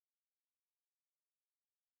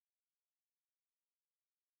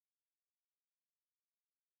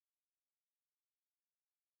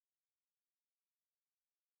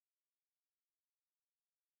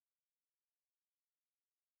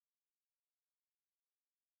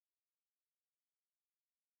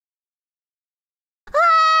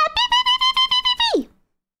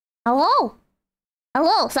Hello?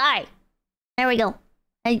 Hello, sorry. There we go.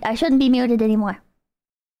 I shouldn't be muted anymore.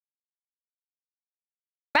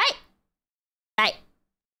 Right? Right.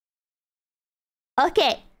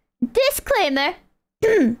 Okay. Disclaimer.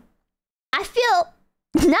 I feel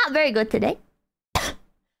not very good today.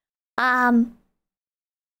 I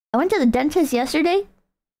went to the dentist yesterday,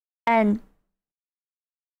 and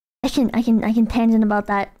I can tangent about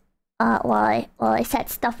that while I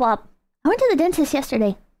set stuff up. I went to the dentist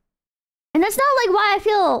yesterday. And that's not like why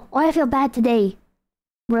I feel bad today,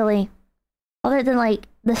 really, other than like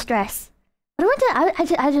the stress. But I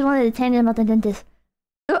just wanted to tangent about the dentist.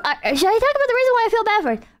 Should I talk about the reason why I feel bad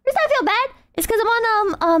for it? The reason I feel bad is because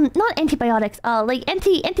I'm on not antibiotics, like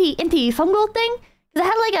anti-fungal thing. Because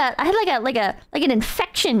I had like an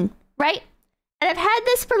infection, right? And I've had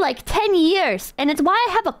this for like 10 years, and it's why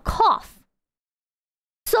I have a cough.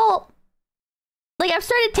 So, like, I've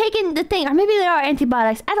started taking the thing, or maybe there are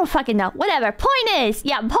antibiotics. I don't fucking know. Whatever. Point is,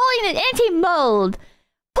 yeah, I'm pulling an anti-mold.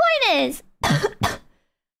 Point is,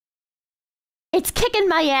 it's kicking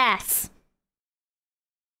my ass.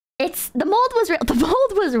 The mold was real. The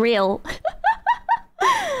mold was real.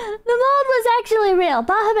 The mold was actually real.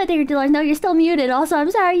 𝐏𝐡𝐚𝐬𝐞-𝐂𝐎𝐍𝐍𝐄𝐂𝐓. No, you're still muted. Also,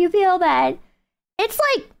 I'm sorry you feel bad. It's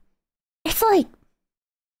like,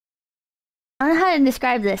 I don't know how to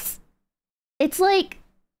describe this. It's like,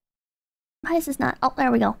 why is this not? Oh,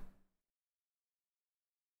 there we go.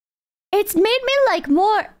 It's made me like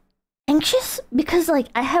more anxious because like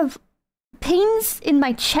I have pains in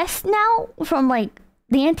my chest now from like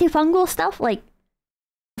the antifungal stuff, like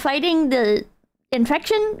fighting the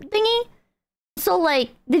infection thingy. So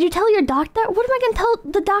like, did you tell your doctor? What am I gonna tell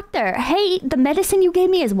the doctor? Hey, the medicine you gave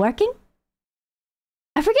me is working?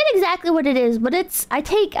 I forget exactly what it is, but it's I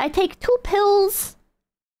take 2 pills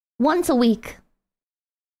once a week.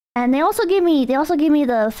 And they also gave me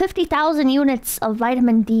the 50,000 units of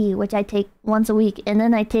vitamin D, which I take once a week, and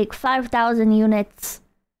then I take 5,000 units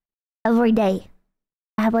every day.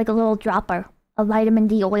 I have like a little dropper of vitamin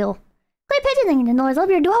D oil. Clay Pigeon, the noise. Love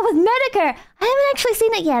your duel with Medicare. I haven't actually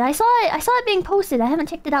seen it yet. I saw it being posted. I haven't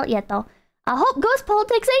checked it out yet though. I hope Ghost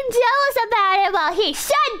Politics ain't jealous about it. Well, he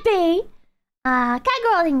should be. Cat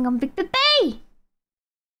girl, big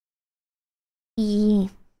baby.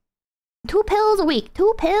 2 pills a week.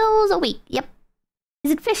 2 pills a week. Yep.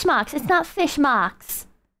 Is it fish marks? It's not fish marks.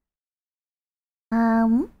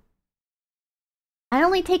 I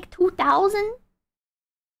only take 2,000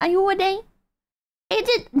 a day.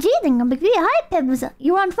 Agent hi Pips.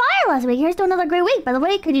 You were on fire last week. Here's to another great week. By the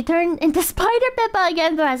way, could you turn into Spider Pippa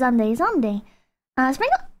again for us someday? Sprinkles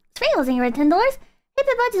in your $10. Hey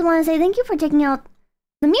Pippa, just want to say thank you for checking out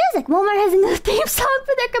the music. Walmart has a new theme song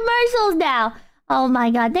for their commercials now. Oh my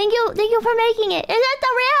god, thank you for making it. Is that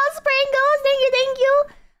the real Sprinkles? Thank you.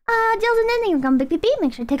 Jill's and ending, come big beep.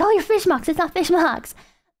 Make sure to take all your fish marks. It's not fish marks.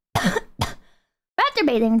 Raptor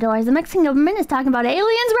bathing dollars. The Mexican government is talking about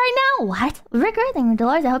aliens right now. What? Rick Earthing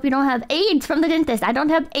dollars. I hope you don't have AIDS from the dentist. I don't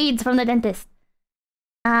have AIDS from the dentist.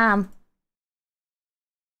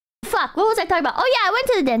 Fuck, what was I talking about? Oh yeah, I went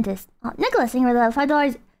to the dentist. Nicholas, with the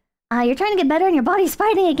 $5. You're trying to get better and your body's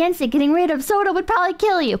fighting against it. Getting rid of soda would probably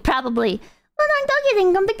kill you. Probably.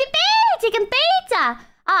 Chicken pizza!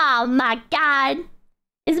 Oh my god!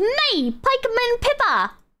 It's me, Pikeman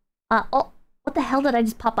Pippa! Oh, what the hell did I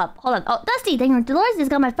just pop up? Hold on. Oh, Dusty, thank you, Dolores has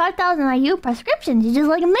got my 5,000 IU prescriptions. You're just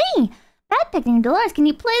like me! Bad picking, Dolores, can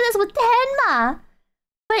you play this with Tenma?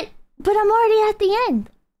 But I'm already at the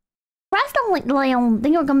end. Rest don't like Leon,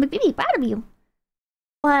 think you're gonna be proud of you.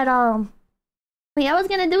 But, wait, I was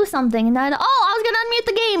gonna do something and then. Oh, I was gonna unmute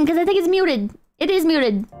the game because I think it's muted. It is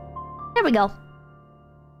muted. There we go.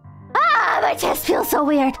 Ah, my chest feels so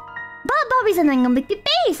weird. Bobby's an engum big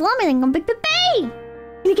baby. Salami engum big baby. Can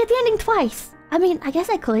you get the ending twice? I mean, I guess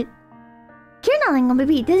I could. Kieran engum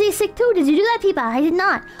baby. Dizzy's sick too. Did you do that, Peepa? I did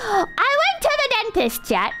not. I went to the dentist,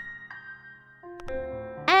 chat.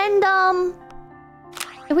 And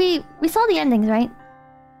we saw the endings, right?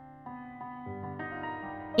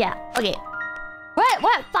 Yeah. Okay.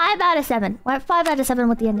 We're at 5 out of 7. We're at 5 out of 7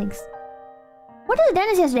 with the endings. Went to the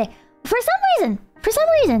dentist yesterday. For some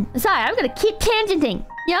reason. Sorry, I'm gonna keep tangenting.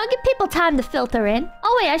 You know, give people time to filter in.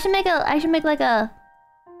 Oh wait, I should make like a.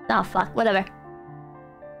 Oh fuck, whatever.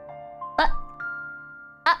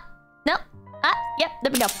 No. Yep,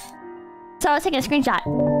 there we go. So I was taking a screenshot.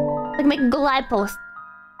 Like make a go live post.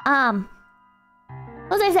 What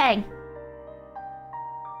was I saying?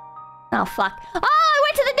 Oh fuck. Oh, I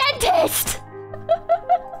went to the dentist!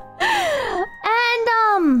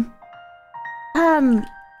 And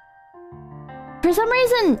for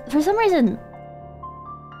some reason,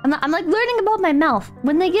 I'm like learning about my mouth.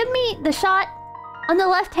 When they give me the shot on the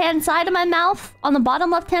left-hand side of my mouth, on the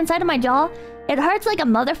bottom left-hand side of my jaw. It hurts like a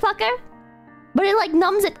motherfucker, but it like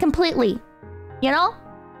numbs it completely, you know?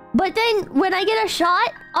 But then when I get a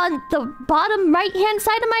shot on the bottom right-hand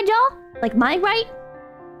side of my jaw, like my right,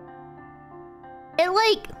 it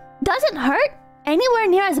like doesn't hurt anywhere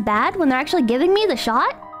near as bad when they're actually giving me the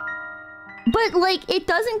shot. But like it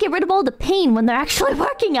doesn't get rid of all the pain when they're actually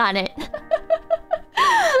working on it. Like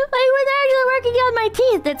when they're actually working on my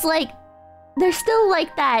teeth, it's like there's still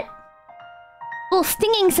like that little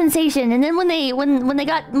stinging sensation. And then when they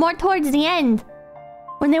got more towards the end,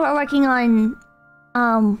 when they were working on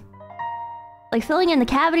like filling in the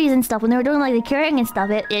cavities and stuff, when they were doing like the curing and stuff,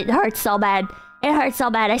 it hurts so bad. It hurts so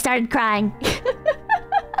bad. I started crying.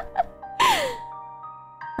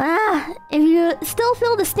 If you still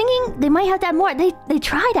feel the stinging, they might have to add more. They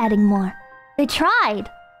tried adding more. They tried.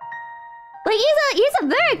 Like he's a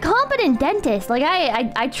very competent dentist. Like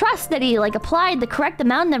I trust that he like applied the correct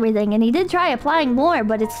amount and everything, and he did try applying more,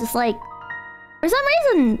 but it's just like for some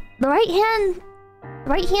reason the right hand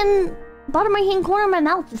bottom right hand corner of my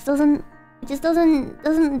mouth just doesn't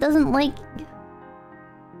like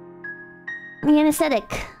the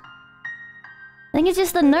anesthetic. I think it's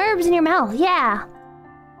just the nerves in your mouth. Yeah.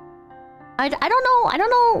 I don't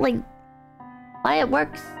know like why it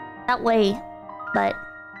works that way, but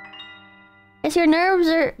I guess your nerves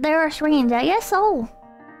are strange. I guess so.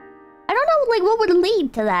 I don't know like what would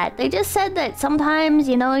lead to that. They just said that sometimes,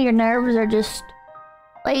 you know, your nerves are just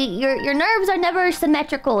like your nerves are never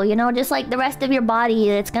symmetrical, you know, just like the rest of your body.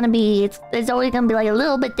 It's always gonna be like a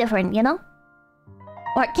little bit different, you know?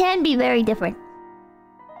 Or it can be very different.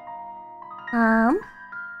 I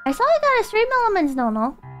saw you got a Stream Elements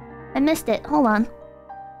no. I missed it. Hold on.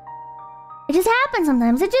 It just happens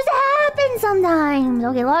sometimes. It just happens sometimes.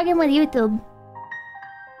 Okay, log in with YouTube.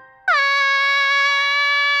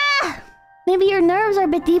 Maybe your nerves are a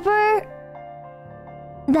bit deeper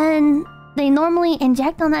than they normally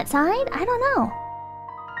inject on that side? I don't know.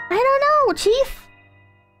 I don't know, Chief.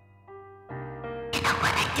 You know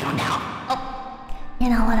what I do now? Oh. You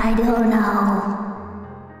know what I do now?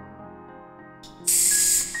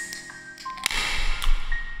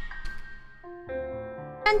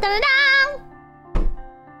 Dun dun dun!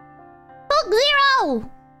 Book 0!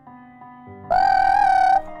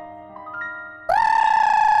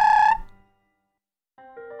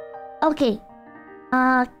 Okay.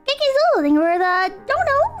 Kiki-Zoo, thank you for the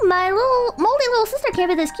dono. My moldy little sister came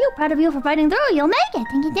with this cute. Proud of you for fighting through. You'll make it.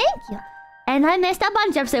 Thank you. And I missed a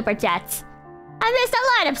bunch of super chats. I missed a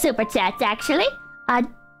lot of super chats, actually. Oh,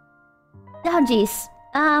 jeez.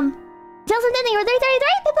 Chelsea, thank you for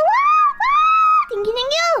 333. People, thank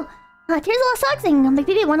you. Tears little sucks. Thank you, Big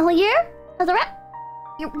Baby. One whole year. How's the rep?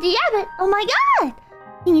 Yeah, but oh my god.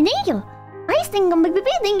 Thank you. Nice thing, Big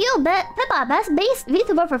Baby. Thank you, Peppa, best base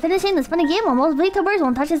VTuber for finishing this funny game. While most VTubers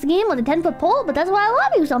won't touch this game with a 10-foot pole, but that's why I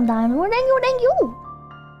love you sometimes. Well, thank you.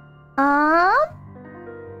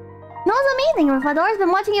 No, it's amazing. My father's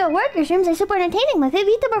been watching you at work. Your streams are super entertaining. My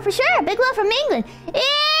favorite VTuber for sure. Big love from England.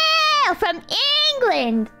 Ew, from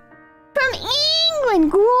England. From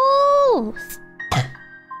England. Gross.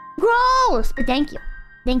 Gross. But thank you.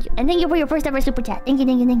 And thank you for your first ever super chat. Thank you.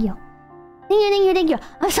 Thank you.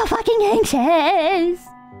 I'm so fucking anxious.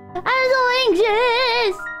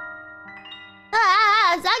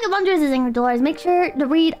 Saga Bundres is in your doors. Make sure to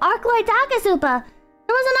read Arclight Akasupa.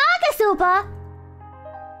 There was an Akasupa.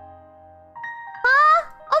 Huh?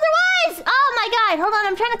 Oh, there was! Oh my god. Hold on,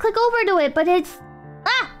 I'm trying to click over to it, but it's...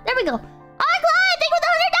 there we go. Arclight, thank you for the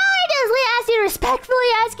 $100. We asked you to respectfully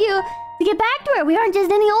ask you to get back to her. We aren't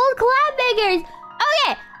just any old collab beggars.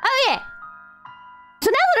 Okay. So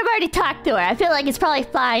now that I've already talked to her, I feel like it's probably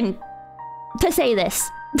fine to say this.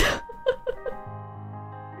 I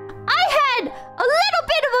had a little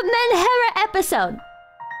bit of a Menhera episode.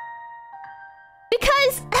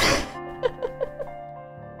 Because...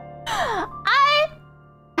 I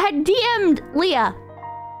had DM'd Leah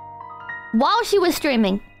while she was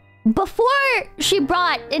streaming. Before she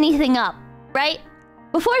brought anything up, right?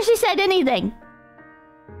 Before she said anything.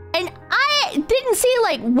 And I didn't see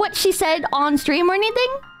like what she said on stream or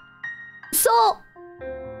anything. So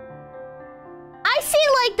I see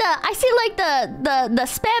like the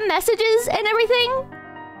spam messages and everything.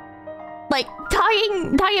 Like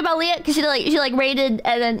talking about Leah because she like rated,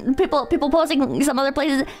 and then people posting some other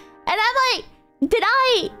places. And I'm like, did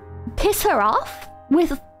I piss her off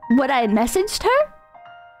with what I messaged her?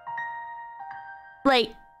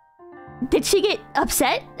 Like, did she get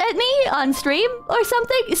upset at me on stream or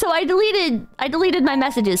something? So I deleted my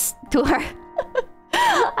messages to her.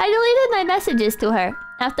 I deleted my messages to her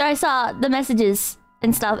after I saw the messages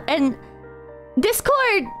and stuff. And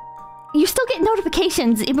Discord, you still get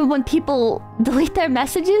notifications even when people delete their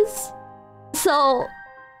messages. So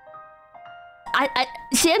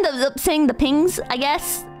she ended up seeing the pings, I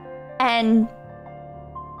guess, and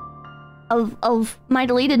of my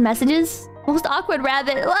deleted messages. Most awkward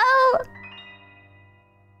rabbit. Well,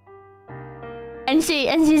 and she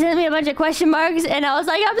sent me a bunch of question marks, and I was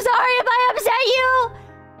like, I'm sorry if I upset you.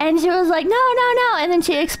 And she was like, no, no, no. And then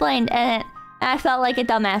she explained, and I felt like a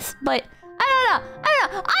dumbass. But I don't know.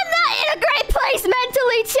 I'm not in a great place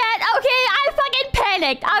mentally, chat. Okay, I fucking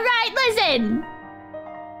panicked. All right, listen.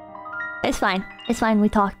 It's fine. It's fine. We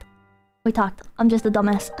talked. I'm just a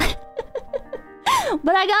dumbass.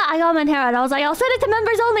 But I got my hair out. I was like, I'll send it to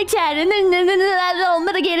members only chat, and then that'll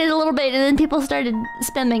mitigate it a little bit. And then people started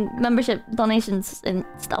spamming membership donations and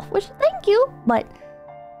stuff, which thank you. But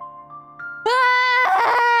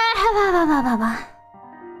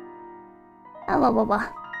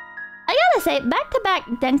I gotta say, back-to-back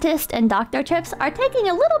dentist and doctor trips are taking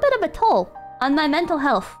a little bit of a toll on my mental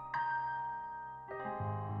health.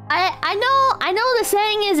 I know the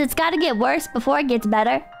saying is it's gotta get worse before it gets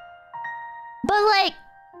better. But like,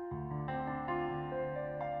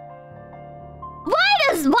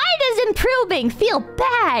 why does improving feel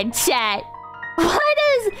bad, chat? Why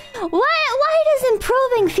does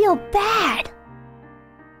improving feel bad?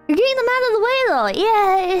 You're getting them out of the way though.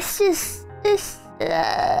 Yeah, it's just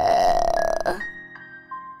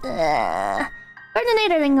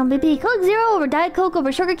Ordinator thing on BP. Coke Zero over Diet Coke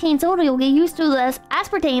over sugar cane soda. You'll get used to this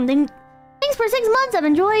aspartame thing. Thanks for 6 months. I've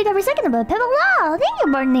enjoyed every second of it. Pippa, wow, thank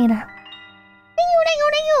you, Ordinator. Thank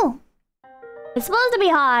you. It's supposed to be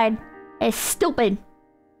hard. It's stupid.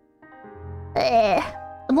 The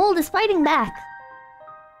mold is fighting back.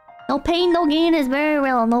 No pain, no gain is very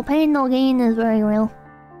real. No pain, no gain is very real.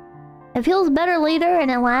 It feels better later and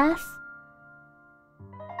it lasts.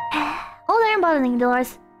 Oh, they're bothering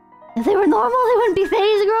Dolores. If they were normal, they wouldn't be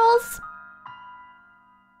phase girls.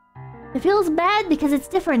 It feels bad because it's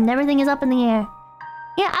different and everything is up in the air.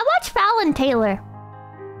 Yeah, I watch Fallon Taylor.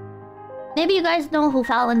 Maybe you guys know who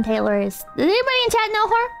Fallon Taylor is. Does anybody in chat know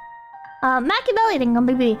her? Machiavelli thing on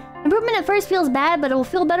BB. Improvement at first feels bad, but it will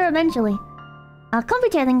feel better eventually. Comfy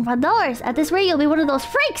chat thing for $5. At this rate, you'll be one of those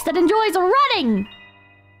freaks that enjoys running.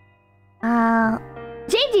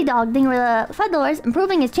 JG Dog thing for the $5.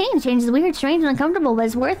 Improving is change. Change is weird, strange, and uncomfortable, but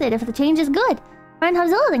it's worth it if the change is good. Find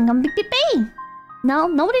Hubzilla thing on BB. No,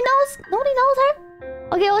 nobody knows. Nobody knows her.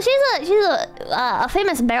 Okay, well she's a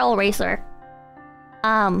famous barrel racer.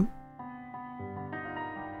 And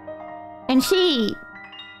she...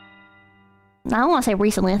 I don't want to say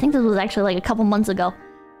recently. I think this was actually like a couple months ago.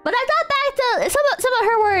 But I thought back to some of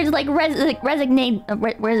her words like resonated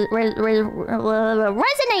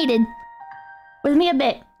with me a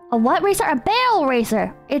bit. A what racer? A barrel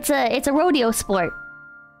racer. It's a rodeo sport.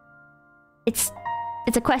 It's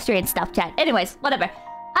equestrian stuff, chat. Anyways, whatever.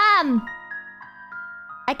 I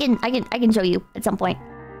can show you at some point.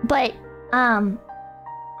 But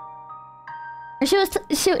she was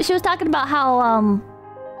talking about how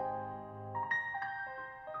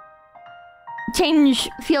change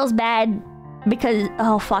feels bad because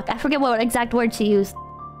oh fuck, I forget what exact word she used.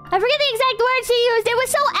 I forget the exact word she used. It was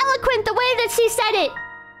so eloquent the way that she said it.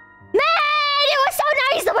 Man, it was so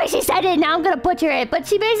nice the way she said it. Now I'm gonna butcher it, but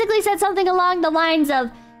she basically said something along the lines of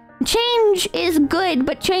change is good,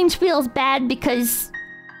 but change feels bad because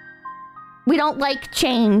we don't like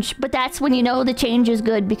change, but that's when you know the change is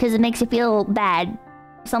good because it makes you feel bad.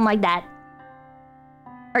 Something like that.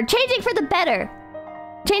 Or changing for the better.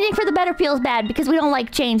 Changing for the better feels bad because we don't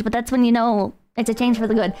like change, but that's when you know it's a change for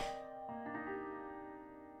the good.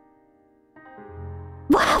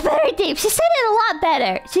 Wow, very deep. She said it a lot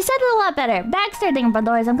better. Baxter thing,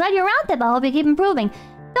 brothers. I'm glad you're around, Pip. I hope you keep improving.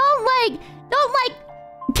 Don't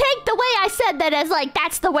take the way I said that as like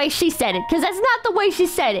that's the way she said it, because that's not the way she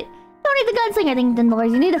said it. Don't need the gunslinger thing,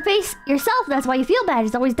 Dolores. You need to face yourself. That's why you feel bad.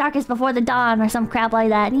 It's always darkest before the dawn or some crap like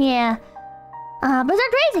that. Yeah.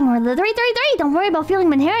 Berserk Racing, or the 333. Don't worry about feeling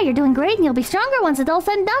Manhera. You're doing great and you'll be stronger once it's all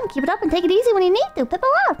said and done. Keep it up and take it easy when you need to. Pippa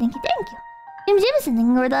love. Thank you. Jim Jameson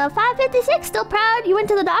thing, or the 556. Still proud you went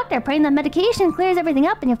to the doctor. Praying that medication clears everything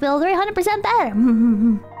up and you'll feel 300% better.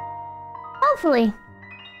 Hopefully.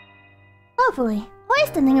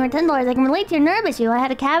 Hoiston thing, or $10. I can relate to your nerve issue. I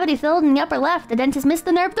had a cavity filled in the upper left. The dentist missed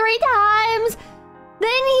the nerve 3 times.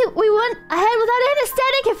 Then we went ahead without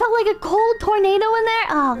anesthetic. It felt like a cold tornado in there.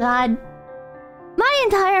 Oh god. My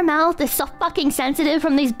entire mouth is so fucking sensitive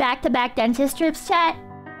from these back-to-back dentist trips, chat.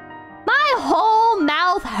 My whole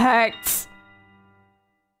mouth hurts.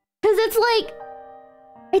 Cause it's like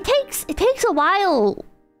it takes a while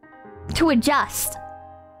to adjust.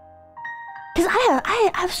 Because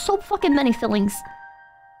I have so fucking many feelings.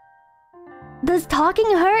 Does talking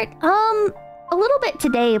hurt? A little bit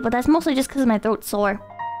today, but that's mostly just because my throat's sore.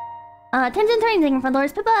 Tenzin Train, thank you for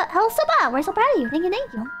Lord's Pippa. Hello, Suba. We're so proud of you. Thank you,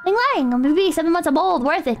 thank you. Bing Lang, MVB, 7 months of bold,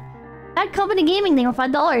 worth it. Bad Company Gaming, thing for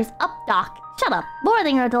 $5. Up, Doc. Shut up. More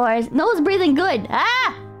than $4. Nose breathing good.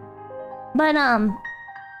 Ah! But,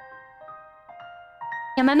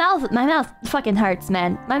 yeah, my mouth fucking hurts,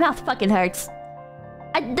 man. My mouth fucking hurts.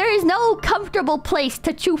 There is no comfortable place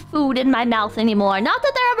to chew food in my mouth anymore. Not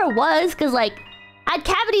that there ever was, because, like, I had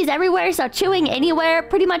cavities everywhere, so chewing anywhere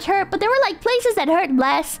pretty much hurt. But there were, like, places that hurt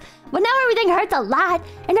less. But now everything hurts a lot,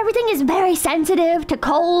 and everything is very sensitive to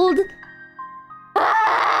cold.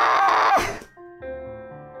 Ah!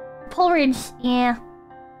 Porridge, yeah.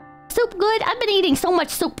 Soup good? I've been eating so much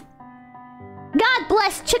soup. God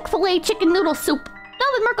bless Chick-fil-A chicken noodle soup.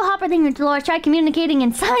 Velvet Merkle Hopper thing with Dolores. Try communicating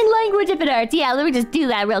in sign language if it hurts. Yeah, let me just do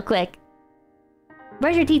that real quick.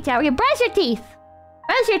 Brush your teeth, chat. Brush your teeth.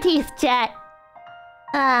 Brush your teeth, chat.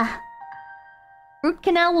 Root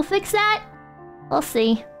canal will fix that? We'll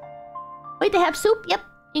see. Wait, they have soup? Yep.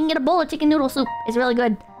 You can get a bowl of chicken noodle soup. It's really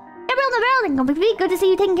good. Gabriel Navarro, good to see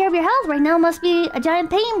you taking care of your health. Right now must be a giant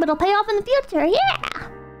pain, but it'll pay off in the future. Yeah!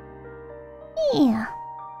 Yeah.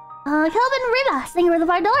 Kelvin Rivas, thank you for the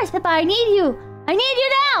 $5. Pippa, I need you. I need you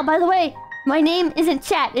now! By the way, my name isn't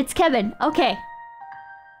Chat, it's Kevin. Okay.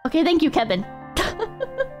 Okay, thank you, Kevin.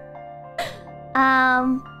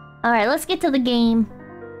 Alright, let's get to the game.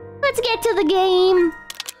 Let's get to the game!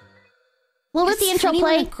 We'll let the intro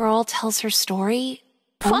play. When a girl tells her story,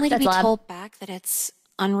 only to be told back that it's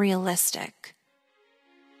unrealistic.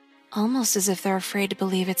 Almost as if they're afraid to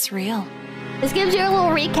believe it's real. This gives you a little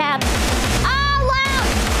recap. Ah,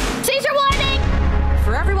 loud! Seizure warning!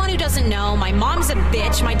 For everyone who doesn't know, my mom's a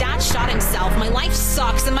bitch, my dad shot himself, my life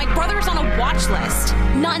sucks, and my brother's on a watch list.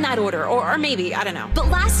 Not in that order, or maybe, I don't know. But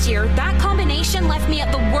last year, that combination left me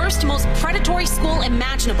at the worst, most predatory school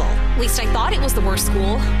imaginable. At least I thought it was the worst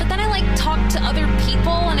school. But then I, talked to other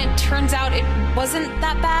people, and it turns out it wasn't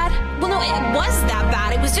that bad. Well, no, it was that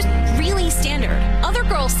bad. It was just really standard. Other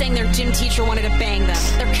girls saying their gym teacher wanted to bang them,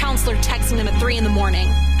 their counselor texting them at 3 in the morning.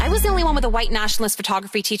 I was the only one with a white nationalist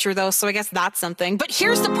photography teacher, though, so I guess that's something. But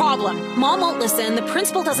here's the problem. Mom won't listen, the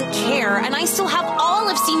principal doesn't care, and I still have all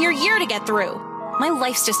of senior year to get through. My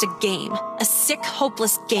life's just a game. A sick,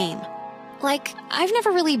 hopeless game. I've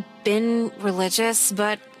never really been religious,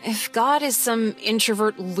 but if God is some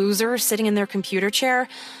introvert loser sitting in their computer chair,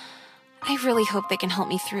 I really hope they can help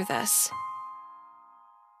me through this.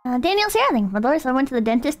 Daniel Sarling, my daughter, so I went to the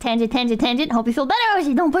dentist. Tangent. Hope you feel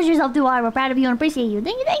better. Don't push yourself too hard. We're proud of you and appreciate you.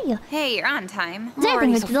 Thank you. Hey, you're on time.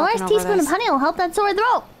 Sarling, Mr. Dolores, teaspoon of honey will help that sore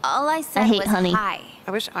throat. All I said was honey. Hi.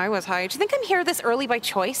 I wish I was high. Do you think I'm here this early by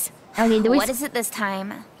choice? Okay, what is it this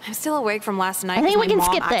time? I'm still awake from last night. I think we can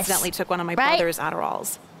skip this. this. Accidentally took one of my brother's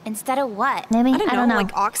Adderalls. Instead of what? Maybe? I don't know.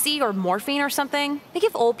 Like Oxy or morphine or something. They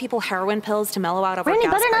give old people heroin pills to mellow out over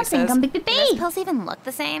gas prices. Do those pills even look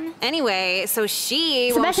the same? Anyway, so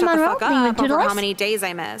she won't Sebastian shut the Monroe, fuck up over how many days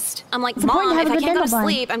I missed. I'm like, Mom, if I can't go to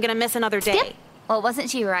sleep, I'm gonna miss another day. Well, wasn't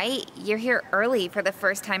she right? You're here early for the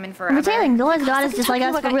first time in forever. I'm telling you, Dolores' God is just like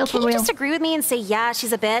us, for real. Can you just agree with me and say, yeah,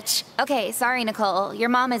 she's a bitch? Okay, sorry, Nicole. Your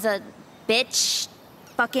mom is a bitch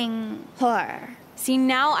fucking whore. See,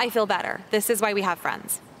 now I feel better. This is why we have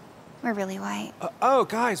friends. We're really white. Oh,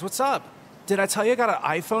 guys, what's up? Did I tell you I got an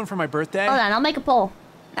iPhone for my birthday? Hold on, I'll make a poll.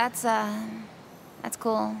 That's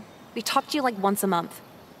cool. We talk to you like once a month.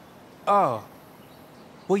 Oh.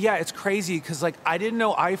 Well, yeah, it's crazy, because, I didn't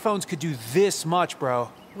know iPhones could do this much, bro.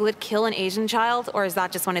 Will it kill an Asian child, or is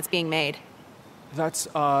that just when it's being made? That's,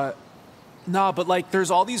 nah, but, there's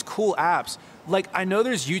all these cool apps. I know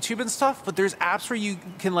there's YouTube and stuff, but there's apps where you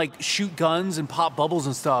can, shoot guns and pop bubbles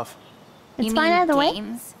and stuff. It's fine either way.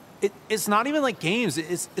 It's not even games,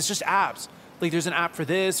 it's just apps. There's an app for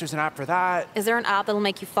this, there's an app for that. Is there an app that'll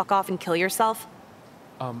make you fuck off and kill yourself?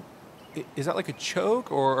 Is that a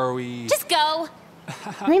joke, or are we... Just go!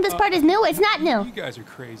 I think this part is new. It's not new. You guys are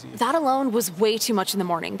crazy. That alone was way too much in the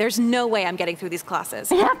morning. There's no way I'm getting through these classes.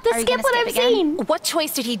 I have to skip what I've seen. What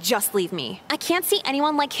choice did he just leave me? I can't see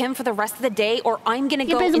anyone like him for the rest of the day, or I'm gonna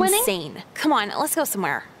go insane. Come on, let's go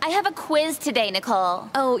somewhere. I have a quiz today, Nicole.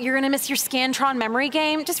 Oh, you're gonna miss your Scantron memory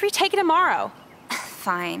game? Just retake it tomorrow.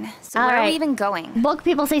 Fine. So where are we even going? Book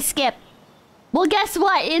people say skip. Well, guess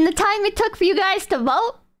what? In the time it took for you guys to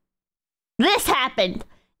vote, this happened.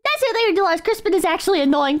 That's it, later, Dolores. Crispin is actually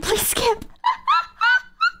annoying. Please skip.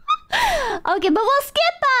 Okay, but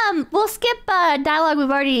we'll skip dialogue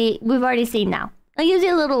we've already seen now. I'll use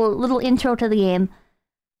a little intro to the game.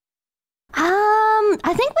 I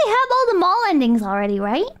think we have all the mall endings already,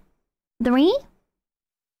 right? 3? You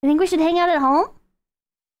think we should hang out at home?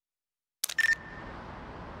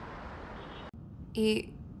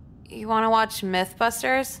 You want to watch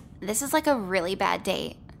Mythbusters? This is like a really bad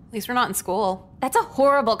date. At least we're not in school. That's a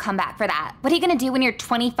horrible comeback for that. What are you gonna do when you're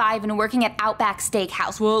 25 and working at Outback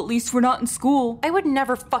Steakhouse? Well, at least we're not in school. I would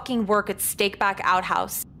never fucking work at Steakback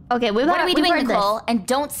Outhouse. Okay, What are we doing, heard Nicole? this. And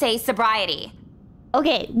don't say sobriety.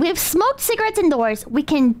 Okay, we've smoked cigarettes indoors. We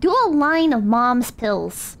can do a line of mom's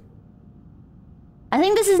pills. I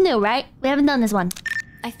think this is new, right? We haven't done this one.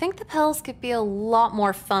 I think the pills could be a lot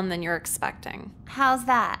more fun than you're expecting. How's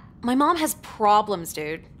that? My mom has problems,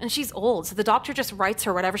 dude. And she's old, so the doctor just writes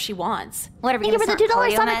her whatever she wants. What are we Thank you gonna for the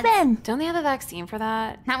start $2 Sonic polio meds? Ben. Don't they have a vaccine for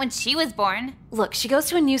that? Not when she was born. Look, she goes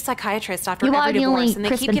to a new psychiatrist after You are every the only divorce, and they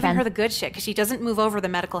keep Crispin giving fan. her the good shit because she doesn't move over the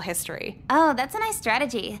medical history. Oh, that's a nice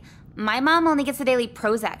strategy. My mom only gets the daily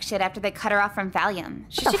Prozac shit after they cut her off from Valium.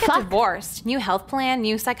 She What the should get fuck? divorced. New health plan,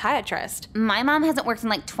 new psychiatrist. My mom hasn't worked in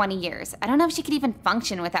like 20 years. I don't know if she could even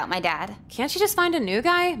function without my dad. Can't she just find a new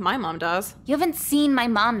guy? My mom does. You haven't seen my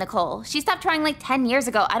mom, Nicole. She stopped trying like 10 years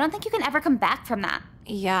ago. I don't think you can ever come back from that.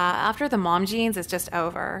 Yeah, after the mom genes, it's just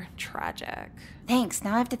over. Tragic. Thanks.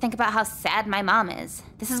 Now I have to think about how sad my mom is.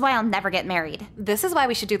 This is why I'll never get married. This is why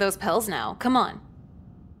we should do those pills now. Come on.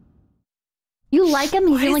 You like him?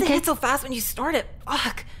 He's Why the only does it hit kid. so fast when you start it?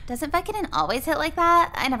 Fuck. Doesn't Vicodin always hit like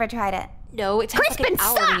that? I never tried it. No, it takes like Crispin an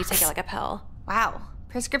hour when you sucks! take it like a pill. Wow.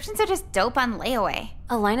 Prescriptions are just dope on layaway.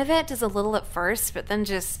 A line of it does a little at first, but then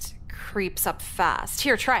just creeps up fast.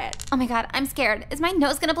 Here, try it. Oh my god, I'm scared. Is my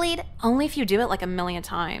nose gonna bleed? Only if you do it like a million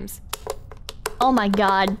times. Oh my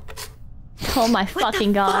god. Oh my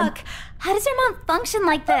fucking god. Fuck! How does your mom function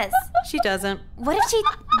like this? She doesn't. What if she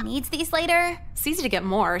needs these later? It's easy to get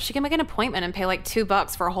more. She can make an appointment and pay like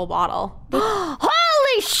 $2 for a whole bottle.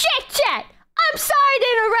 Holy shit, chat! I'm sorry to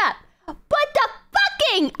interrupt, but the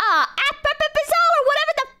fucking 𝐒𝐡𝐚𝐭 or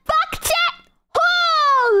whatever the fuck, chat!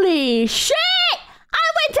 Holy shit! I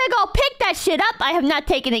went to go pick that shit up. I have not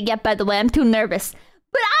taken it yet, by the way. I'm too nervous.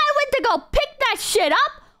 But I went to go pick that shit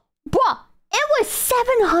up. Bruh, it was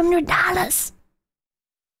 $700.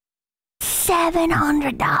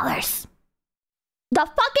 $700. The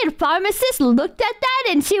fucking pharmacist looked at that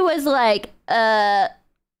and she was like, I'll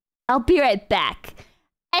be right back.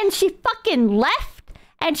 And she fucking left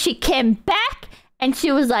and she came back and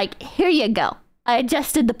she was like, here you go. I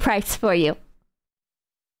adjusted the price for you.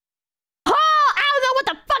 Oh, I don't know what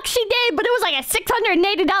the fuck she did, but it was like a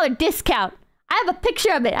 $680 discount. I have a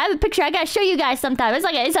picture of it. I gotta show you guys sometime. It's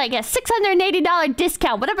like a $680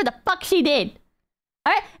 discount, whatever the fuck she did.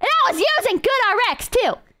 Alright? And I was using GoodRx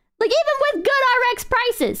too. Like, even with GoodRx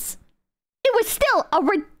prices, it was still a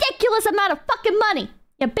ridiculous amount of fucking money.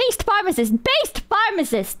 Yeah, based pharmacist.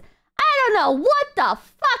 I don't know what the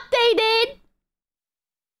fuck they did.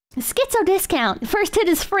 Schizo discount. First hit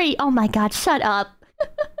is free. Oh my god, shut up.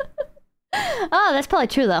 Oh, that's probably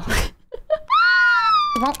true though.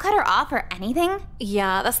 You won't cut her off or anything?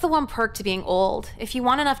 Yeah, that's the one perk to being old. If you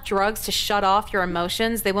want enough drugs to shut off your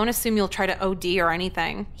emotions, they won't assume you'll try to OD or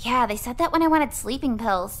anything. Yeah, they said that when I wanted sleeping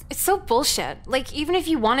pills. It's so bullshit. Like, even if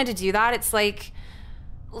you wanted to do that, it's like...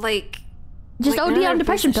 Just none OD of on the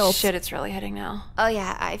depression piece of pills. Shit, it's really hitting now. Oh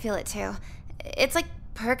yeah, I feel it too. It's like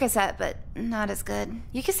Percocet, but not as good.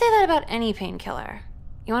 You could say that about any painkiller.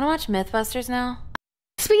 You want to watch Mythbusters now?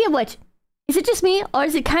 Speaking of which, is it just me or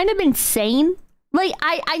is it kind of insane? Like,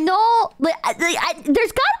 I know,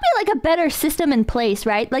 there's gotta be like a better system in place,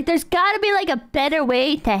 right? Like, there's gotta be like a better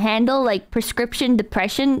way to handle like prescription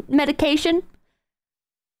depression medication.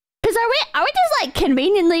 Cause are we just like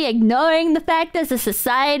conveniently ignoring the fact as a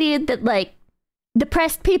society that like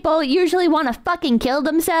depressed people usually want to fucking kill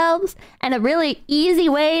themselves, and a really easy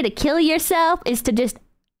way to kill yourself is to just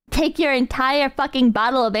take your entire fucking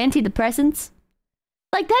bottle of antidepressants?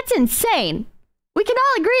 Like, that's insane. We can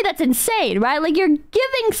all agree that's insane, right? Like, you're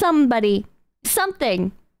giving somebody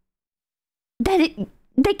something that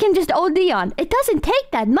they can just OD on. It doesn't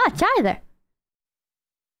take that much either.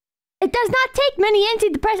 It does not take many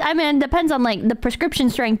antidepressants. I mean, it depends on, like, the prescription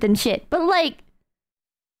strength and shit. But, like,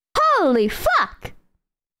 holy fuck.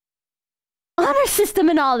 Honor system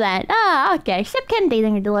and all that. Ah, okay.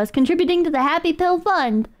 𝐒𝐡𝐚 Dolores contributing to the Happy Pill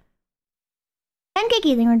Fund. And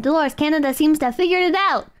𝐂𝐡𝐚 Dolores Canada seems to have figured it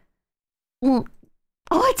out. Oh,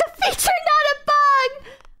 it's a feature, not a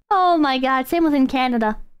bug! Oh my god, same within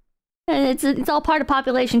Canada. It's all part of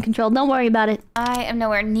population control. Don't worry about it. I am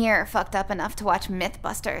nowhere near fucked up enough to watch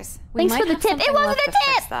Mythbusters. Thanks for the tip. It wasn't a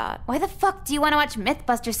tip! That. Why the fuck do you want to watch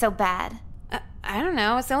Mythbusters so bad? I don't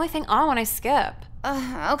know. It's the only thing on when I skip.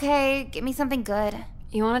 Okay, give me something good.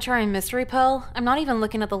 You want to try a mystery pill? I'm not even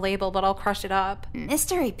looking at the label, but I'll crush it up.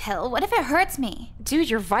 Mystery pill? What if it hurts me? Dude,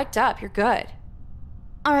 you're viked up. You're good.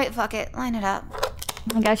 Alright, fuck it. Line it up.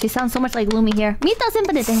 Oh my god, she sounds so much like Lumi here. Mito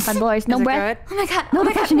siempre te dolores. No breath. Oh my god, No oh my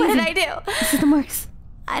god, depression what did easy. I do? The system works.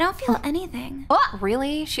 I don't feel anything. Oh,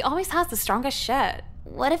 really? She always has the strongest shit.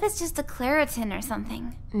 What if it's just a Claritin or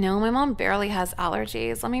something? No, my mom barely has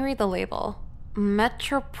allergies. Let me read the label.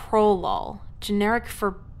 Metoprolol, generic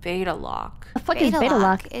for beta-lock. The fuck is beta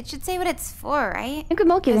lock? It should say what it's for, right?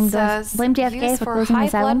 𝐭𝐿𝐴 It does. says Blame JFK used for for closing high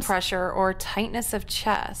asylums. blood pressure or tightness of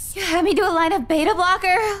chest. You had me do a line of beta blocker?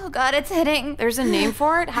 Oh god, it's hitting. There's a name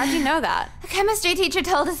for it? How'd you know that? The chemistry teacher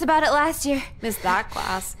told us about it last year. Missed that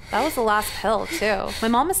class. That was the last pill, too. My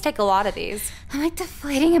mom must take a lot of these. I'm like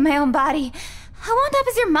deflating in my own body. How wound up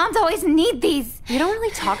is your mom's always need these? You don't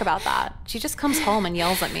really talk about that. She just comes home and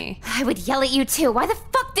yells at me. I would yell at you too. Why the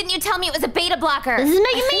fuck didn't you tell me it was a beta blocker? This is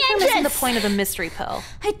making me You're missing the anxious. point of the mystery pill.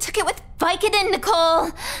 I took it with Vicodin, Nicole.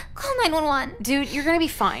 Call 911. Dude, you're gonna be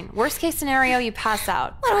fine. Worst case scenario, you pass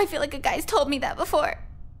out. Why do I feel like a guy's told me that before?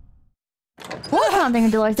 What counting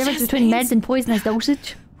dollars? Difference between meds and poisonous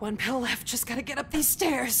dosage. One pill left, just gotta get up these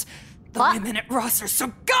stairs. The What? women at Ross are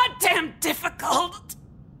so goddamn difficult.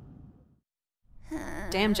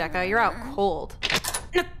 Damn, Jekka, you're out cold.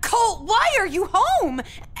 Nicole, why are you home?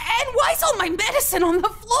 And why's all my medicine on the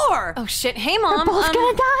floor? Oh shit, hey mom. both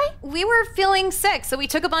gonna die? We were feeling sick, so we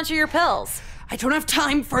took a bunch of your pills. I don't have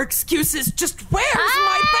time for excuses. Just where's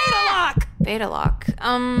my beta lock? Beta lock.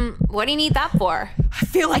 What do you need that for? I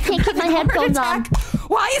feel like can't I'm keep my having a heart headphones attack.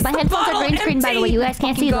 Why is My the headphones are bottle green screen, by the way. You empty? guys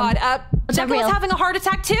can't see God, them. They're Jekka was real. having a heart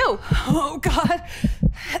attack too. Oh God,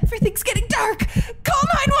 everything's getting dark. Call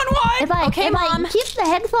 911. If I, Okay, if Mom. I keep the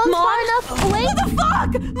headphones Mom. far enough away, What the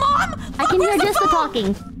fuck, Mom? I can hear Where's just the phone?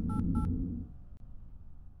 talking.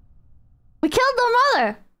 We killed their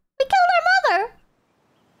mother. We killed their mother.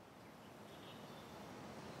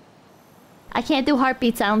 I can't do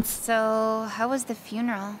heartbeat sounds. So, how was the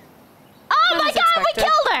funeral? Oh my was god, we expected.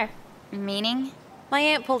 killed her! Meaning? My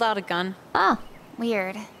aunt pulled out a gun. Oh,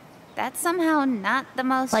 Weird. That's somehow not the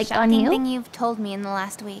most Like, on shocking you? thing you've told me in the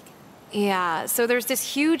last week. Yeah, so there's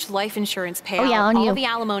this huge life insurance payout. yeah, on All you. the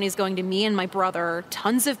alimony is going to me and my brother,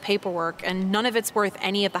 tons of paperwork, and none of it's worth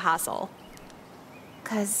any of the hassle.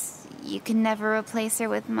 'Cause you can never replace her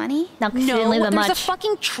with money? no, 'cause she didn't No, leave that there's a much.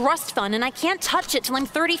 fucking trust fund, and I can't touch it till I'm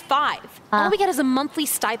 35. All we get is a monthly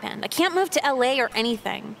stipend. I can't move to LA or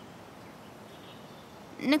anything.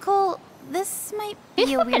 Nicole, this might It's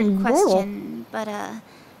be a fucking weird brutal. question, but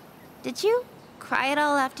did you cry at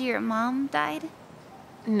all after your mom died?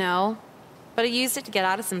 No, but I used it to get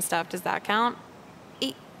out of some stuff. Does that count?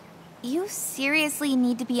 You seriously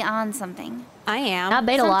need to be on something. I am. Not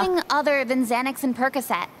beta lock. Something other than Xanax and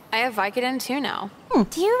Percocet. I have Vicodin too now.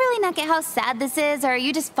 Do you really not get how sad this is, or are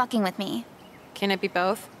you just fucking with me? Can it be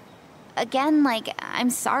both? Again, like, I'm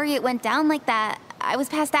sorry it went down like that. I was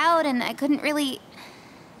passed out and I couldn't really...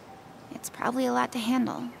 It's probably a lot to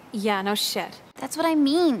handle. Yeah, no shit. That's what I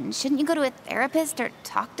mean. Shouldn't you go to a therapist or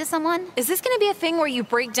talk to someone? Is this gonna be a thing where you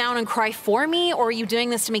break down and cry for me, or are you doing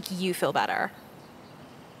this to make you feel better?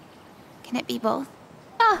 Can it be both?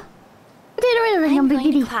 Ah, I'm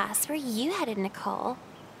going to class. Where you headed, Nicole?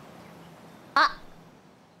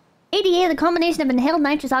 ADA, the combination of inhaled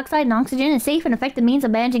nitrous oxide and oxygen, is safe and effective means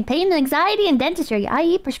of managing pain and anxiety in dentistry,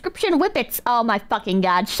 i.e. prescription whippets. Oh my fucking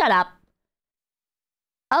god, shut up.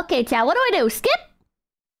 Okay, Chow, what do? Skip?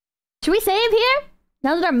 Should we save here?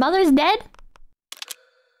 Now that our mother's dead?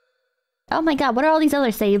 Oh my god, what are all these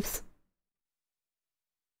other saves?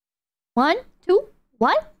 1, 2,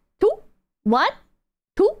 1, 2, 1,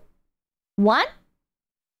 2, 1,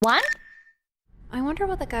 1. I wonder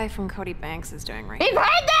what the guy from Cody Banks is doing right We've now.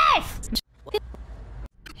 heard this!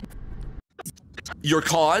 Your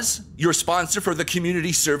cause? Your sponsor for the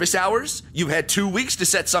community service hours? You had 2 weeks to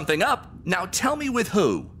set something up. Now tell me with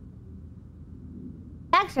who?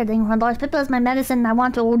 Extra thing, $1. Pippa is my medicine and I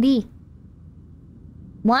want to OD.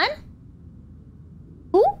 1?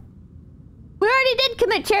 Who? We already did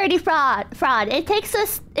commit charity fraud. It takes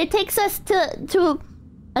us to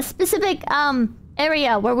a specific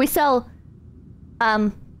area where we sell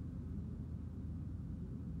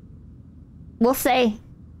we'll say.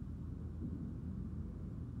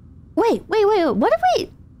 Wait, what if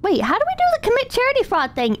we... Wait, how do we do the commit charity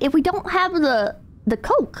fraud thing if we don't have the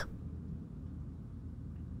Coke?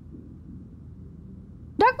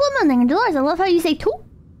 Dark Woman and Dolores, I love how you say 2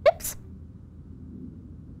 tips.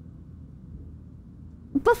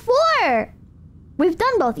 Before! We've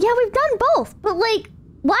done both. Yeah, we've done both. But like,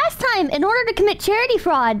 last time, in order to commit charity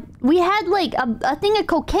fraud, we had like a thing of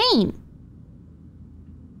cocaine.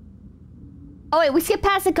 Oh wait, we skipped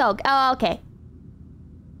past the Coke. Oh, okay.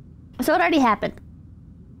 So it already happened.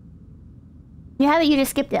 You have it, you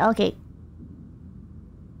just skipped it. Okay.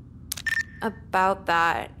 About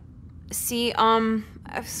that. See,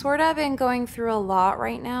 I've sort of been going through a lot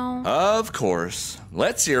right now. Of course.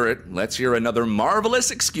 Let's hear it. Let's hear another marvelous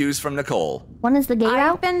excuse from Nicole. One is the gay route?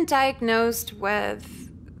 I've been diagnosed with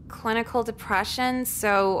clinical depression,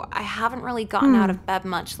 so I haven't really gotten out of bed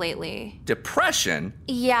much lately. Depression?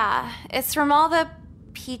 Yeah, it's from all the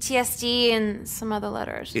PTSD and some other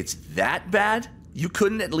letters. It's that bad? You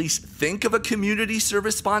couldn't at least think of a community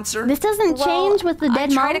service sponsor? This doesn't change with the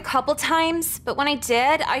dead I mom? tried a couple times, but when I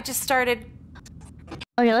did, I just started...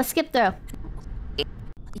 Okay, let's skip through.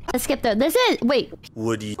 Let's skip through. This is... Wait.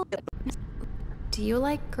 Woody. Do you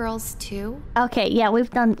like girls too? Okay, yeah, we've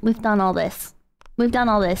done all this. We've done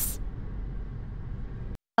all this.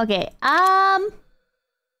 Okay,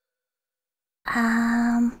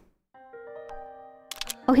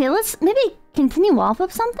 okay, let's maybe continue off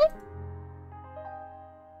of something?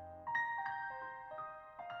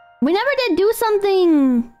 We never did do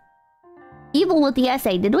something evil with the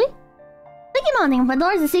essay, did we? Thinking on him, but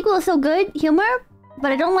the sequel is so good, humor,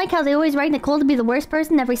 but I don't like how they always write Nicole to be the worst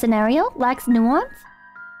person in every scenario. Lacks nuance.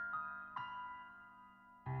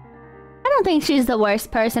 I don't think she's the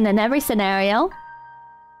worst person in every scenario.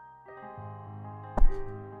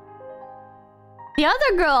 The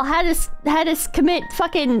other girl had us commit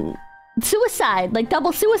fucking suicide, like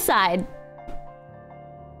double suicide.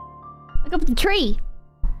 Look up the tree.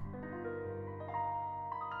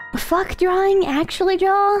 Fuck drawing, actually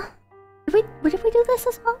draw? Did we do this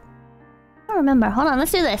as well? I don't remember. Hold on,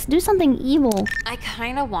 let's do this. Do something evil. I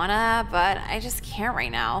kinda wanna, but I just can't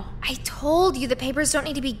right now. I told you the papers don't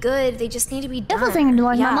need to be good, they just need to be done. That wasn't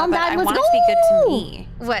doing Yeah, my mom but died. I Let's want go. it to be good to me.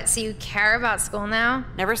 What, so you care about school now?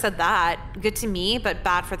 Never said that. Good to me, but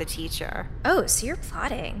bad for the teacher. Oh, so you're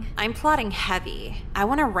plotting. I'm plotting heavy. I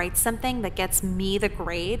want to write something that gets me the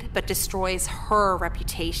grade, but destroys her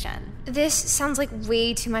reputation. This sounds like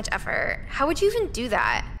way too much effort. How would you even do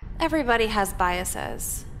that? Everybody has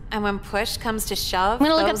biases. And when push comes to shove, I'm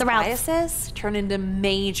gonna look up those the routes. biases turn into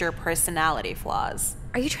major personality flaws.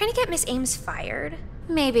 Are you trying to get Miss Ames fired?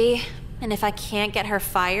 Maybe. And if I can't get her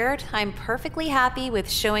fired, I'm perfectly happy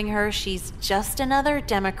with showing her she's just another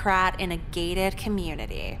Democrat in a gated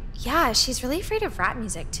community. Yeah, she's really afraid of rap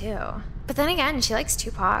music too. But then again, she likes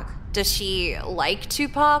Tupac. Does she like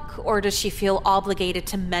Tupac, or does she feel obligated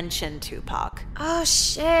to mention Tupac? Oh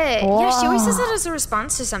shit. Yeah, she always says that as a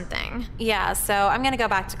response to something. Yeah, so I'm gonna go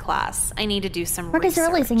back to class. I need to do some Marcus research.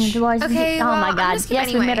 early singing towards. Okay, Oh well, my I'm god. gonna skip Yes,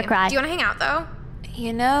 anyway. we made her cry. Do you want to hang out though?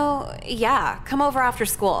 You know, yeah, come over after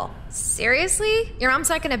school. Seriously? Your mom's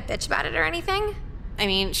not gonna bitch about it or anything? I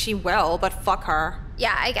mean, she will, but fuck her.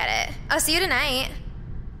 Yeah, I get it. I'll see you tonight.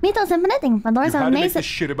 Mito's implementing. But Laura's You had to make amazed this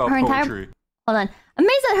shit about her entire. poetry. Hold on.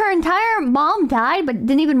 Amazed that her entire mom died, but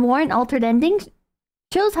didn't even warrant altered endings.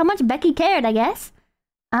 Shows how much Becky cared, I guess.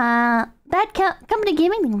 That company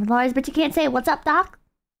gaming thing with Laura's, but you can't say what's up, Doc.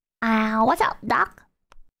 What's up, Doc?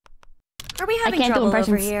 Are we I having can't do trouble over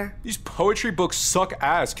impressions. here? These poetry books suck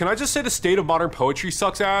ass. Can I just say the state of modern poetry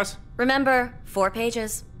sucks ass? Remember, 4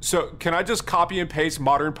 pages. So, can I just copy and paste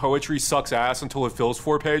modern poetry sucks ass until it fills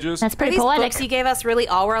 4 pages? That's Are pretty these poetic. books you gave us really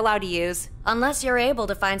all we're allowed to use? Unless you're able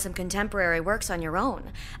to find some contemporary works on your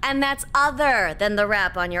own. And that's other than the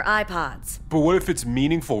rap on your iPods. But what if it's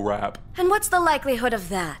meaningful rap? And what's the likelihood of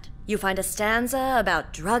that? You find a stanza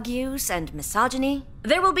about drug use and misogyny?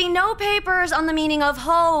 There will be no papers on the meaning of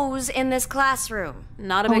hoes in this classroom.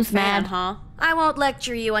 Not a big Who's fan, mad? huh? I won't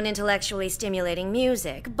lecture you on intellectually stimulating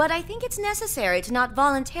music, but I think it's necessary to not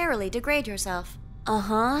voluntarily degrade yourself.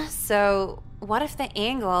 Uh-huh. So, what if the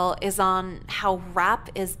angle is on how rap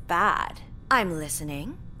is bad? I'm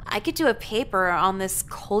listening. I could do a paper on this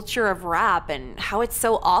culture of rap and how it's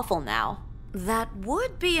so awful now. That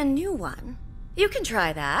would be a new one. You can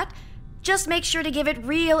try that. Just make sure to give it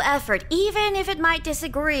real effort, even if it might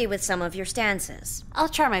disagree with some of your stances. I'll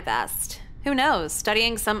try my best. Who knows?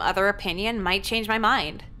 Studying some other opinion might change my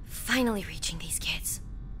mind. Finally reaching these kids.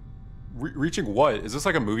 Reaching what? Is this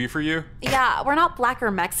like a movie for you? Yeah, we're not black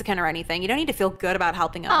or Mexican or anything. You don't need to feel good about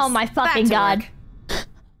helping us. Oh my fucking god.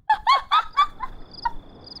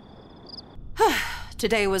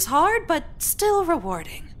 Today was hard, but still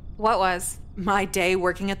rewarding. What was? My day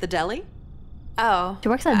working at the deli? Oh. She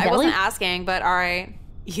works at a I deli? wasn't asking, but alright.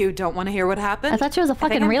 You don't want to hear what happened? I thought she was a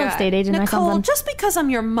fucking I'm real good. estate agent or Nicole, something. just because I'm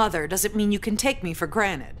your mother doesn't mean you can take me for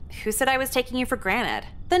granted. Who said I was taking you for granted?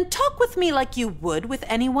 Then talk with me like you would with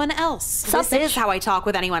anyone else. Sup, This is bitch? how I talk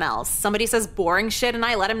with anyone else. Somebody says boring shit and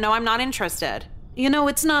I let him know I'm not interested. You know,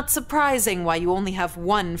 it's not surprising why you only have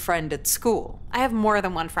one friend at school. I have more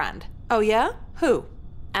than one friend. Oh yeah? Who?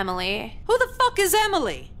 Emily. Who the fuck is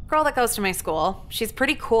Emily? Girl that goes to my school. She's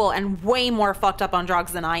pretty cool and way more fucked up on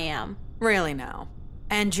drugs than I am. Really now?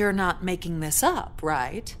 And you're not making this up,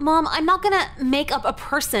 right? Mom, I'm not gonna make up a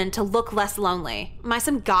person to look less lonely. Am I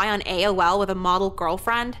some guy on AOL with a model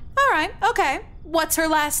girlfriend? All right, okay. What's her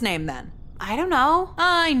last name then? I don't know.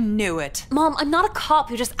 I knew it. Mom, I'm not a cop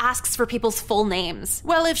who just asks for people's full names.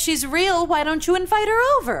 Well, if she's real, why don't you invite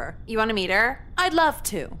her over? You wanna meet her? I'd love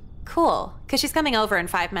to. Cool, because she's coming over in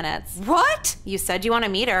 5 minutes. What? You said you want to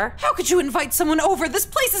meet her. How could you invite someone over? This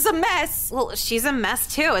place is a mess. Well, she's a mess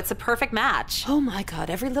too. It's a perfect match. Oh my god,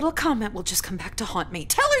 every little comment will just come back to haunt me.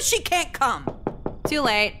 Tell her she can't come. Too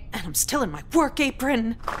late. And I'm still in my work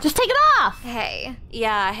apron. Just take it off. Hey.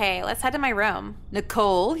 Yeah, hey, let's head to my room.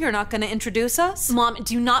 Nicole, you're not gonna introduce us? Mom,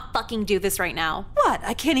 do not fucking do this right now. What?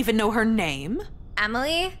 I can't even know her name?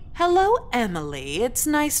 Emily? Hello, Emily. It's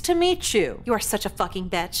nice to meet you. You are such a fucking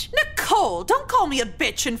bitch. Nicole, don't call me a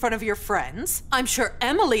bitch in front of your friends. I'm sure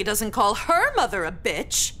Emily doesn't call her mother a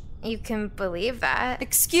bitch. You can believe that.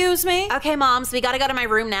 Excuse me? Okay, Moms, we gotta go to my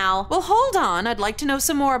room now. Well, hold on. I'd like to know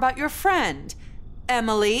some more about your friend.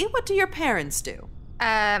 Emily, what do your parents do?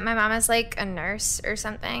 My mom is like a nurse or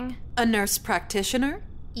something. A nurse practitioner?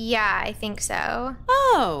 Yeah, I think so.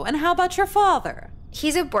 Oh, and how about your father?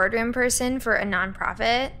 He's a boardroom person for a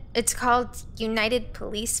nonprofit. It's called United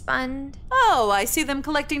Police Fund. Oh, I see them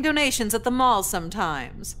collecting donations at the mall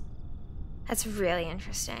sometimes. That's really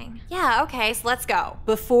interesting. Yeah, okay, so let's go.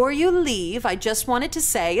 Before you leave, I just wanted to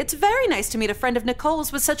say it's very nice to meet a friend of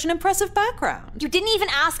Nicole's with such an impressive background. You didn't even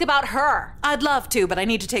ask about her. I'd love to, but I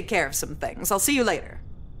need to take care of some things. I'll see you later.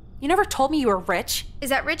 You never told me you were rich. Is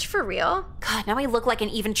that rich for real? God, now I look like an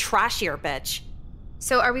even trashier bitch.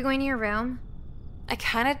 So are we going to your room? I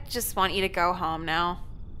kinda just want you to go home now.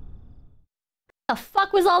 The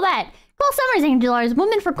fuck was all that? Cool Summers, Angelars.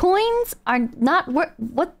 Women for coins are not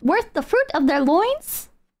worth the fruit of their loins?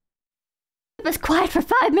 It was quiet for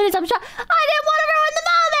 5 minutes. I'm shocked. I didn't want to ruin the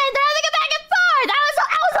moment. They're having a back and forth. I was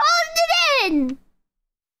holding it in.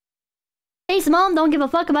 Face mom, don't give a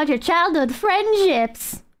fuck about your childhood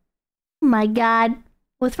friendships. Oh my god.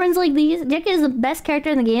 With friends like these, J.K. is the best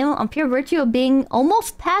character in the game on pure virtue of being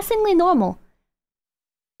almost passingly normal.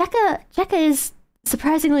 J.K. is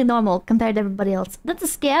surprisingly normal compared to everybody else. That's a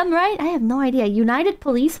scam, right? I have no idea. United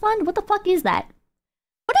Police Fund? What the fuck is that?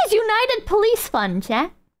 What is United Police Fund,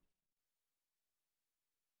 chat?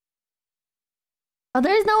 Oh,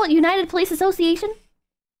 there is no United Police Association?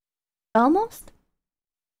 Almost?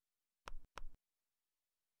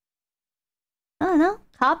 I don't know.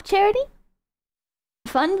 Cop charity?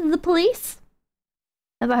 Fund the police?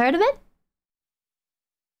 Ever heard of it?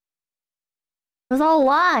 It was all a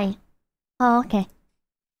lie. Oh, okay.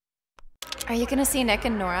 Are you gonna see Nick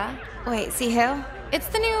and Nora? Wait, see who? It's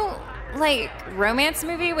the new, like, romance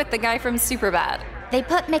movie with the guy from Superbad. They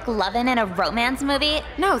put McLovin in a romance movie?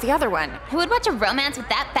 No, the other one. Who would watch a romance with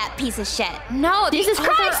that fat piece of shit? No, Jesus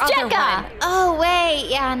Christ, other Jekka! one. Oh, wait.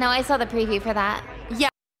 Yeah, no, I saw the preview for that. Yeah.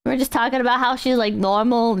 We're just talking about how she's like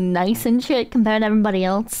normal and nice and shit compared to everybody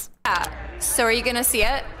else. So are you gonna see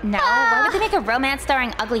it? No, why would they make a romance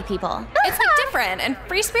starring ugly people? It's like different and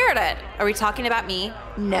free-spirited. Are we talking about me?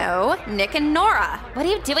 No, Nick and Nora. What are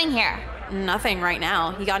you doing here? Nothing right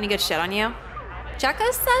now. You got any good shit on you?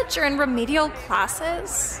 Jekka said you're in remedial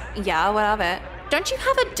classes. Yeah, what of it? Don't you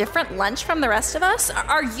have a different lunch from the rest of us?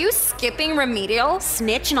 Are you skipping remedial?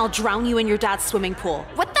 Snitch and I'll drown you in your dad's swimming pool.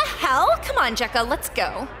 What the hell? Come on, Jekka, let's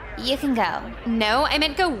go. You can go. No, I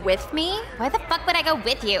meant go with me. Why the fuck would I go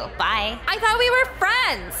with you? Bye. I thought we were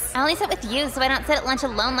friends. I only sit with you so I don't sit at lunch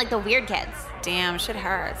alone like the weird kids. Damn, shit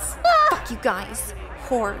hurts. Fuck you guys.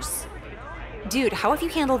 Whores. Dude, how have you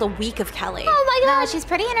handled a week of Kelly? Oh my god. No, she's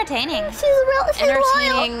pretty entertaining. She's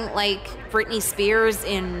Entertaining loyal. like Britney Spears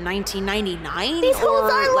in 1999? These hoes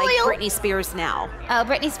or are like loyal. Britney Spears now? Oh,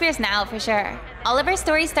 Britney Spears now, for sure. All of her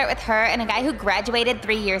stories start with her and a guy who graduated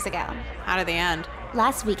 3 years ago. How did they end?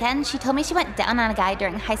 Last weekend, she told me she went down on a guy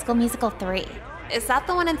during High School Musical 3. Is that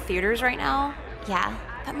the one in theaters right now? Yeah.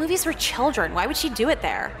 That movie's for children. Why would she do it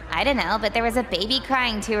there? I don't know, but there was a baby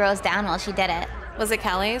crying 2 rows down while she did it. Was it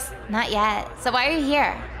Kelly's? Not yet. So why are you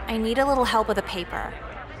here? I need a little help with a paper.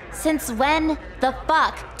 Since when the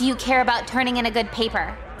fuck do you care about turning in a good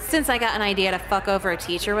paper? Since I got an idea to fuck over a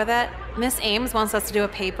teacher with it. Miss Ames wants us to do a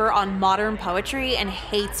paper on modern poetry and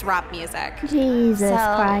hates rap music. Jesus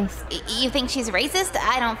Christ. You think she's racist?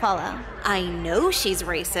 I don't follow. I know she's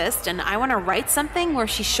racist, and I want to write something where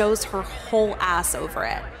she shows her whole ass over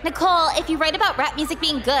it. Nicole, if you write about rap music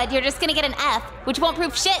being good, you're just gonna get an F, which won't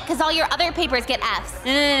prove shit because all your other papers get Fs.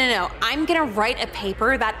 No. I'm gonna write a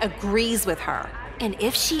paper that agrees with her. And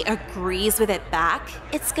if she agrees with it back,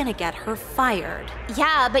 it's gonna get her fired.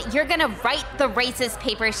 Yeah, but you're gonna write the racist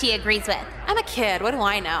paper she agrees with. I'm a kid, what do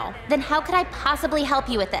I know? Then how could I possibly help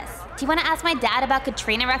you with this? Do you want to ask my dad about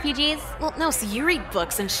Katrina refugees? Well, no, so you read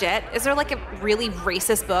books and shit. Is there like a really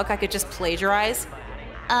racist book I could just plagiarize?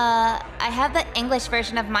 I have the English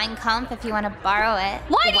version of Mein Kampf if you want to borrow it.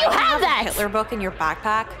 Why do you have that? A Hitler book in your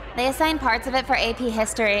backpack? They assign parts of it for AP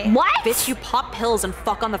history. What? Bitch, you pop pills and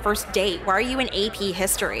fuck on the first date. Why are you in AP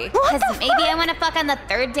history? Because maybe I want to fuck on the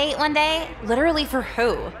third date one day. Literally for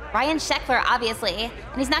who? Ryan Sheckler, obviously.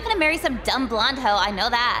 And he's not gonna marry some dumb blonde hoe, I know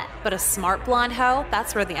that. But a smart blonde hoe,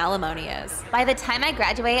 that's where the alimony is. By the time I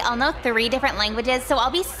graduate, I'll know 3 different languages, so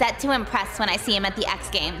I'll be set to impress when I see him at the X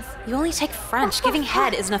Games. You only take French. Giving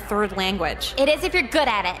head isn't a third language. It is if you're good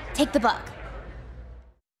at it. Take the book.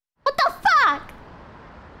 What the fuck?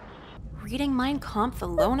 Reading Mein Kampf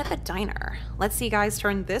alone at the diner. Let's see guys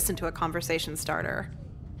turn this into a conversation starter.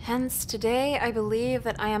 Hence, today I believe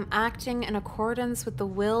that I am acting in accordance with the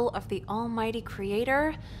will of the Almighty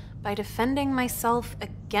Creator by defending myself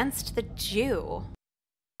against the Jew.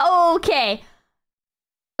 Okay.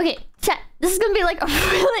 Okay, chat. This is gonna be like a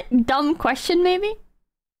really dumb question, maybe.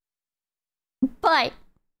 But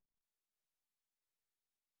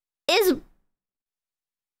is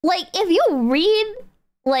like if you read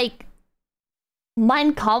like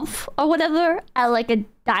Mein Kampf or whatever at like a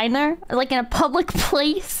diner or like in a public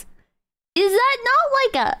place, is that not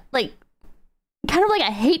like kind of like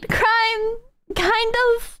a hate crime kind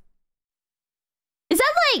of? Is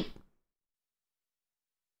that like,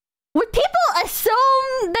 would people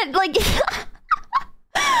assume that like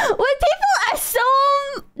would people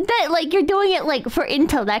assume that like you're doing it like for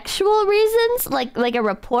intellectual reasons, like a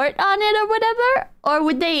report on it or whatever? Or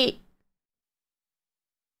would they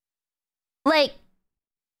like,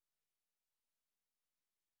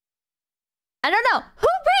 I don't know, who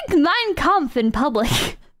reads Mein Kampf in public?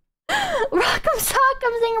 Rock'em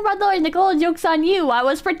Sock'em singing about those Nicole, joke's on you. I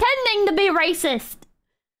was pretending to be racist.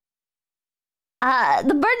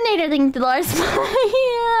 The Birdinator thing, Dolores.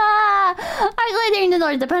 Yeah. Our thing,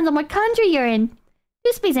 Dolores, depends on what country you're in.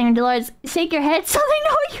 You speak singing, Dolores. Shake your head so they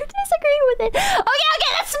know you disagree with it.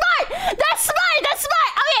 Okay, that's smart! That's smart!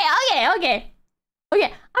 Okay. I'm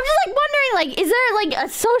just like wondering, like, is there like a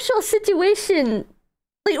social situation?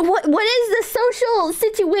 Like, what is the social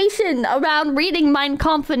situation around reading Mein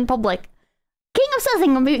Kampf in public? King of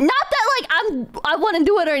Sussing, not that like I want to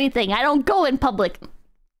do it or anything. I don't go in public.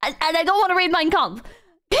 And I don't want to read Mein Kampf.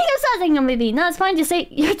 King of Sussing, maybe. No, it's fine to say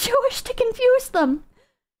you're Jewish to confuse them.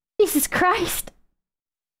 Jesus Christ.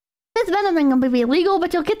 This Venom will be illegal,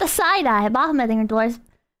 but you'll get the side eye. Bahamething doors.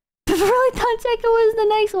 Really thought Checo was the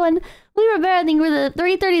next one. We were better, I think we're the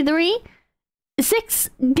 333. 6,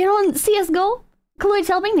 get on CSGO. Ch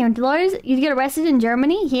helping there, Dolores. You get arrested in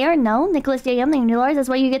Germany. Here, no. Nicholas J.M. there, Dolores. That's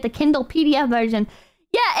why you get the Kindle PDF version.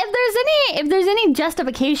 Yeah, if there's any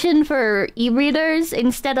justification for e-readers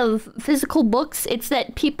instead of physical books, it's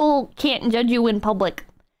that people can't judge you in public.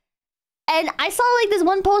 And I saw like this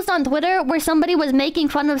one post on Twitter where somebody was making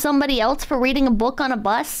fun of somebody else for reading a book on a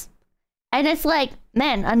bus. And it's like,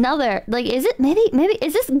 man, another, like, is it maybe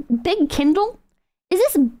is this big Kindle? Is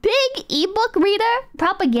this big ebook reader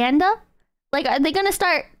propaganda? Like, are they gonna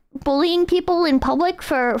start bullying people in public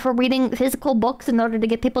for reading physical books in order to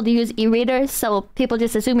get people to use e-readers, so people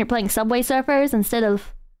just assume you're playing Subway Surfers instead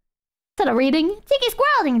of reading? Cheeky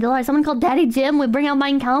squirrel thing, someone called Daddy Jim would bring out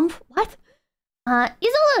Mein Kampf. What?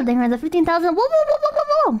 He's a little thing, the 15,000.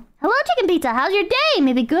 Whoa. Hello, Chicken Pizza. How's your day?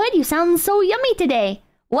 Maybe good. You sound so yummy today.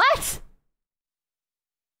 What?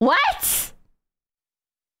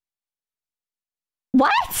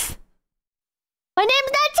 My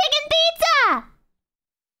name's not Chicken Pizza!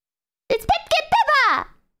 It's Pip Pippa!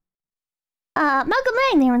 Malcolm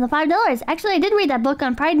Lang there on the $5. Actually, I did read that book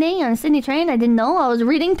on Pride Day on a Sydney train. I didn't know. I was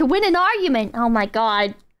reading to win an argument. Oh my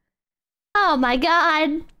god. Oh, I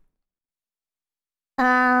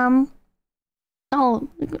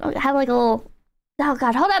have like a little... Oh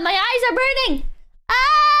god, hold on. My eyes are burning!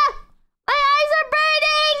 My eyes are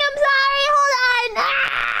burning! I'm sorry, hold on!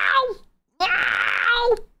 Ow!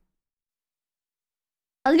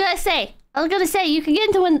 I was gonna say, you could get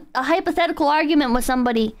into a hypothetical argument with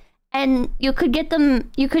somebody, and you could get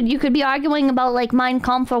them, you could be arguing about like Mein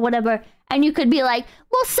Kampf or whatever, And you could be like,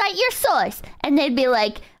 well, cite your source. And they'd be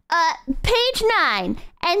like, page 9.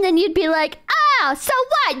 And then you'd be like, oh, so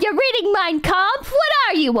what? You're reading Mein Kampf? What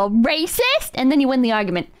are you, a racist? And then you win the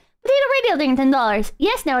argument. Potato Radio thing, $10.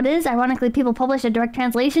 Yes, now it is. Ironically, people published a direct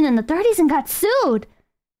translation in the 30s and got sued.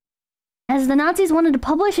 As the Nazis wanted to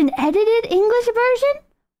publish an edited English version?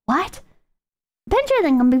 What? Venture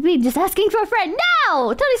then come Big B, just asking for a friend.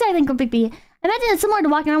 No! Totally sorry then come Big B. Imagine it's similar to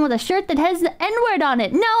walking around with a shirt that has the N-word on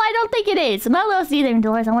it. No, I don't think it is. My LLC there,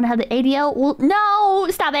 $10. I want to have the ADL. Well, no,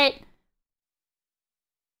 stop it.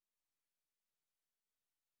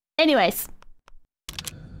 Anyways.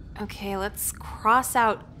 Okay, let's cross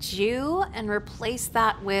out Jew and replace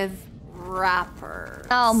that with rappers.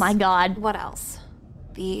 Oh my god. What else?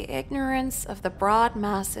 The ignorance of the broad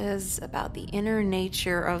masses about the inner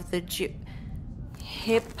nature of the Jew.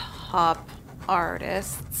 Hip-hop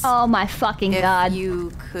artists. Oh my fucking god. If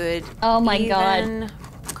you could god.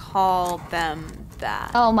 Call them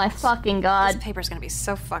that. Oh my fucking god. This paper's gonna be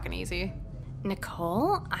so fucking easy.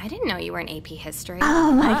 Nicole, I didn't know you were in AP History.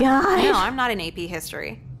 Oh my god. No, I'm not in AP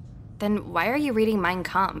History. Then why are you reading Mein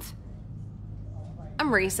Kampf? I'm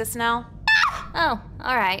racist now. Oh,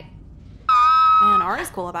 alright. Man, Ari's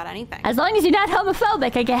cool about anything. As long as you're not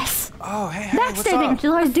homophobic, I guess. Oh, hey, That's what's up?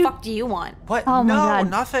 What the fuck do you want? What? Oh my no, god.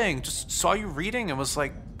 Nothing. Just saw you reading and was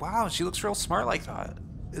like, wow, she looks real smart like that.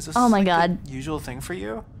 Is this oh my like god. the usual thing for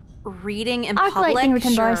you? Reading in public? Thing for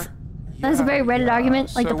 $10. Sure. That was a very Reddit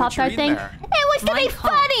argument, like So the what you Pop-Tart thing. reading there? It was to be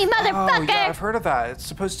funny, motherfucker! Oh, yeah, I've heard of that. It's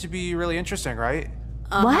supposed to be really interesting, right?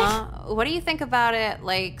 What? What do you think about it,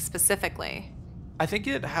 like, specifically? I think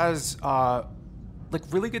it has, like,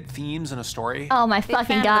 really good themes and a story. Oh my Big fucking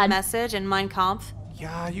fan god. Of the message and Mein Kampf?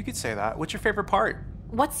 Yeah, you could say that. What's your favorite part?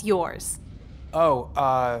 What's yours?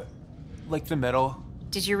 Oh, like the middle.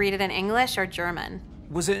 Did you read it in English or German?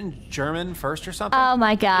 Was it in German first or something? Oh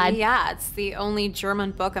my god. Yeah, it's the only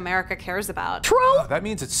German book America cares about. True. Oh, that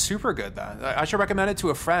means it's super good then. I should recommend it to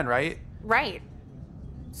a friend, right? Right.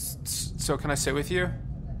 So can I sit with you?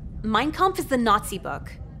 Mein Kampf is the Nazi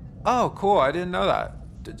book. Oh, cool. I didn't know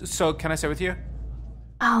that. So can I sit with you?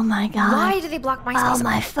 Oh my god. Why do they block my space? Oh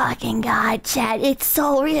my fucking god, chat. It's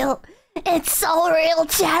so real. It's so real,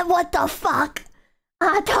 chat. What the fuck? They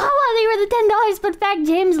were the $10, but fact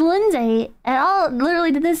James Lindsay and all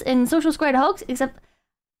literally did this in Social Squared Hoax, except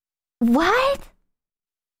what?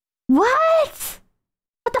 What?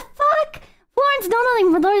 What the fuck? Florence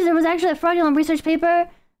Donalding, for those, there was actually a fraudulent research paper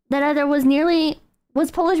that either was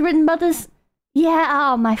Polish written about this. Yeah,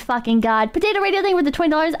 oh my fucking god. Potato Radio thing with the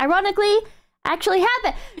 $20, ironically, actually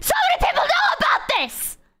happened. So many people know about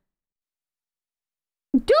this!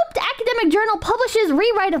 Duped academic journal publishes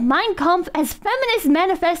rewrite of Mein Kampf as feminist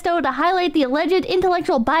manifesto to highlight the alleged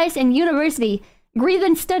intellectual bias in university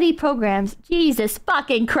grievance study programs. Jesus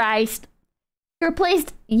fucking Christ. He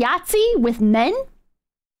replaced Yahtzee with men?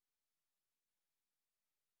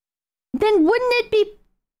 Then wouldn't it be...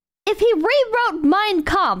 If he rewrote Mein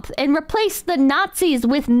Kampf and replaced the Nazis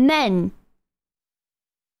with men,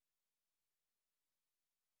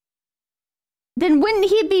 then wouldn't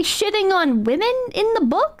he be shitting on women in the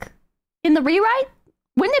book? In the rewrite?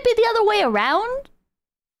 Wouldn't it be the other way around?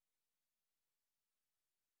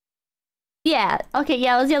 Yeah, okay,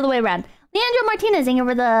 yeah, it was the other way around. Leandro Martinez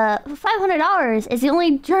over the $500 is the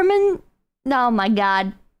only German... Oh my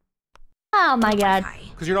god. Oh my god.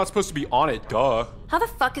 Because you're not supposed to be on it, duh. How the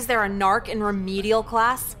fuck is there a narc in remedial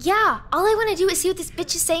class? Yeah, all I want to do is see what this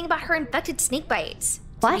bitch is saying about her infected snake bites.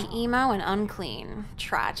 What? To be emo and unclean.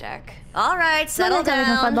 Tragic. All right, settle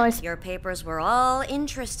down. $5. Your papers were all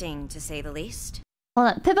interesting, to say the least. Hold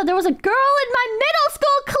on, Pippa, there was a girl in my middle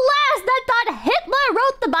school class that thought Hitler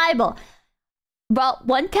wrote the Bible. But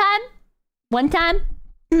one time,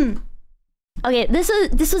 okay, this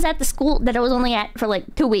was at the school that I was only at for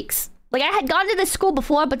like 2 weeks. Like, I had gone to this school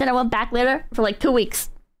before, but then I went back later for like 2 weeks.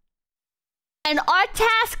 And our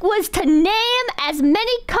task was to name as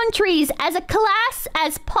many countries as a class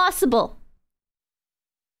as possible.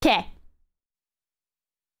 Okay.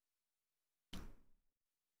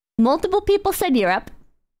 Multiple people said Europe.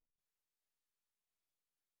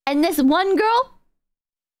 And this one girl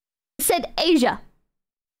said Asia.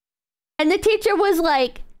 And the teacher was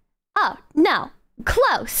like, oh, no,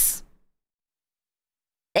 close.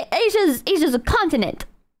 Asia's a continent.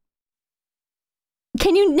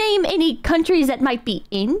 Can you name any countries that might be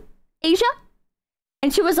in Asia?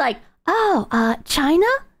 And she was like, oh, China?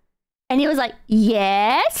 And he was like,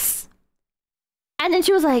 yes. And then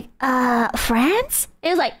she was like, France? It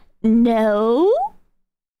was like, no.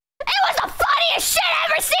 It was the funniest shit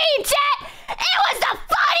I ever seen, chat! It was the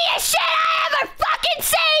funniest shit I ever fucking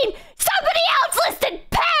seen! Somebody else listed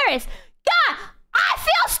Paris!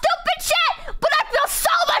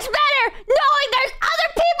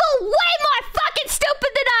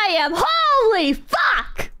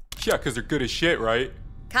 Yeah, because they're good as shit, right?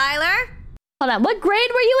 Kyler? Hold on, what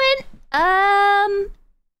grade were you in?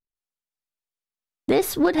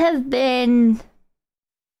 This would have been...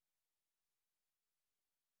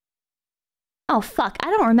 Oh, fuck,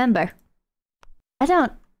 I don't remember. I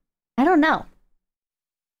don't know.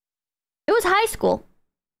 It was high school.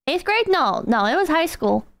 8th grade? No, it was high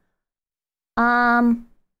school.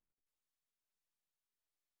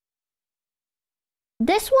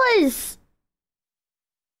 This was...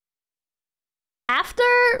 after,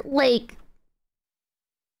 like...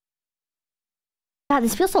 God,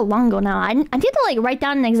 this feels so long ago now. I need to, like, write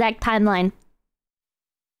down an exact timeline.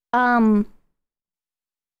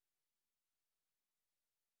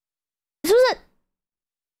 This was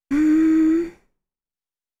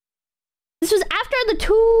this was after the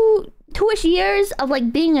two-ish years of,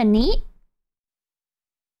 like, being a NEET.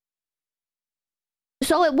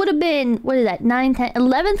 So it would have been, what is that, 9, 10,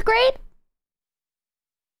 11th grade?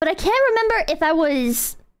 But I can't remember if I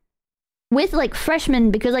was with, like, freshmen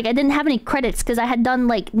because, like, I didn't have any credits because I had done,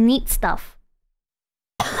 like, NEET stuff.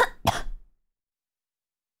 I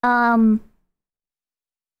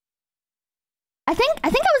think I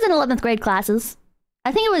was in 11th grade classes.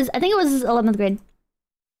 I think it was 11th grade.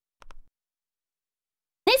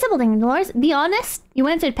 Hey, simple thing, Dolores. Be honest. You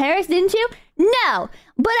went to Paris, didn't you? No,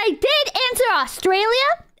 but I did answer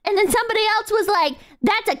Australia, and then somebody else was like,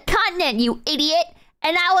 "That's a continent, you idiot."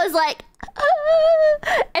 And I was like,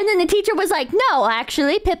 and then the teacher was like, "No,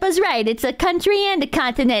 actually, Pippa's right. It's a country and a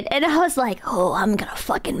continent." And I was like, "Oh, I'm gonna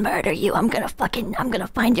fucking murder you. I'm gonna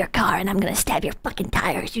find your car and I'm gonna stab your fucking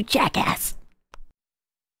tires, you jackass."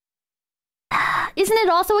 Isn't it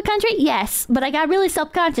also a country? Yes, but I got really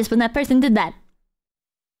self-conscious when that person did that.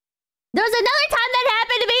 There was another time that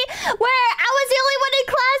happened to me where I was the only one in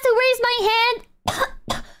class who raised my hand.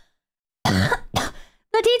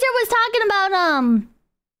 The teacher was talking about,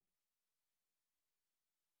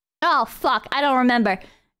 oh, fuck, I don't remember.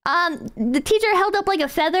 The teacher held up, like, a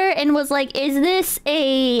feather and was like, "Is this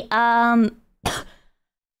a,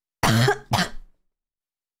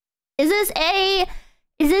 is this a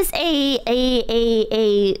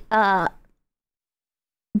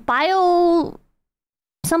bio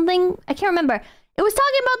something? I can't remember. It was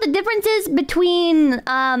talking about the differences between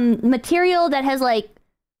material that has, like,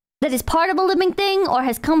 that is part of a living thing or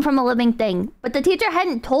has come from a living thing. But the teacher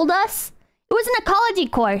hadn't told us. It was an ecology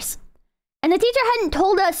course. And the teacher hadn't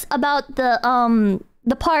told us about the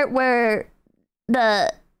part where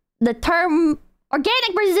the term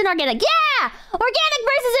organic versus inorganic. Yeah! Organic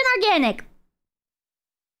versus inorganic.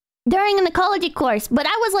 During an ecology course. But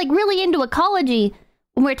I was, like, really into ecology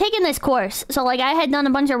when we were taking this course. So, like, I had done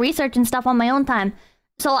a bunch of research and stuff on my own time.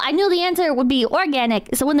 So I knew the answer would be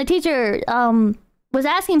organic. So when the teacher was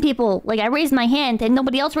asking people, like, I raised my hand and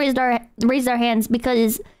nobody else raised their hands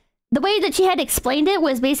because the way that she had explained it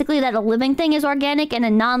was basically that a living thing is organic and a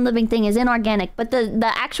non-living thing is inorganic. But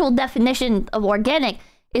the actual definition of organic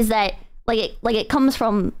is that, like, it comes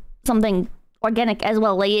from something organic as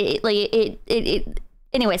well.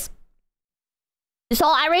 Anyways. So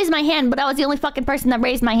I raised my hand, but I was the only fucking person that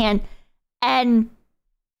raised my hand. And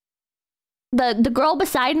the girl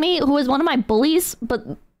beside me, who was one of my bullies, but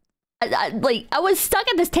I was stuck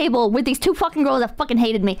at this table with these two fucking girls that fucking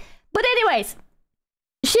hated me. But anyways,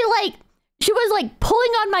 she was like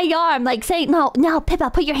pulling on my arm, like saying, "No, Pippa,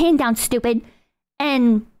 put your hand down, stupid."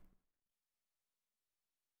 And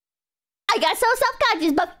I got so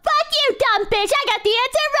self-conscious, but fuck you, dumb bitch, I got the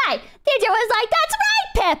answer right. Teacher was like, "That's right,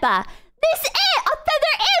 Pippa. A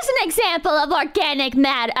feather is an example of organic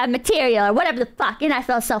material," or whatever the fuck. And I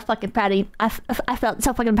felt so fucking proud of I felt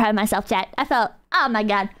so fucking proud of myself, chat. I felt, oh my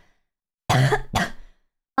god.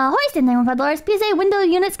 Hoisting thing with Dolores. PSA window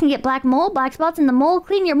units can get black mold, black spots in the mold.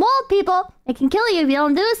 Clean your mold, people. It can kill you if you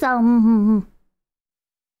don't do so.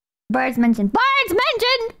 Birds mentioned. Birds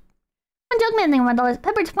mentioned! One joke man thing with Dolores.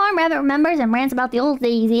 Pepperidge Farm rabbit remembers and rants about the old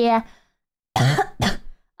days, yeah.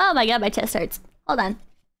 Oh my god, my chest hurts. Hold on.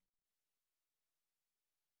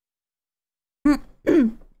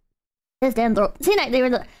 This damn throat. See, my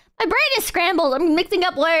brain is scrambled. I'm mixing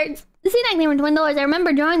up words. See, they were twin doors. I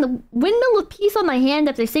remember drawing the windmill of peace on my hand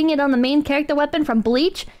after seeing it on the main character weapon from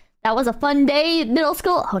Bleach. That was a fun day in middle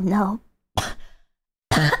school. Oh no.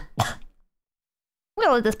 I'm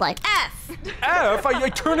gonna let this play. F! I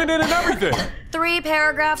turn it in and everything. 3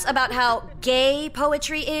 paragraphs about how gay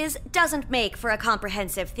poetry is doesn't make for a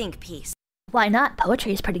comprehensive think piece. Why not?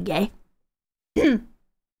 Poetry is pretty gay.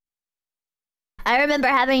 I remember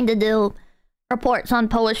having to do reports on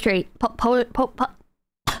poetry.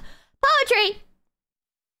 Poetry!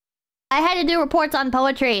 I had to do reports on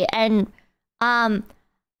poetry, and I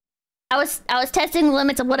I was testing the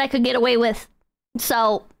limits of what I could get away with.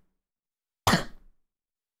 So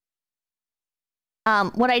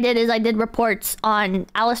what I did is I did reports on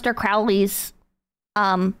Aleister Crowley's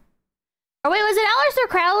or wait, was it Aleister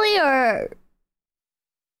Crowley or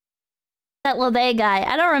that LeVay guy?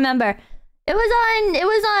 I don't remember. It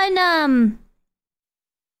was on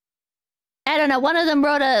I don't know, one of them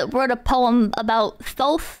wrote a poem about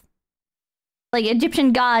Thoth, like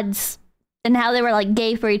Egyptian gods, and how they were like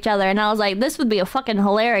gay for each other, and I was like, this would be a fucking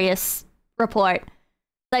hilarious report.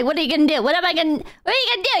 Like, what are you gonna do? What are you gonna do?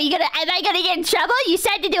 Am I gonna get in trouble? You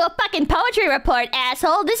said to do a fucking poetry report,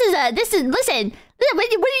 asshole. This is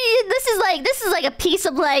like a piece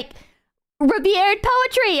of like revered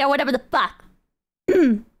poetry or whatever the fuck.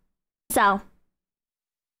 So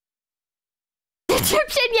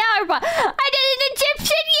Egyptian Yowie report. I did an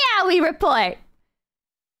Egyptian Yowie report.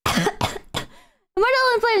 Immortal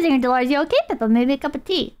and Flames here, Dolores. You okay, Pippa? Maybe a cup of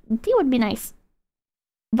tea. Tea would be nice.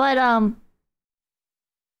 But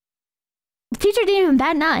the teacher didn't even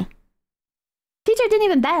bat an eye. Teacher didn't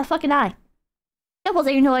even bat a fucking eye. Couples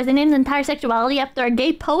here, Dolores. They named the entire sexuality after a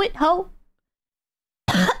gay poet. Ho.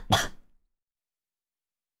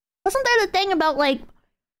 Wasn't there the thing about like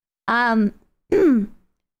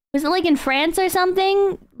was it like in France or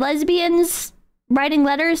something? Lesbians writing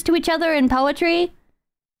letters to each other in poetry?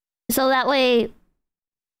 So that way,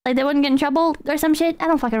 like, they wouldn't get in trouble or some shit? I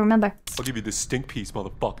don't fucking remember. I'll give you the stink piece,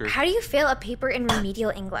 motherfucker. How do you fail a paper in remedial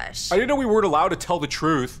English? I didn't know we weren't allowed to tell the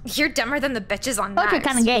truth. You're dumber than the bitches on Poetry Next.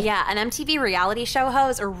 kind of gay. Yeah, and MTV reality show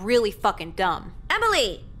hoes are really fucking dumb.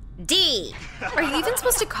 Emily, D. Are you even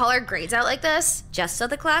supposed to call our grades out like this? Just so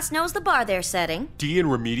the class knows the bar they're setting. D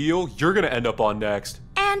and remedial, you're gonna end up on Next.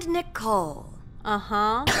 And Nicole.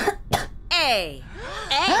 Uh-huh. A.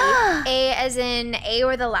 A as in A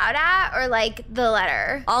or the loud at, or like the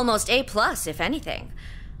letter? Almost A+, if anything.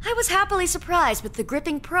 I was happily surprised with the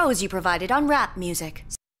gripping prose you provided on rap music.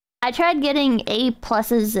 I tried getting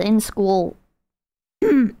A+s in school.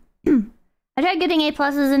 I tried getting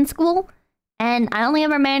A+s in school, and I only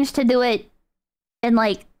ever managed to do it in,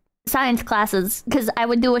 like, science classes, because I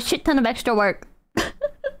would do a shit ton of extra work.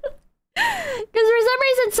 Because for some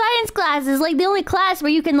reason, science class is, like, the only class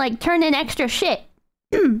where you can, like, turn in extra shit.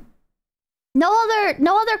 No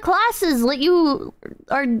other classes let you,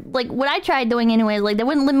 or, like, what I tried doing anyways, like, they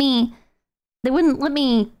wouldn't let me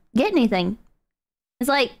get anything. It's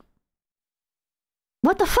like,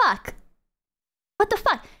 what the fuck? What the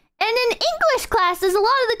fuck? And in English classes, a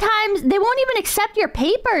lot of the times, they won't even accept your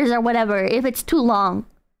papers or whatever if it's too long.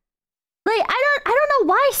 Like, I don't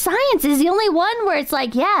know why science is the only one where it's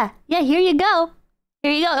like, yeah, here you go.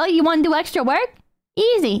 Here you go. Oh, you want to do extra work?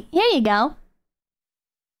 Easy. Here you go.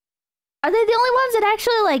 Are they the only ones that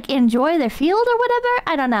actually, like, enjoy their field or whatever?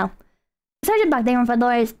 I don't know. Sergeant Buck, thank you for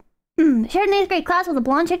Dolores. Shared an 8th grade class with a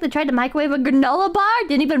blonde chick that tried to microwave a granola bar.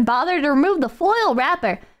 Didn't even bother to remove the foil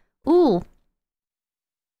wrapper. Ooh,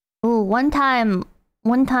 one time,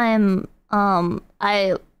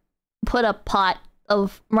 I put a pot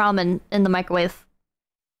of ramen in the microwave.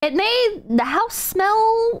 It made the house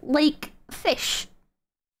smell like fish.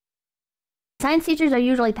 Science teachers are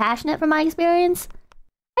usually passionate from my experience.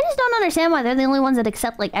 I just don't understand why they're the only ones that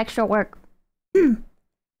accept, like, extra work. And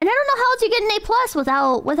I don't know how else you get an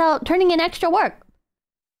A+ without turning in extra work.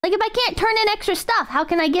 Like, if I can't turn in extra stuff, how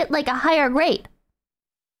can I get, like, a higher grade?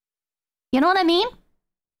 You know what I mean?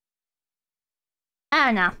 I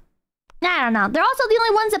don't know. They're also the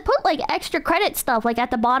only ones that put, like, extra credit stuff, like,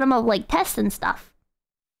 at the bottom of, like, tests and stuff.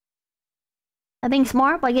 Being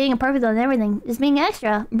smart by getting a perfect on everything. Just being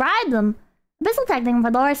extra. Bribe them. Abyssal Tech thing for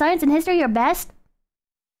lower science and history are best.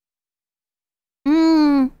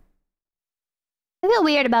 I feel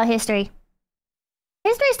weird about history.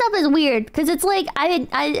 History stuff is weird, because it's like,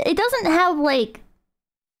 it doesn't have, like,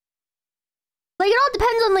 it all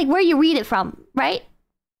depends on, like, where you read it from, right?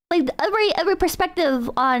 Like, every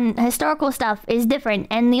perspective on historical stuff is different,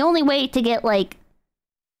 and the only way to get, like,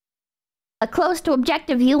 a close to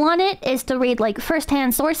objective view on it is to read, like,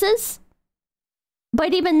 first-hand sources.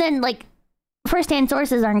 But even then, like, first-hand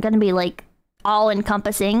sources aren't going to be, like,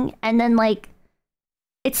 all-encompassing, and then, like,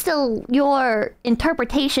 it's still your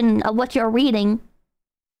interpretation of what you're reading.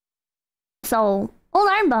 So, old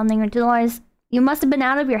Ironbone thing or Dolores, you must have been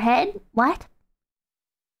out of your head? What?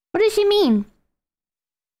 What does she mean?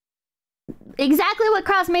 Exactly what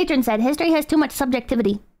Cross Matron said. History has too much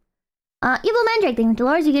subjectivity. Evil Mandrake thing or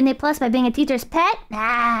Dolores, you get an A+ by being a teacher's pet?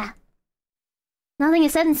 Nah. Nothing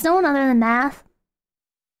is set in stone other than math.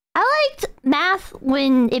 I liked math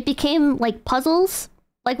when it became, like, puzzles.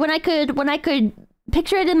 Like, when I could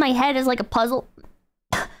picture it in my head as, like, a puzzle.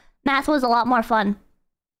 Math was a lot more fun.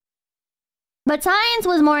 But science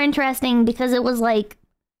was more interesting because it was like...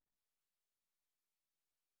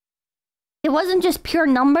 It wasn't just pure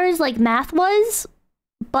numbers like math was,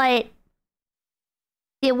 but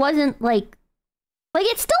it wasn't like... Like,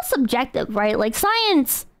 it's still subjective, right? Like,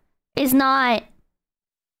 science is not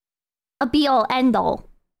a be-all, end-all,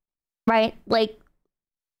 right? Like,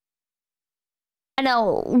 I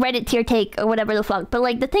know, Reddit tier take or whatever the fuck, but,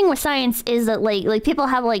 like, the thing with science is that, like people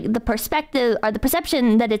have, like, the perspective or the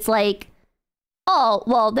perception that it's like, oh,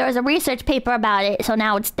 well, there was a research paper about it, so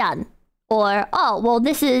now it's done. Or, oh, well,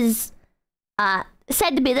 this is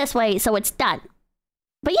said to be this way, so it's done.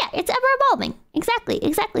 But yeah, it's ever-evolving. Exactly,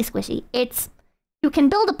 Squishy. It's... You can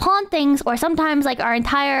build upon things, or sometimes, like, our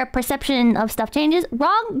entire perception of stuff changes.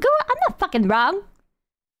 Wrong? Girl, I'm not fucking wrong.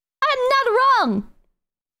 I'm not wrong.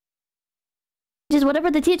 Just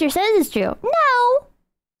whatever the teacher says is true. No!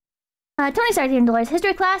 Tony Stark and Dolores.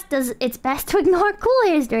 History class does its best to ignore cool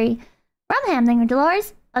history. Rumham thing with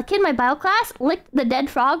Dolores. A kid in my bio class licked the dead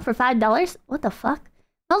frog for $5. What the fuck?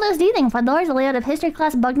 All those D thing for Dolores. The layout of history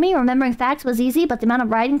class bugged me. Remembering facts was easy, but the amount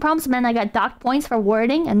of writing prompts meant I got docked points for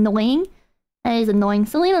wording. Annoying. That is annoying.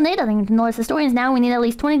 Selena Nada thing with Dolores. Historians now, we need at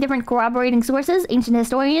least 20 different corroborating sources. Ancient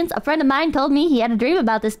historians. A friend of mine told me he had a dream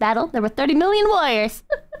about this battle. There were 30 million warriors.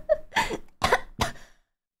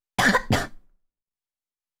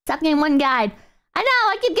 Stop getting one guide. I know,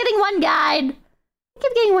 I keep getting one guide.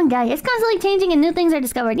 It's constantly changing and new things are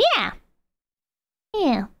discovered.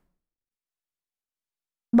 Yeah.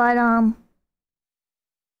 But, I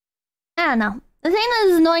don't know. The thing that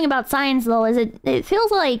is annoying about science, though, is it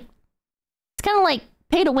feels like it's kind of like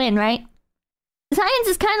pay to win, right? Science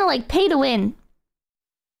is kind of like pay to win.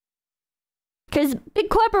 Because big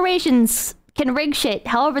corporations can rig shit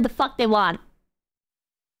however the fuck they want.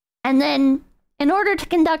 And then, in order to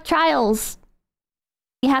conduct trials,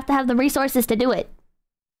 you have to have the resources to do it.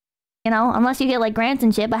 You know, unless you get, like, grants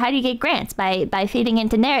and shit. But how do you get grants? By feeding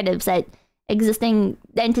into narratives that existing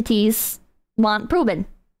entities want proven.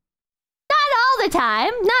 Not all the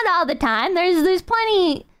time. There's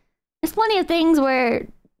plenty of things where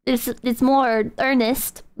it's more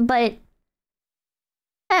earnest, but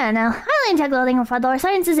I don't know. Highly integral thing for $5.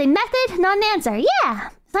 Science is a method, not an answer. Yeah.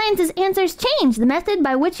 Science's answers change. The method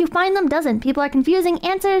by which you find them doesn't. People are confusing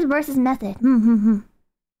answers versus method.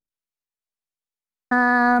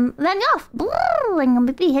 Van Gogh.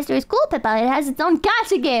 History is cool, Pippa. It has its own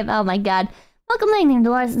gotcha game. Oh my god. Welcome, Lightning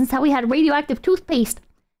Dolores. This is how we had radioactive toothpaste.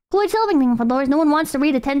 𝐒𝐡𝐚𝐭 for $5. No one wants to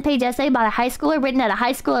read a 10-page essay about a high schooler written at a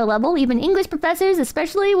high schooler level. Even English professors,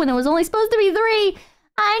 especially when it was only supposed to be 3.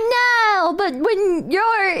 I know, but when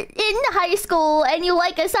you're in high school and you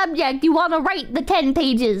like a subject, you want to write the 10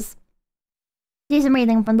 pages. Jason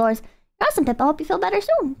Breathing from $5. You're awesome, Pippa. I hope you feel better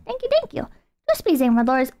soon. Thank you. Just pleasing from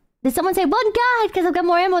 $5. Did someone say one guide? Because I've got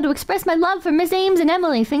more ammo to express my love for Miss Ames and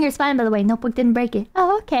Emily. Fingers fine, by the way. Notebook didn't break it.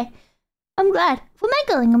 Oh, okay. I'm glad.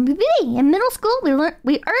 In middle school, we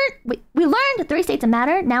learned 3 states of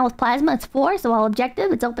matter. Now with plasma, it's 4, so all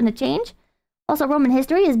objective. It's open to change. Also, Roman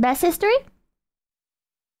history is best history.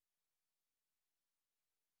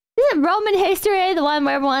 Isn't Roman history the one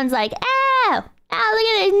where everyone's like, oh, look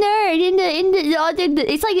at this nerd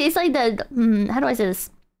it's like the how do I say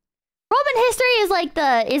this? Roman history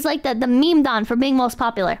is like the meme don for being most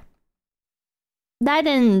popular. That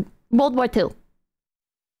in World War II.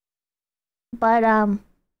 But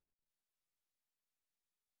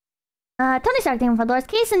Tony Stark thing for $5.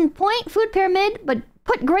 Case in point, food pyramid, but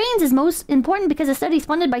put grains is most important because the study's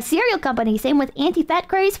funded by cereal companies. Same with anti-fat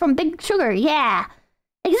craze from Big Sugar. Yeah.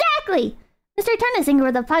 Exactly! Mr. Turnisinger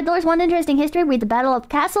with the $5. One interesting history. Read the Battle of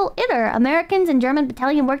Castle Itter. Americans and German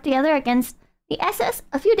battalion worked together against the SS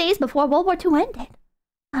a few days before World War II ended.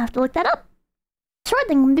 I'll have to look that up. Short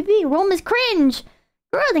thing, BB. Rome is cringe.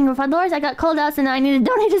 Girl thing for $5. I got called out and I need to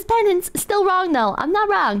donate his penance. Still wrong though. I'm not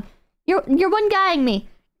wrong. You're one-guying me.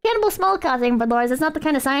 Cannibal small thing for $5. It's not the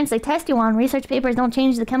kind of science they test you on. Research papers don't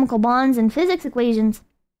change the chemical bonds and physics equations.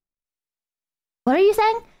 What are you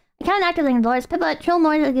saying? I can't activate $5. Pippa, trill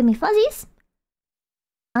noise that give me fuzzies.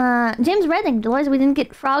 James Redding, $5. We didn't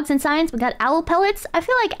get frogs in science. We got owl pellets. I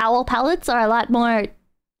feel like owl pellets are a lot more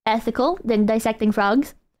ethical than dissecting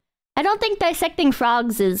frogs. I don't think dissecting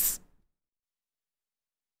frogs is...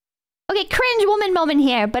 Okay, cringe woman moment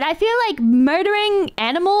here, but I feel like murdering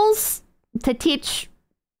animals to teach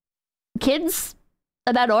kids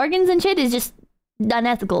about organs and shit is just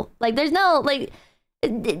unethical. Like, there's no, like...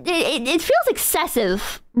 It feels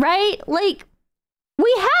excessive, right? Like,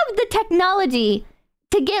 we have the technology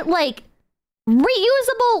to get, like,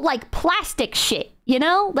 reusable, like, plastic shit, you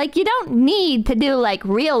know? Like, you don't need to do, like,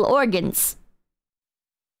 real organs.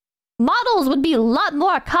 Models would be a lot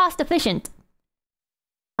more cost efficient.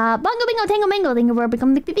 Bongo Bingo Tango Mango, thank you for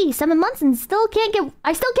becoming the PD. 7 months and I still can't one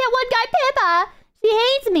guy Pippa. She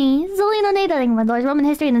hates me. Zelina Nada, thank you for the Roman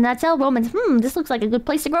history in a nutshell. Romans, this looks like a good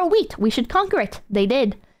place to grow wheat. We should conquer it. They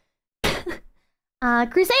did.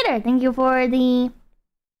 Crusader, thank you for the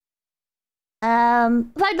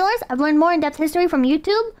 $5. I've learned more in-depth history from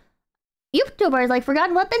YouTubers like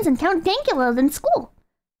Forgotten Weapons and Count Dankula than school.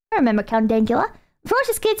 I remember Count Dankula.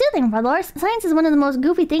 Ferocious Kid too, thank you for $5. Science is one of the most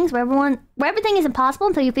goofy things where everything is impossible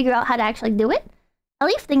until you figure out how to actually do it.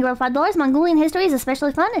 Alif, thank you for $5. Mongolian history is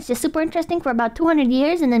especially fun. It's just super interesting for about 200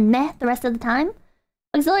 years and then meh the rest of the time.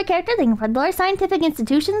 Auxiliary character, thank you for $5. Scientific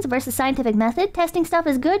institutions versus scientific method. Testing stuff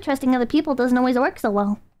is good. Trusting other people doesn't always work so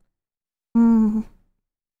well.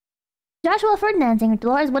 Joshua Ferdinand, thank you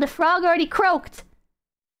for $2. What if frog already croaked?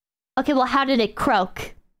 Okay, well, how did it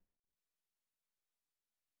croak?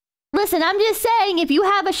 Listen, I'm just saying, if you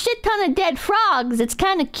have a shit ton of dead frogs, it's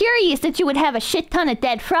kind of curious that you would have a shit ton of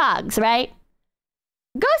dead frogs, right?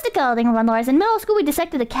 Ghostico, thank you for $1. In middle school, we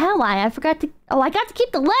dissected a cow eye. I got to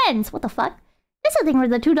keep the lens. What the fuck? This is a thing for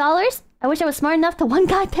the $2. I wish I was smart enough to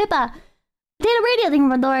one-guy Pippa. Data radio, thank you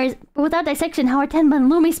for $1. But without dissection, how are Tenma and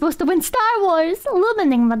Lumi supposed to win Star Wars? Lumen,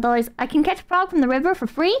 thank you for $1. I can catch a frog from the river for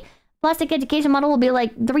free. Plastic education model will be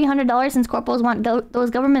like $300 since corporals want those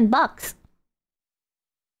government bucks.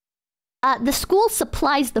 The school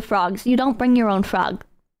supplies the frogs. You don't bring your own frog.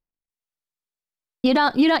 You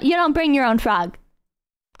don't bring your own frog.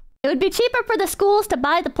 It would be cheaper for the schools to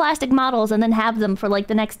buy the plastic models and then have them for like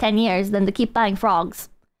the next 10 years than to keep buying frogs.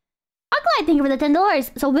 Arclight, thank you for the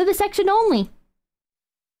 $10. So vivisection only.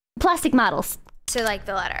 Plastic models. To like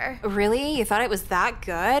the letter. Really? You thought it was that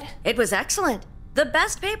good? It was excellent. The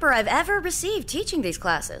best paper I've ever received teaching these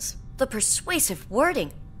classes. The persuasive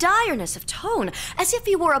wording, direness of tone, as if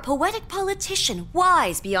you were a poetic politician,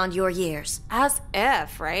 wise beyond your years. As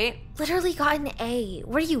if, right? Literally got an A.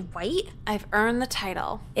 What are you, white? I've earned the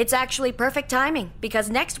title. It's actually perfect timing, because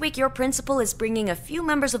next week your principal is bringing a few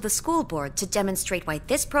members of the school board to demonstrate why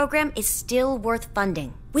this program is still worth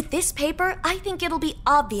funding. With this paper, I think it'll be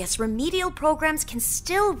obvious remedial programs can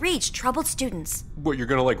still reach troubled students. What, you're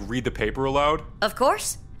gonna like read the paper aloud? Of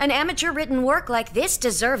course. An amateur written work like this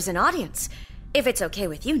deserves an audience. If it's okay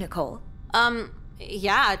with you, Nicole.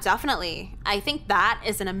 Yeah, definitely. I think that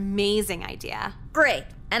is an amazing idea. Great.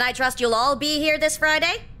 And I trust you'll all be here this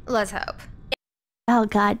Friday? Let's hope. Oh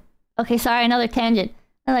god. Okay, sorry, another tangent.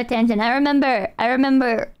 I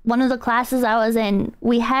remember one of the classes I was in,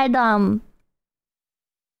 we had at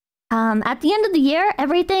the end of the year,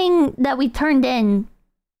 everything that we turned in,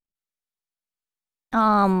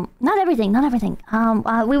 not everything.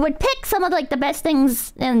 We would pick some of like the best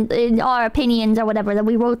things in our opinions or whatever that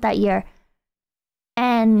we wrote that year.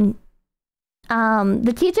 And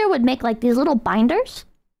the teacher would make like these little binders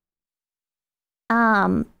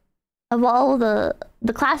of all the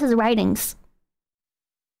class's writings.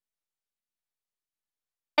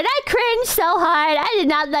 And I cringed so hard. I did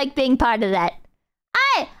not like being part of that.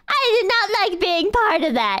 I did not like being part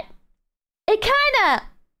of that. It kind of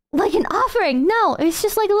like an offering. No, it's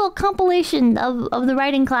just like a little compilation of the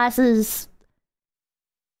writing classes,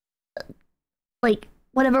 like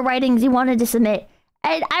whatever writings you wanted to submit.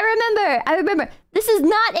 And I remember, this is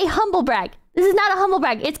not a humble brag. This is not a humble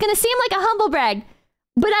brag. It's gonna seem like a humble brag,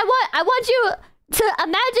 but I want you to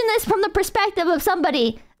imagine this from the perspective of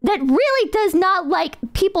somebody that really does not like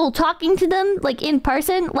people talking to them like in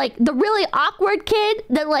person, like the really awkward kid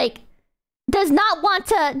that like does not want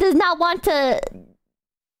to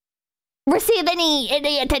receive any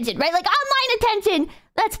attention, right? Like online attention,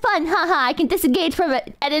 that's fun, haha. I can disengage from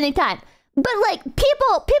it at any time. But like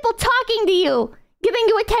people talking to you, giving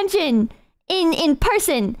you attention in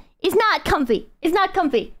person is not comfy. It's not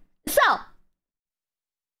comfy. So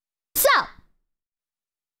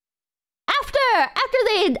after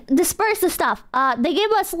they dispersed the stuff, they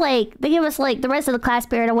gave us like the rest of the class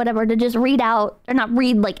period or whatever to just read out, or not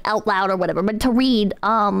read like out loud or whatever, but to read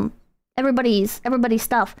everybody's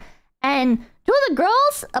stuff. And two of the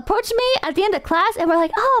girls approached me at the end of class and were like,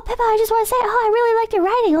 "Oh, Pippa, I just want to say, I really liked your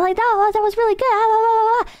writing. Like that was really good."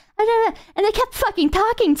 And they kept fucking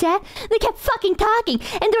talking, chat. They kept fucking talking,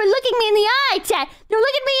 and they were looking me in the eye, chat. They were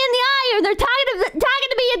looking me in the eye, or they're talking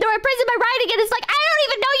to me, and they were praising my writing, and it's like, I don't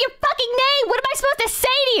even know your fucking name. What am I supposed to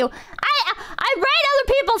say to you? I write other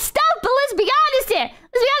people's stuff, but let's be honest here.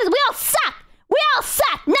 Let's be honest. We all suck. We all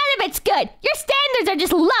suck. None of it's good. Your standards are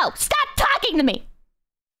just low. Stop talking to me.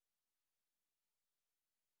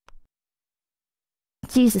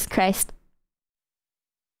 Jesus Christ.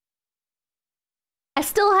 I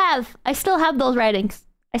still have those writings.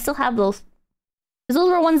 I still have those. Because those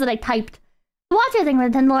were ones that I typed. Watch your thing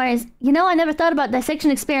with 10 lores. You know, I never thought about dissection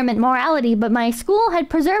experiment morality, but my school had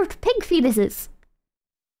preserved pig fetuses.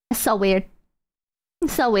 That's so weird.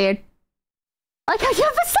 It's so weird. Like, I can't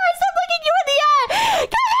besides them looking you in the eye!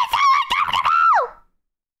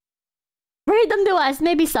 Read them to us,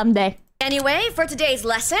 maybe someday. Anyway, for today's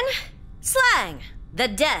lesson, slang. The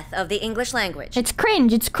death of the English language. It's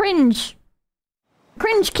cringe, it's cringe.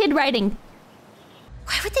 Cringe kid writing.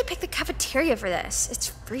 Why would they pick the cafeteria for this? It's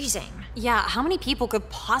freezing. Yeah, how many people could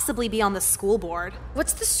possibly be on the school board?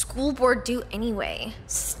 What's the school board do anyway?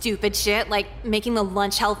 Stupid shit, like making the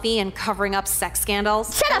lunch healthy and covering up sex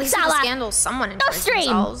scandals. Shut up, Sala! Scandals someone enjoys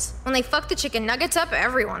themselves. When they fuck the chicken nuggets up,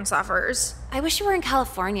 everyone suffers. I wish you were in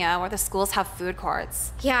California where the schools have food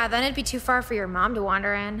courts. Yeah, then it'd be too far for your mom to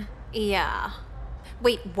wander in. Yeah.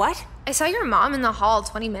 Wait, what? I saw your mom in the hall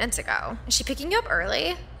 20 minutes ago. Is she picking you up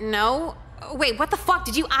early? No. Wait, what the fuck?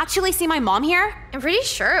 Did you actually see my mom here? I'm pretty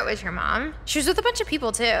sure it was your mom. She was with a bunch of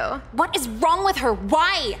people too. What is wrong with her?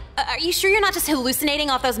 Why? Are you sure you're not just hallucinating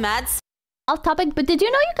off those meds? Off topic, but did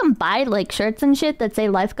you know you can buy like shirts and shit that say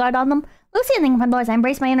lifeguard on them? Lucy and the Lords, I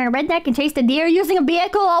embraced my inner redneck and chased a deer using a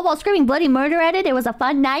vehicle all while screaming bloody murder at it. It was a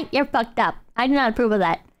fun night. You're fucked up. I do not approve of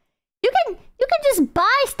that. You can just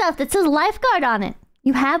buy stuff that says lifeguard on it.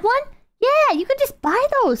 You have one? Yeah, you can just buy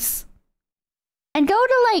those. And go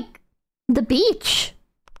to like the beach.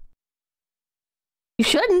 You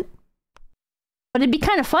shouldn't. But it'd be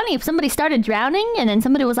kind of funny if somebody started drowning and then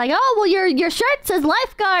somebody was like, oh, well, your shirt says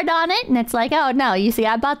lifeguard on it. And it's like, oh, no, you see,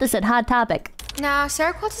 I bought this at Hot Topic. No,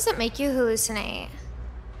 Seroquel doesn't make you hallucinate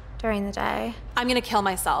during the day. I'm gonna kill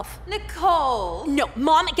myself. Nicole! No,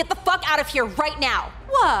 Mom, get the fuck out of here right now!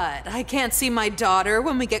 What? I can't see my daughter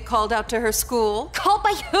when we get called out to her school? Called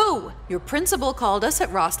by who? Your principal called us at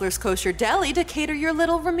Rossler's Kosher Deli to cater your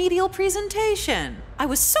little remedial presentation. I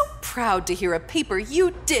was so proud to hear a paper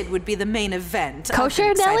you did would be the main event. Kosher I've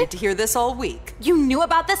been excited Deli? to hear this all week. You knew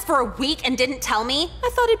about this for a week and didn't tell me? I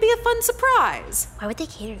thought it'd be a fun surprise. Why would they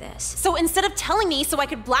cater this? So instead of telling me so I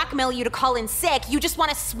could blackmail you to call in sick, you just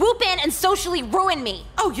want to swoop in and socially ruin me.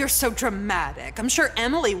 Oh, you're so dramatic. I'm sure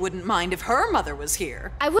Emily wouldn't mind if her mother was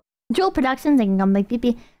here. I would. Jewel Productions and come like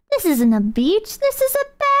pee. This isn't a beach. This is a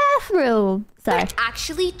bathroom. Sorry.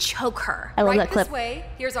 Actually choke her. I love that Right clip. this way,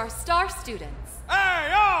 here's our star students. Hey,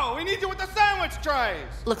 yo, we need you with the sandwich trays.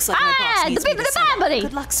 Looks like my boss needs me to send her. buddy.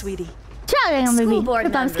 Good luck, sweetie. School board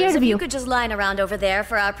I'm members, scared of if you. could just line around over there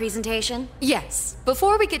for our presentation. Yes,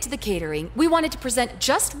 before we get to the catering, we wanted to present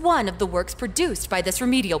just one of the works produced by this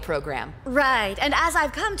remedial program. Right, and as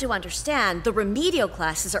I've come to understand, the remedial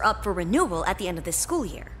classes are up for renewal at the end of this school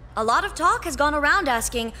year. A lot of talk has gone around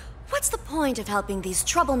asking, what's the point of helping these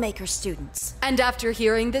troublemaker students? And after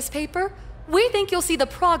hearing this paper, we think you'll see the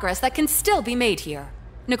progress that can still be made here.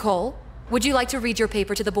 Nicole, would you like to read your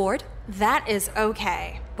paper to the board? That is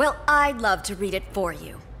okay. Well, I'd love to read it for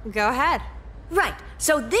you. Go ahead. Right,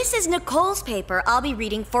 so this is Nicole's paper I'll be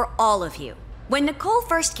reading for all of you. When Nicole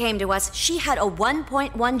first came to us, she had a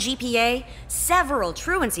 1.1 GPA, several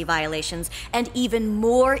truancy violations, and even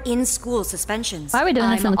more in-school suspensions. Why are we doing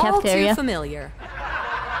this in the cafeteria? I'm all too familiar.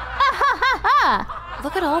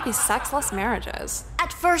 Look at all these sexless marriages.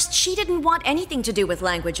 At first, she didn't want anything to do with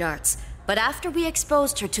language arts. But after we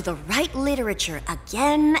exposed her to the right literature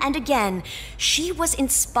again and again, she was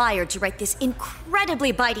inspired to write this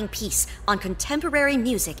incredibly biting piece on contemporary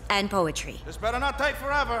music and poetry. This better not take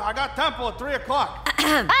forever. I got temple at 3 o'clock.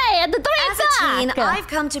 Hey, at the 3 As a teen, I've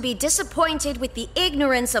come to be disappointed with the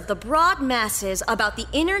ignorance of the broad masses about the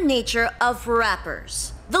inner nature of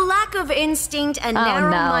rappers. The lack of instinct and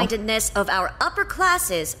narrow-mindedness of our upper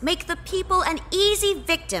classes make the people an easy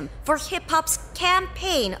victim for hip-hop's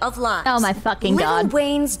campaign of lies. Oh my fucking God. Lil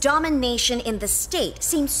Wayne's domination in the state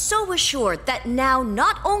seems so assured that now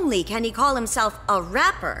not only can he call himself a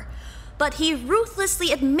rapper, but he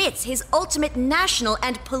ruthlessly admits his ultimate national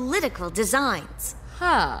and political designs.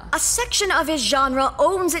 Huh. A section of his genre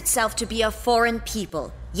owns itself to be a foreign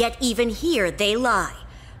people, yet even here they lie.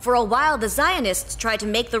 For a while, the Zionists tried to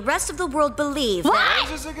make the rest of the world believe What that...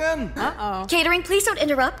 is this again? Uh-oh. Catering, please don't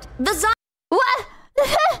interrupt. The What?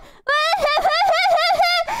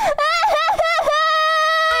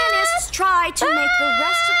 Zionists tried to make the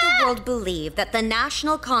rest of the world believe that the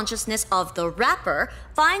national consciousness of the rapper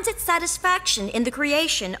finds its satisfaction in the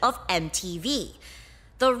creation of MTV.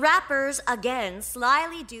 The rappers again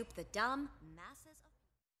slyly dupe the dumb masses of...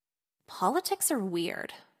 Politics are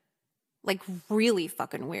weird. Like, really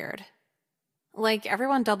fucking weird. Like,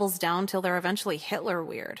 everyone doubles down till they're eventually Hitler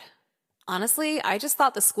weird. Honestly, I just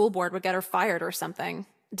thought the school board would get her fired or something.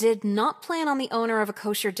 Did not plan on the owner of a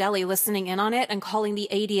kosher deli listening in on it and calling the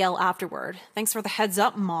ADL afterward. Thanks for the heads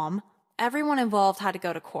up, Mom. everyone involved had to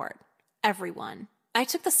go to court. Everyone. I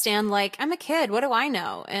took the stand like, I'm a kid, what do I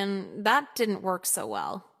know? And that didn't work so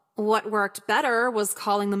well. What worked better was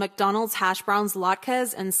calling the McDonald's hash browns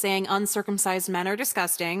latkes and saying uncircumcised men are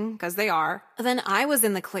disgusting, because they are. Then I was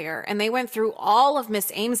in the clear, and they went through all of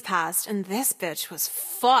Miss Ames' past, and this bitch was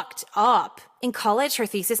fucked up. In college, her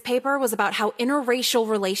thesis paper was about how interracial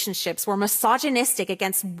relationships were misogynistic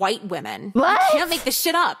against white women. What? I can't make this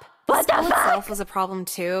shit up. What the fuck? Itself was a problem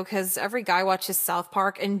too, because every guy watches South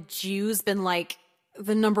Park, and Jews been like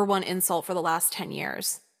the #1 insult for the last 10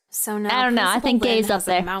 years. So now I don't know. I think Lynn gay's up has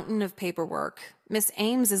there. a mountain of paperwork. Miss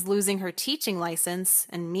Ames is losing her teaching license,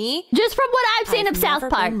 and me, just from what I've seen of South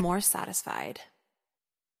Park, been more satisfied.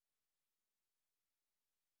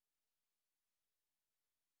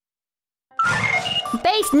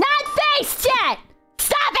 Base, not base, chat!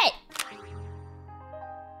 Stop it!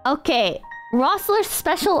 Okay, Rossler's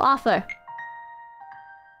special offer.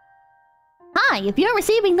 Hi, if you're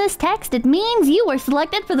receiving this text, it means you were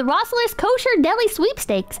selected for the Rossler's Kosher Deli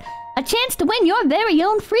Sweepstakes. A chance to win your very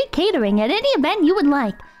own free catering at any event you would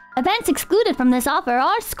like. Events excluded from this offer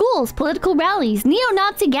are schools, political rallies,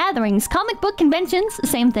 neo-Nazi gatherings, comic book conventions,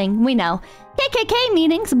 same thing, we know, KKK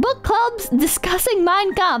meetings, book clubs discussing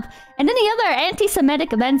Mein Kampf, and any other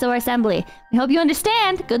anti-Semitic events or assembly. We hope you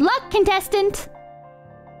understand. Good luck, contestant!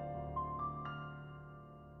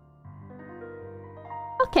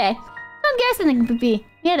 Okay. I'm guessing it could be.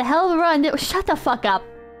 He had a hell of a run. Shut the fuck up.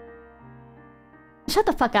 Shut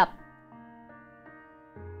the fuck up.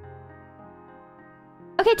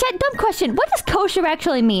 Okay, chat, dumb question. What does kosher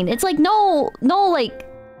actually mean? It's like no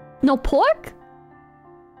pork?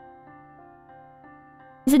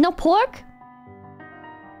 Is it no pork?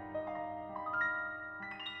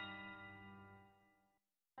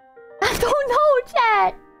 I don't know,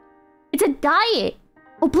 chat. It's a diet.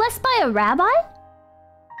 Oh, blessed by a rabbi?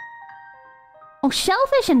 Oh,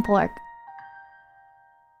 shellfish and pork.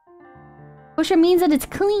 Kosher means that it's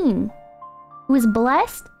clean. Who is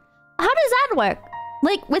blessed? How does that work?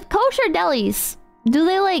 Like, with kosher delis, do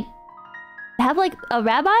they, like, have, like, a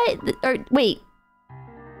rabbi? Or, wait.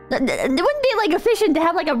 It wouldn't be, like, efficient to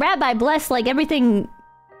have, like, a rabbi bless, like, everything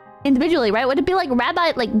individually, right? Would it be, like,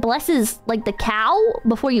 rabbi, like, blesses, like, the cow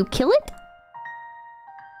before you kill it?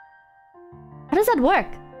 How does that work?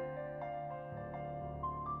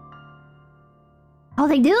 Oh,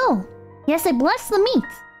 they do. Yes, they bless the meat.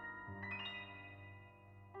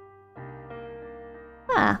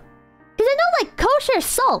 Huh. Because I know, like, kosher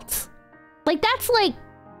salt. Like, that's, like,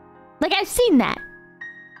 I've seen that.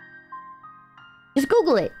 Just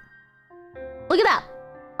Google it. Look it up.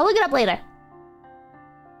 I'll look it up later.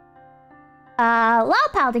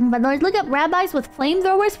 Loud pouting, but look up rabbis with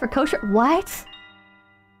flamethrowers for kosher. What?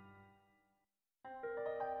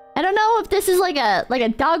 I don't know if this is like a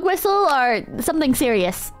dog whistle or something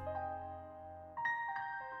serious.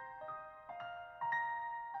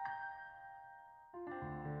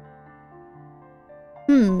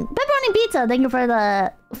 Pepperoni pizza, thank you for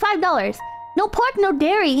the $5. No pork, no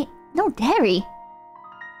dairy. No dairy?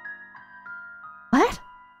 What?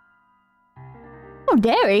 No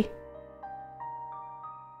dairy?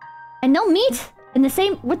 And no meat in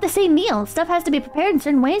with the same meal. Stuff has to be prepared in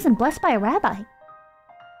certain ways and blessed by a rabbi.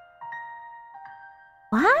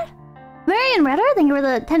 What? Marion Redder, thank you for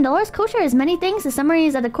the $10. Kosher is many things. The summary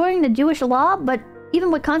is that according to Jewish law, but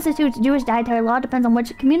even what constitutes Jewish dietary law depends on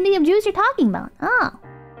which community of Jews you're talking about. Oh.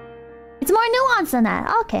 It's more nuanced than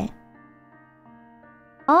that. Okay.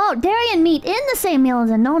 Oh, dairy and meat in the same meal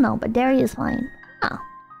is a no-no, but dairy is fine. Oh.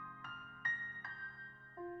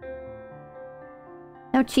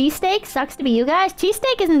 No cheesesteak? Sucks to be you guys.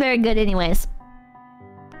 Cheesesteak isn't very good anyways.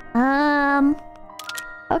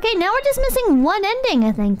 Okay, now we're just missing one ending,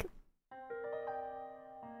 I think.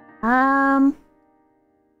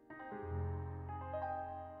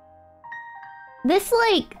 This,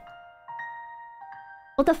 like...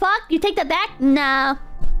 What the fuck? You take that back? No.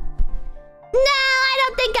 No, I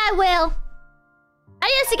don't think I will. I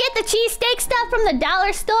used to get the cheesesteak stuff from the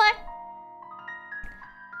dollar store.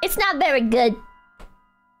 It's not very good.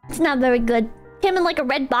 It's not very good. Came in like a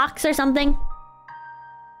red box or something.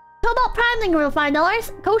 Cobalt Prime, thank you for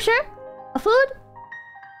 $5. Kosher, a food,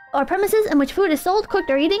 or premises in which food is sold,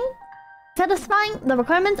 cooked, or eating, satisfying the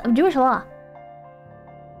requirements of Jewish law.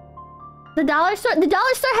 The dollar store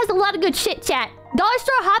has a lot of good shit, chat. Dollar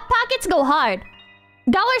store Hot Pockets go hard.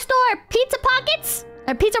 Dollar store Pizza Pockets,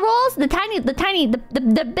 or pizza rolls, the tiny,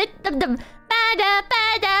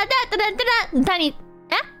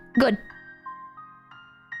 good.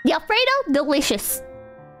 The Alfredo, delicious.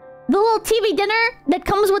 The little TV dinner that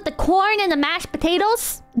comes with the corn and the mashed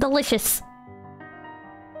potatoes, delicious.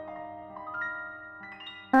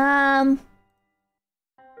 There's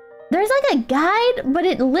like a guide, but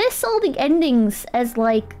it lists all the endings as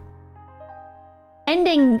like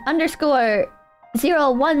ending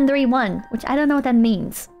 _0131, which I don't know what that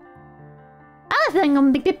means.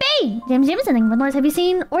 James Jameson, have you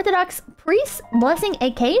seen Orthodox priests blessing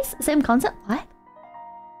AKs? Same concept? What?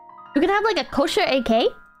 You can have like a kosher AK?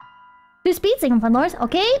 2 speeds,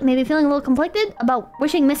 okay, maybe feeling a little conflicted about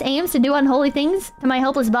wishing Miss Ames to do unholy things to my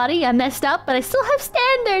helpless body. I messed up, but I still have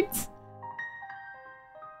standards.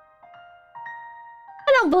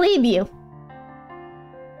 I don't believe you.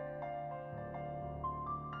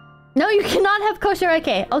 No, you cannot have kosher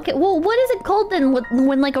AK. Okay, well, what is it called then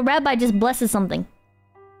when like a rabbi just blesses something?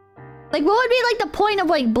 Like, what would be like the point of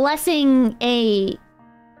like blessing a...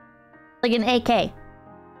 like an AK?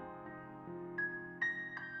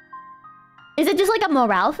 Is it just like a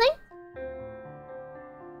morale thing?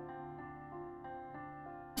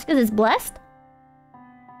 Just because it's blessed?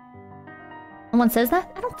 Someone says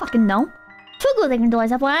that? I don't fucking know. Too good they can do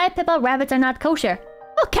myself. When I pip out rabbits are not kosher.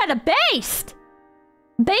 What kind of based?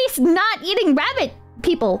 Based not eating rabbit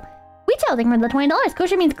people. We tell them for the $20.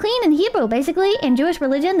 Kosher means clean in Hebrew. Basically, in Jewish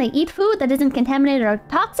religion, they eat food that isn't contaminated or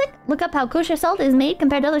toxic. Look up how kosher salt is made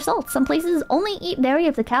compared to other salts. Some places only eat dairy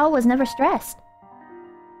if the cow was never stressed.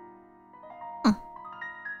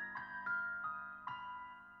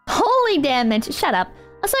 Holy damage! Shut up.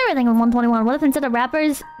 I saw everything on 121. What if instead of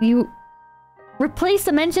rappers, you replace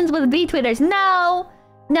the mentions with V-Twitters? No!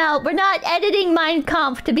 No, we're not editing Mein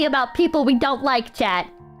Kampf to be about people we don't like, chat.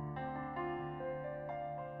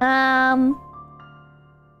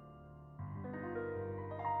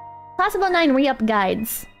 Possible 9 re-up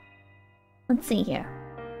guides. Let's see here.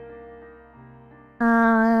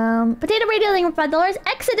 Potato radio thing for $5.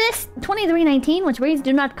 Exodus 2319, which reads,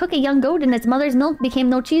 do not cook a young goat in its mother's milk became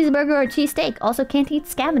no cheeseburger or cheesesteak. Also can't eat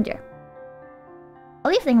scavenger. A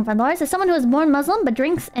leaf thing for $5. As someone who was born Muslim but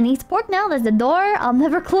drinks and eats pork now, there's the door I'll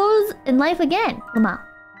never close in life again. Lama.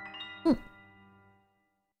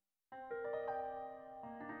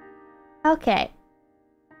 Okay.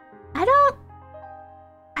 I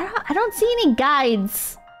don't see any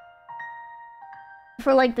guides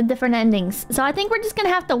for like the different endings. So I think we're just gonna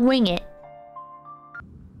have to wing it.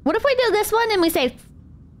 What if we do this one and we say...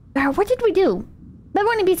 what did we do?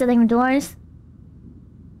 Pepperoni pizza thing for $2.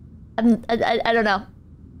 I don't know.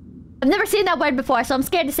 I've never seen that word before, so I'm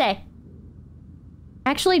scared to say.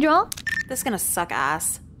 Actually, draw? This is gonna suck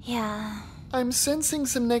ass. Yeah. I'm sensing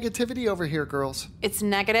some negativity over here, girls. It's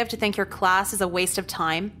negative to think your class is a waste of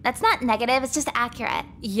time? That's not negative, it's just accurate.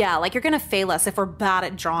 Yeah, like you're gonna fail us if we're bad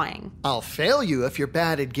at drawing. I'll fail you if you're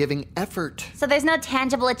bad at giving effort. So there's no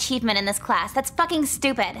tangible achievement in this class. That's fucking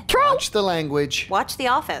stupid. True! Watch the language. Watch The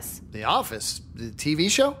Office. The Office? The TV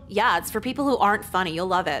show? Yeah, it's for people who aren't funny. You'll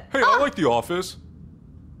love it. Hey, I like The Office.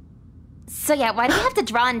 So yeah, why do we have to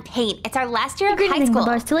draw and paint? It's our last year of high school.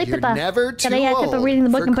 You're never too old reading the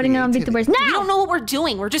book and putting it on creativity. VTubers. We don't know what we're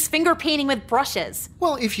doing. We're just finger painting with brushes.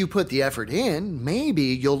 Well, if you put the effort in, maybe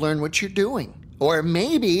you'll learn what you're doing. Or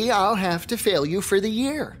maybe I'll have to fail you for the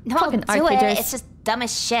year. No, Fucking do art it. pages. It's just dumb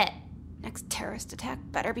as shit. Next terrorist attack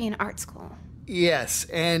better be in art school. Yes,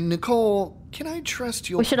 and Nicole, can I trust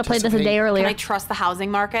you'll We should have played this a day earlier. Can I trust the housing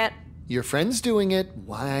market? Your friend's doing it.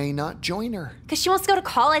 Why not join her? Because she wants to go to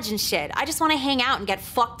college and shit. I just want to hang out and get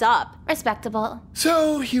fucked up. Respectable.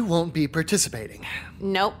 So you won't be participating?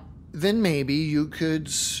 Nope. Then maybe you could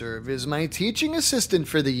serve as my teaching assistant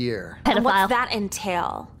for the year. And what's that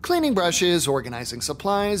entail? Cleaning brushes, organizing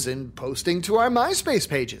supplies, and posting to our MySpace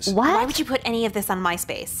pages. Why would you put any of this on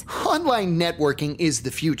MySpace? Online networking is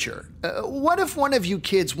the future. What if one of you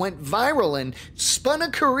kids went viral and spun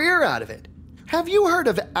a career out of it? Have you heard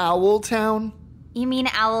of Owltown? You mean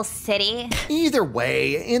Owl City? Either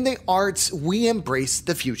way, in the arts, we embrace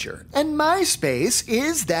the future. And MySpace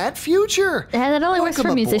is that future. Yeah, that only works for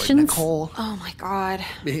Welcome aboard, musicians. Nicole. Oh my god.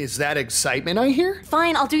 Is that excitement I hear?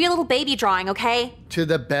 Fine, I'll do your little baby drawing, okay? To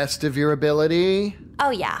the best of your ability?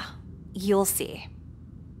 Oh yeah. You'll see.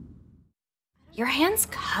 Your hand's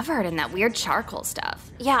covered in that weird charcoal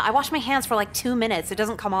stuff. Yeah, I wash my hands for like 2 minutes. It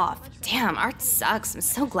doesn't come off. Damn, art sucks. I'm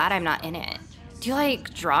so glad I'm not in it. Do you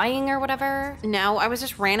like drawing or whatever? No, I was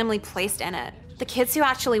just randomly placed in it. The kids who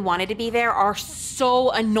actually wanted to be there are so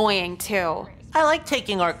annoying too. I like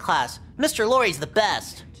taking art class. Mr. Laurie's the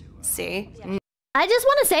best. See? I just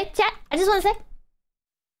want to say, chat,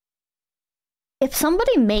 if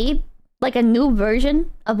somebody made like a new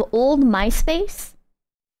version of old MySpace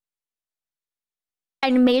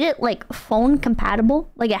and made it like phone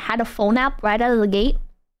compatible, like it had a phone app right out of the gate,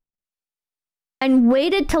 and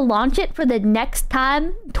waited to launch it for the next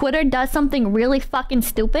time Twitter does something really fucking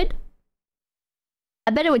stupid,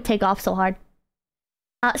 I bet it would take off so hard.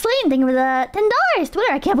 Celine, thank you for the $10.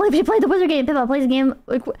 Twitter, I can't believe you played the wizard game. Pippa plays a game.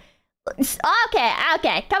 Okay,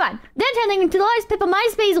 come on. Then thank you for $2. Pippa,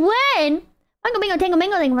 MySpace, when? Bingo, thank you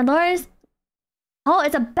for $4. Oh,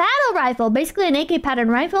 it's a battle rifle. Basically an AK pattern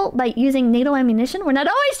rifle by using NATO ammunition. We're not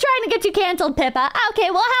always trying to get you canceled, Pippa.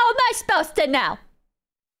 Okay, well, how am I supposed to know?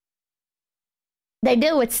 They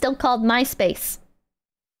do. It's still called MySpace.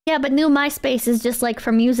 Yeah, but new MySpace is just like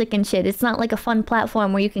for music and shit. It's not like a fun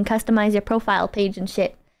platform where you can customize your profile page and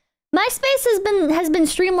shit. MySpace has been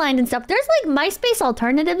streamlined and stuff. There's like MySpace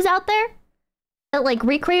alternatives out there that like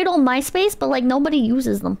recreate old MySpace, but like nobody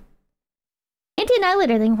uses them.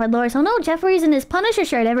 Anti-Annihilator thing for Loris. Oh no, Jeffrey's in his Punisher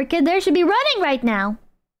shirt. Every kid there should be running right now.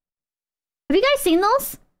 Have you guys seen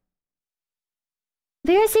those?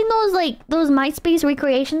 Have you guys seen those like those MySpace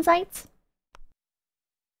recreation sites?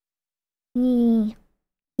 No,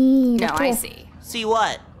 I see. See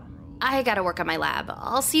what? I gotta work on my lab.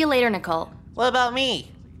 I'll see you later, Nicole. What about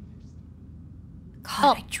me?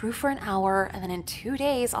 God, I drew for an hour, and then in 2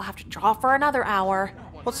 days, I'll have to draw for another hour.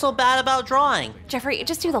 What's so bad about drawing? Jeffrey,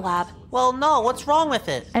 just do the lab. Well, no, what's wrong with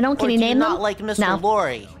it? I don't. Can you name them? Not like Mr.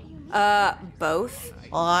 Laurie. Both.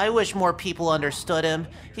 Well, I wish more people understood him.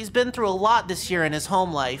 He's been through a lot this year in his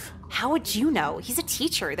home life. How would you know? He's a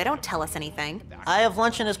teacher. They don't tell us anything. I have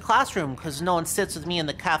lunch in his classroom because no one sits with me in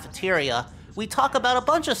the cafeteria. We talk about a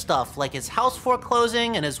bunch of stuff, like his house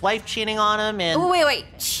foreclosing and his wife cheating on him and... Wait.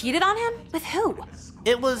 Cheated on him? With who?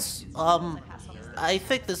 It was, I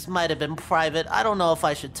think this might have been private. I don't know if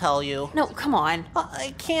I should tell you. No, come on.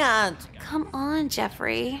 I can't. Come on,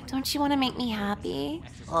 Jeffrey. Don't you want to make me happy?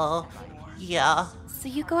 Yeah. So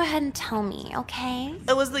you go ahead and tell me, okay?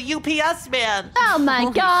 It was the UPS man. Oh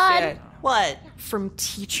my god. Shit. What? From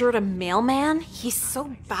teacher to mailman? He's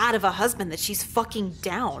so bad of a husband that she's fucking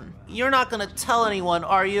down. You're not gonna tell anyone,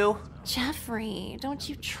 are you? Jeffrey, don't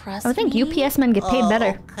you trust me? I think UPS men get paid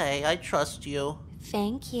better. Okay, I trust you.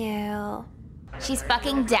 Thank you. She's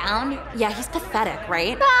fucking down? Yeah, he's pathetic,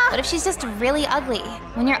 right? What if she's just really ugly?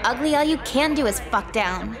 When you're ugly, all you can do is fuck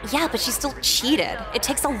down. Yeah, but she still cheated. It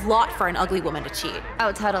takes a lot for an ugly woman to cheat.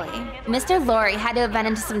 Oh, totally. Mr. Laurie had to have been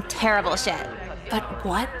into some terrible shit. But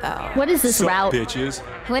what, though? What is this route? Bitches.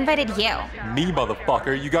 Who invited you? Me,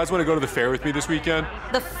 motherfucker. You guys want to go to the fair with me this weekend?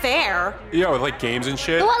 The fair? Yeah, with like games and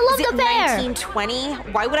shit. Oh, I love Is the fair.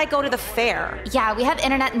 1920? Why would I go to the fair? Yeah, we have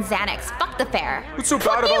internet and Xanax. Fuck the fair. What's so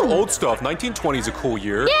bad about old stuff? 1920 is a cool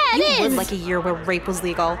year. Yeah, You it lived is. like a year where rape was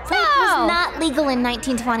legal. Rape was not legal in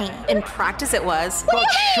 1920. In practice, it was. What do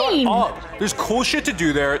you mean? Shut up. There's cool shit to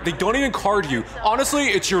do there. They don't even card you. Honestly,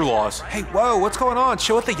 it's your loss. Hey, whoa, what's going on?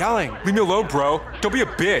 Chill with the yelling. Leave me alone, bro. Don't be a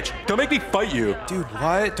bitch. Don't make me fight you. Dude,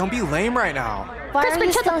 what? Don't be lame right now. Why Crispin, are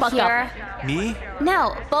you shut the still fuck here? up. Me?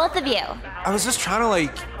 No, both of you. I was just trying to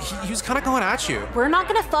like, he was kind of going at you. We're not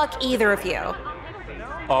gonna fuck either of you.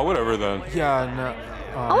 Oh, whatever then. Yeah, no.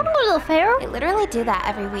 I want to go to the fair. We literally do that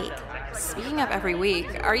every week. Speaking of every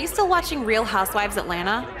week, are you still watching Real Housewives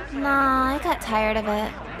Atlanta? Nah, I got tired of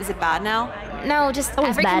it. Is it bad now? No, just was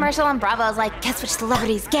every bad. commercial on Bravo is like, guess which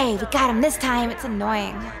celebrity's gay? We got him this time. It's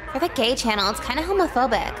annoying. For the gay channel, it's kind of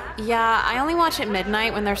homophobic. Yeah, I only watch at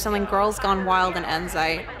midnight when they're selling Girls Gone Wild and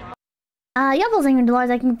Enzite. Yubbles and Dolores,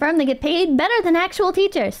 I can confirm they get paid better than actual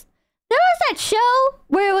teachers. There was that show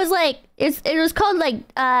where it was like, it was called like,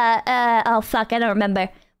 oh fuck, I don't remember.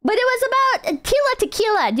 But it was about Tila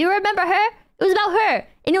Tequila. Do you remember her? It was about her.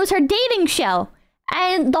 And it was her dating show.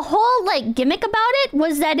 And the whole like gimmick about it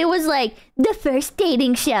was that it was like the first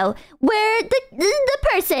dating show where the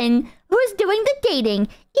person who's doing the dating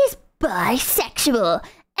is bisexual.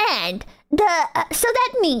 And so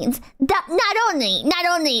that means that not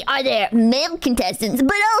only are there male contestants,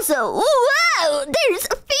 but also, whoa, there's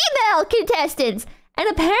female contestants. And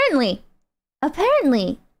apparently, I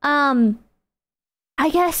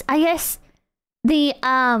guess the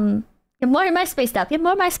more MySpace stuff. Yeah,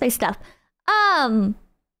 more MySpace stuff. I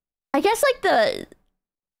guess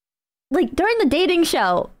like during the dating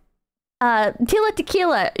show, Tila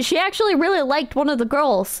Tequila, she actually really liked one of the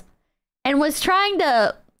girls, and was trying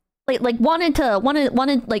to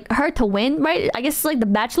wanted like her to win, right? I guess it's like The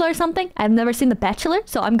Bachelor or something. I've never seen The Bachelor,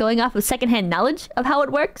 so I'm going off of secondhand knowledge of how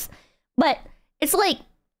it works. But it's like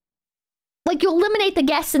you eliminate the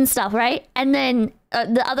guests and stuff, right? And then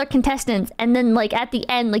the other contestants, and then like at the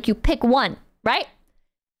end, like you pick one, right?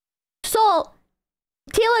 So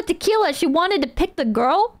Tila Tequila, she wanted to pick the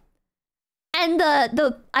girl, and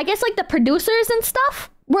the I guess like the producers and stuff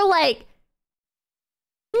were like,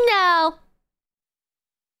 no,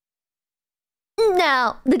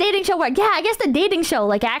 the dating show worked. Yeah, I guess the dating show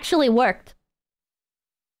like actually worked.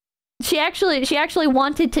 She actually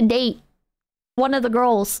wanted to date one of the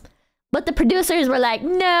girls. But the producers were like,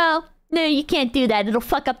 no, you can't do that. It'll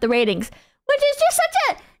fuck up the ratings. Which is just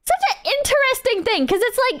such an interesting thing, because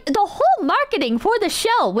it's like the whole marketing for the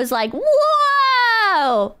show was like,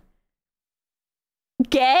 whoa,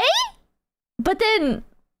 gay? But then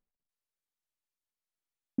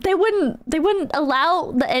they wouldn't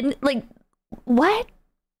allow the end. Like, what?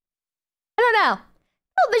 I don't know.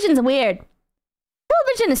 Television's weird.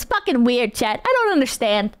 Television is fucking weird, chat. I don't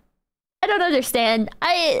understand.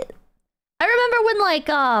 I remember when, like,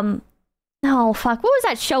 oh fuck, what was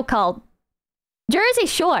that show called? Jersey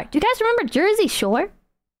Shore. Do you guys remember Jersey Shore?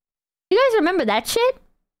 You guys remember that shit?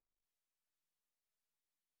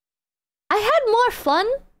 I had more fun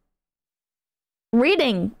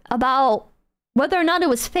reading about whether or not it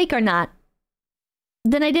was fake or not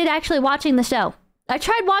than I did actually watching the show. I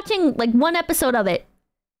tried watching like one episode of it,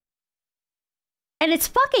 and it's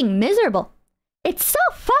fucking miserable. It's so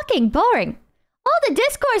fucking boring. All the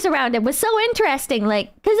discourse around it was so interesting,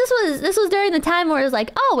 like, because this was during the time where it was like,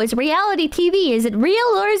 oh, it's reality TV. Is it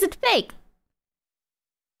real or is it fake?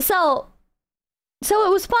 So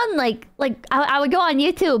it was fun. Like I would go on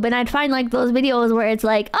YouTube and I'd find like those videos where it's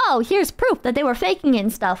like, oh, here's proof that they were faking it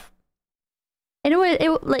and stuff. And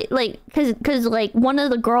because like one of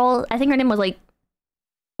the girls, I think her name was like,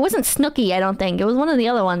 it wasn't Snooki, I don't think. It was one of the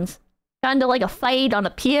other ones. Got into like a fight on a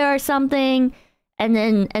pier or something. And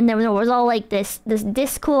then there was all like this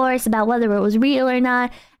discourse about whether it was real or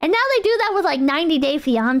not. And now they do that with like 90 Day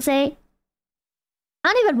Fiancé.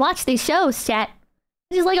 I don't even watch these shows, chat.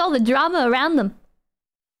 I just like all the drama around them.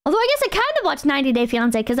 Although I guess I kind of watch 90 Day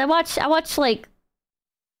Fiancé because I watch like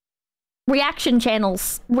reaction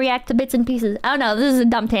channels react to bits and pieces. I don't know, this is a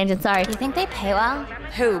dumb tangent, sorry. Do you think they pay well?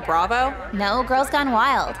 Who, Bravo? No, Girls Gone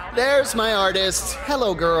Wild. There's my artist.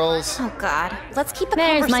 Hello, girls. Oh, God. Let's keep the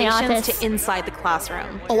There's my conversations artist. to inside the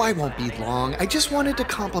classroom. Oh, I won't be long. I just wanted to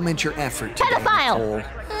compliment your effort today, Pedophile!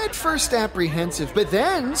 Nicole. At first apprehensive, but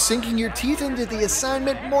then sinking your teeth into the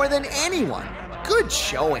assignment more than anyone. Good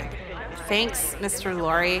showing. Thanks, Mr.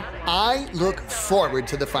 Laurie. I look forward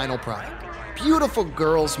to the final product. Beautiful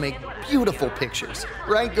girls make beautiful pictures.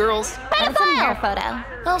 Right, girls? That's a hair photo.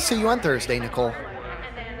 I'll see you on Thursday, Nicole.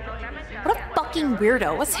 What a fucking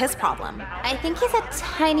weirdo. What's his problem? I think he's a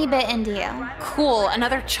tiny bit into you. Cool,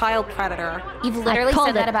 another child predator. You've literally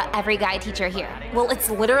said that about every guy teacher here. Well,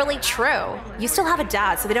 it's literally true. You still have a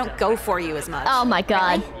dad, so they don't go for you as much. Oh my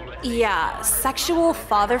god. Really? Yeah, sexual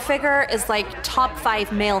father figure is like top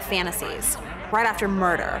 5 male fantasies. Right after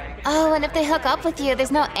murder. Oh, and if they hook up with you, there's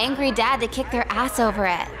no angry dad to kick their ass over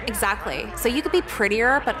it. Exactly. So you could be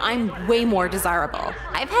prettier, but I'm way more desirable.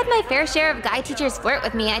 I've had my fair share of guy teachers flirt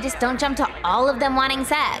with me. I just don't jump to all of them wanting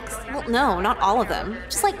sex. Well, no, not all of them.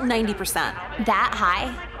 Just like 90%. That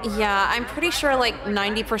high? Yeah, I'm pretty sure like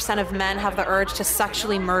 90% of men have the urge to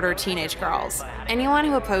sexually murder teenage girls. Anyone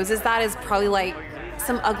who opposes that is probably like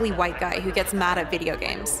some ugly white guy who gets mad at video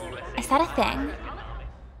games. Is that a thing?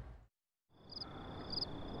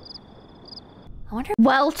 I wonder.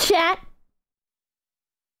 Well, chat.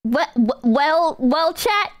 Well,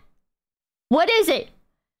 chat. What is it?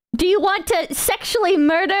 Do you want to sexually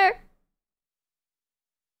murder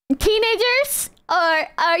teenagers, or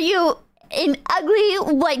are you an ugly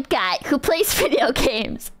white guy who plays video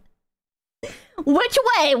games? Which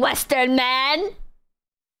way, Western man?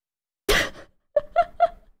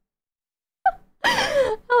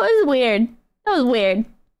 That was weird.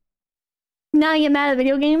 Now you get mad at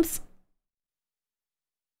video games?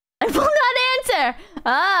 I will not answer!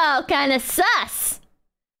 Oh, kinda sus!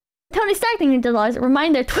 Tony Stark thinking to Lars,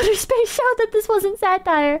 remind their Twitter space show that this wasn't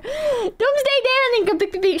satire. Doomsday Dan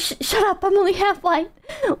thinking, shut up, I'm only half white.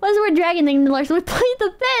 Buzzword Dragon thinking to Lars, we played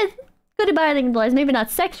the 5th! Goodbye thinking to Lars, maybe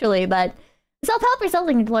not sexually, but self-help yourself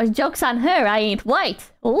thinking to Lars, joke's on her, I ain't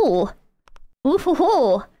white. Ooh.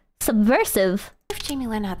 Ooh. Subversive. If Jamie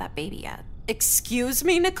Lynn had that baby yet. Excuse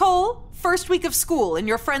me, Nicole? First week of school and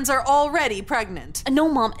your friends are already pregnant. No,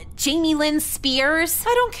 Mom. Jamie Lynn Spears?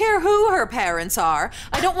 I don't care who her parents are.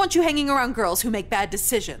 I don't want you hanging around girls who make bad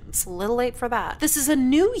decisions. A little late for that. This is a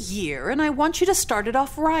new year and I want you to start it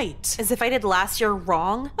off right. As if I did last year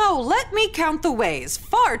wrong? Oh, let me count the ways.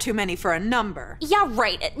 Far too many for a number. Yeah,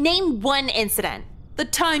 right. Name one incident. The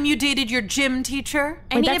time you dated your gym teacher?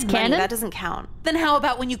 I needed money. That doesn't count. Then how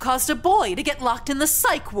about when you caused a boy to get locked in the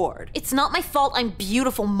psych ward? It's not my fault I'm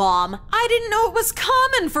beautiful, Mom. I didn't know it was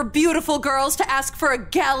common for beautiful girls to ask for a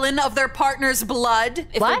gallon of their partner's blood.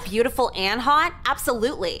 If they're beautiful and hot,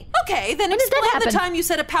 absolutely. Okay, then explain the time you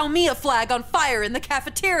set a Palmilla flag on fire in the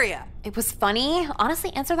cafeteria. It was funny.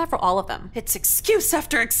 Honestly, answer that for all of them. It's excuse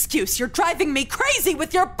after excuse. You're driving me crazy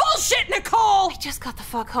with your bullshit, Nicole! I just got the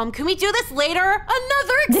fuck home. Can we do this later?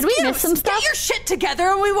 Another excuse! Did we miss some stuff? Get your shit together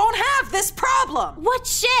and we won't have this problem! What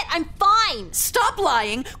shit? I'm fine! Stop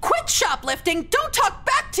lying, quit shoplifting, don't talk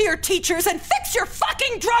back to your teachers, and fix your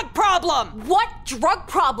fucking drug problem! What drug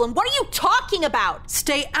problem? What are you talking about?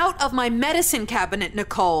 Stay out of my medicine cabinet,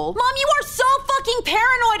 Nicole. Mom, you are so fucking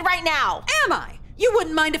paranoid right now! Am I? You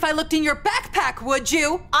wouldn't mind if I looked in your backpack, would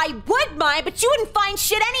you? I would mind, but you wouldn't find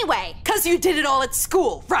shit anyway. 'Cause you did it all at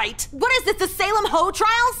school, right? What is this, the Salem Ho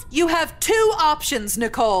trials? You have two options,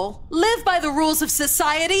 Nicole. Live by the rules of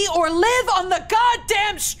society or live on the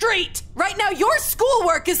goddamn street! Right now, your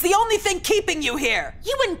schoolwork is the only thing keeping you here.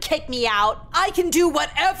 You wouldn't kick me out. I can do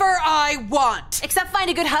whatever I want. Except find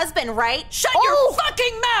a good husband, right? Shut your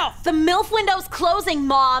fucking mouth! The MILF window's closing,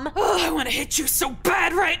 Mom. Oh, I want to hit you so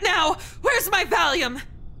bad right now. Where's my Valium?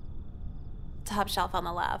 Top shelf on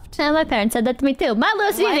the left. Yeah, my parents said that to me too. My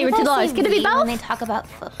little sweetie for $2. Could it be both? When they talk about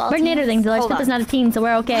football We're neither thing, Dolores. Hold on. Pippa's not a teen, so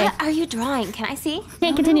we're okay. What are you drawing? Can I see?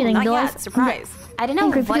 Can't continue things, Not Dolores. yet. Surprise. I don't know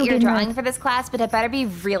Angry what video you're game drawing nerd. for this class, but it better be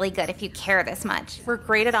really good if you care this much. We're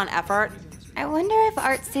graded on effort. I wonder if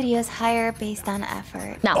art studios hire based on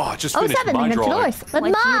effort. No. Oh, just finished 07, my even drawing. Dolores. But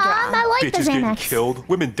What'd Mom, you draw? I like the Bitches getting Xanax. killed.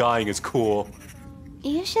 Women dying is cool.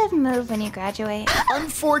 You should move when you graduate.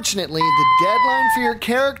 Unfortunately, the deadline for your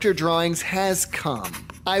character drawings has come.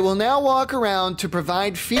 I will now walk around to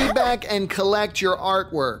provide feedback and collect your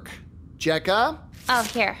artwork. Jekka, Oh,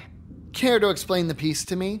 here. care to explain the piece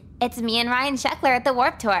to me? It's me and Ryan Sheckler at the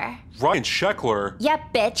Warp Tour. Ryan Sheckler? Yep,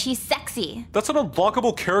 bitch, he's sexy. That's an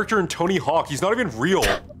unlockable character in Tony Hawk. He's not even real.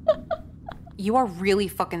 You are really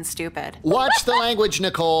fucking stupid. Watch the language,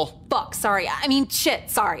 Nicole. Fuck, sorry. I mean, shit,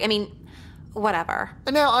 sorry. I mean, whatever.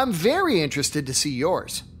 Now, I'm very interested to see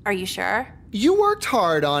yours. Are you sure? You worked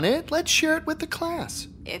hard on it. Let's share it with the class.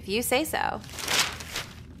 If you say so.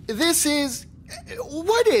 This is...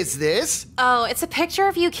 What is this? Oh, it's a picture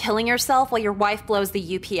of you killing yourself while your wife blows the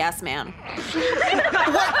UPS man.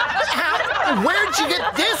 What? How? Where'd you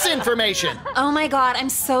get this information? Oh my god, I'm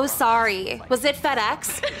so sorry. Was it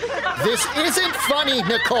FedEx? This isn't funny,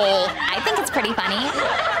 Nicole. I think it's pretty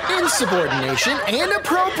funny. Insubordination,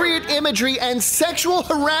 inappropriate imagery, and sexual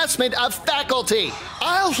harassment of faculty.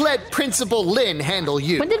 I'll let Principal Lin handle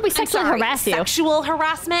you. When did we sexually harass you? Sexual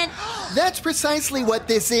harassment? That's precisely what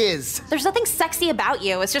this is. There's nothing sexy about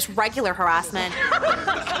you. It's just regular harassment.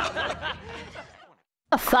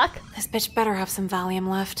 The fuck? This bitch better have some Valium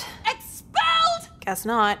left. Expelled! Guess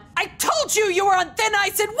not. I told you were on thin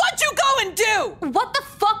ice, and what'd you go and do? What the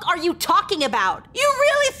fuck are you talking about? You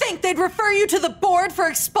really think they'd refer you to the board for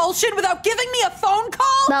expulsion without giving me a phone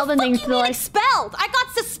call? Melvin What thinks do you mean like expelled? I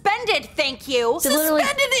got suspended, thank you. literally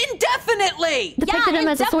Suspended indefinitely! depicted him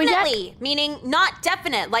as a soy jack. Indefinitely. Meaning not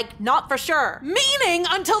definite, like not for sure. Meaning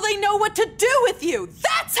until they know what to do with you.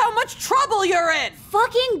 That's how much trouble you're in!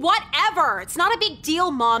 Fucking whatever. It's not a big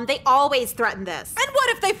deal, Mom. They always threaten this. And what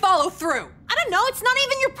if they follow through? I don't know. It's not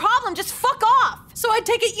even your problem. Just fuck off. So I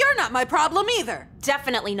take it you're not my problem either.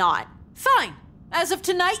 Definitely not. Fine. As of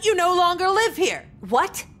tonight, you no longer live here.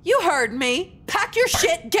 What? You heard me. Pack your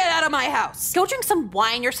shit, get out of my house. Go drink some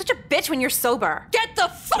wine. You're such a bitch when you're sober. Get the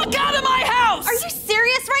fuck out of my house! Are you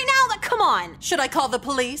serious right now? Like, come on. Should I call the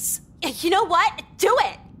police? You know what? Do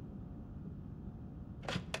it.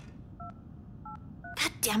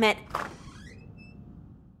 God damn it.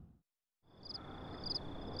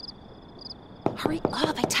 Hurry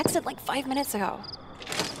up. I texted like 5 minutes ago.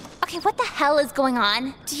 Okay, what the hell is going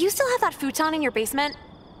on? Do you still have that futon in your basement?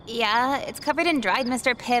 Yeah, it's covered in dried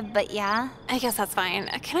Mr. Pibb, but yeah. I guess that's fine.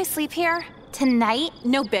 Can I sleep here? Tonight?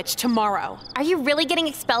 No, bitch, tomorrow. Are you really getting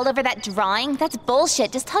expelled over that drawing? That's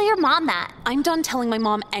bullshit. Just tell your mom that. I'm done telling my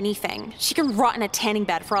mom anything. She can rot in a tanning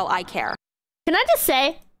bed for all I care. Can I just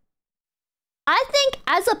say, I think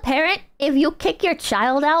as a parent, if you kick your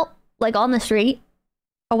child out, like on the street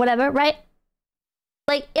or whatever, right?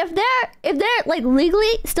 Like if they're like legally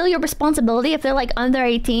still your responsibility, if they're like under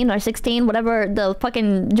 18 or 16, whatever the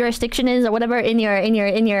fucking jurisdiction is or whatever in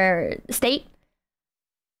your state,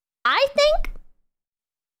 I think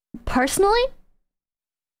personally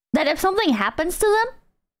that if something happens to them,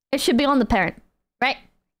 it should be on the parent, right?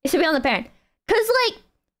 It should be on the parent. Cause like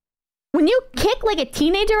when you kick like a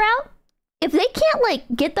teenager out, if they can't like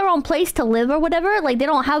get their own place to live or whatever, like they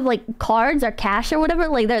don't have like cards or cash or whatever,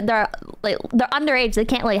 like they're underage, they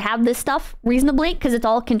can't like have this stuff reasonably because it's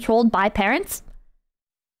all controlled by parents.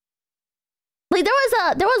 Like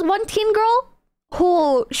there was one teen girl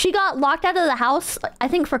who she got locked out of the house, I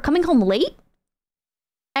think for coming home late,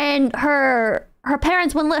 and her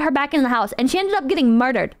parents wouldn't let her back in the house, and she ended up getting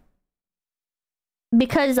murdered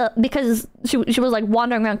because she was like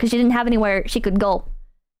wandering around because she didn't have anywhere she could go.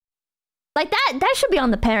 Like that should be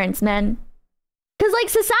on the parents, man. Because like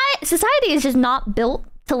society is just not built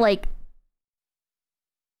to like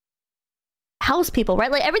house people,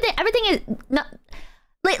 right? Like everything is not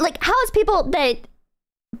like house people that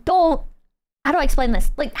don't. How do I explain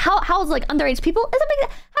this? Like how's like underage people? How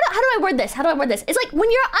do I word this? How do I word this? It's like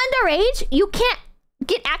when you're underage, you can't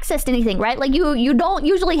get access to anything, right? Like you don't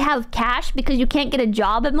usually have cash because you can't get a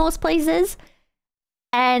job at most places,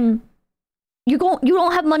 and you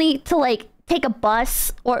don't have money to like take a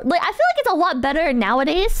bus, or like I feel like it's a lot better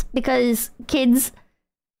nowadays because kids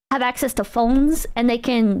have access to phones and they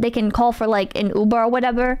can call for like an Uber or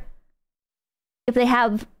whatever if they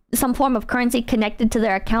have some form of currency connected to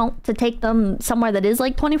their account to take them somewhere that is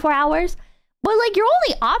like 24 hours. But like your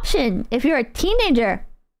only option if you're a teenager,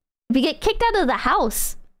 if you get kicked out of the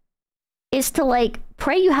house, is to like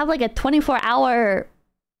pray you have like a 24-hour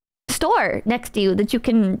store next to you that you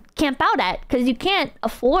can camp out at, because you can't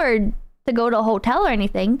afford to go to a hotel or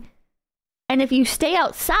anything. And if you stay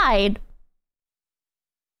outside,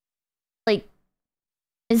 like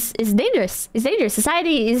it's dangerous. It's dangerous.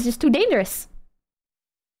 Society is just too dangerous.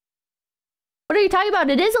 What are you talking about?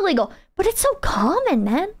 It is illegal, but it's so common,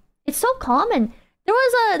 man. It's so common. There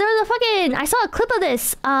was a fucking, I saw a clip of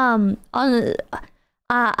this on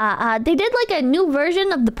they did like a new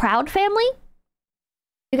version of the Proud Family.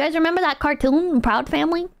 You guys remember that cartoon, Proud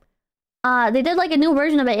Family? They did like a new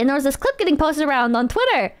version of it, and there was this clip getting posted around on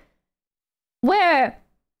Twitter where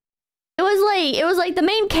it was like the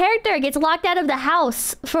main character gets locked out of the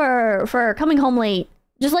house for coming home late.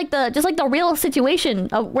 Just like the real situation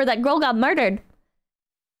of where that girl got murdered. And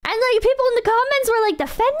like people in the comments were like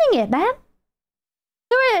defending it, man.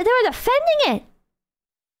 They were defending it.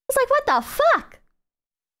 It's like, what the fuck?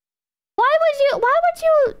 Why would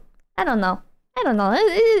you I don't know.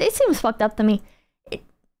 It seems fucked up to me. There's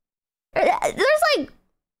like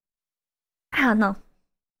I don't know.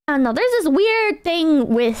 There's this weird thing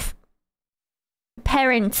with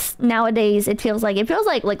parents nowadays. It feels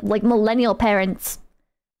like millennial parents,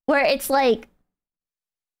 where it's like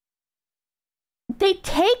they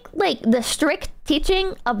take like the strict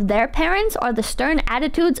teaching of their parents or the stern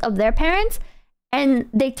attitudes of their parents and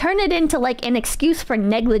they turn it into like an excuse for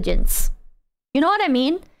negligence. You know what I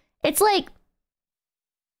mean? It's like,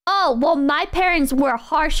 oh, well, my parents were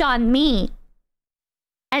harsh on me,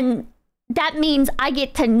 and that means I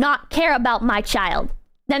get to not care about my child.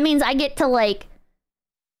 That means I get to like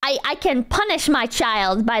I can punish my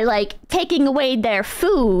child by like taking away their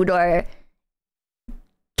food or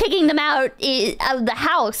kicking them out of the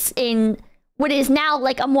house in what is now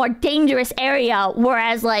like a more dangerous area,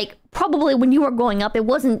 whereas like probably when you were growing up it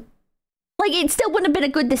wasn't like, it still wouldn't have been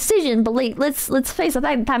a good decision, but like let's face the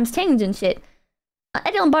fact that times change and shit.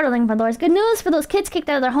 Dylan Bartling for Doors. Good news for those kids kicked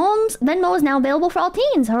out of their homes. Venmo is now available for all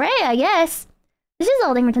teens. Hooray, I guess. This is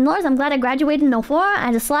Alding for $10. I'm glad I graduated in 04.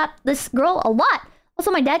 I just slapped this girl a lot. Also,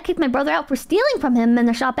 my dad kicked my brother out for stealing from him in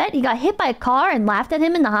the shopette. He got hit by a car and laughed at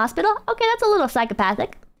him in the hospital. Okay, that's a little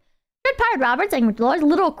psychopathic. Red Pirate Roberts, saying Dolores,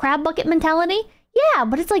 little crab bucket mentality. Yeah,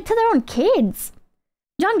 but it's like to their own kids.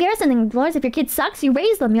 John Garrison, saying Dolores, if your kid sucks, you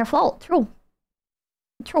raise them. Your fault. True.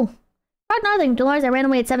 Rod Northern, Dolores, I ran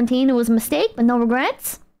away at 17. It was a mistake, but no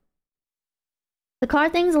regrets. The car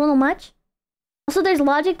thing's a little much. Also, there's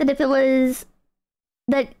logic that if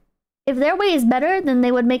their way is better, then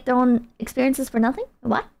they would make their own experiences for nothing.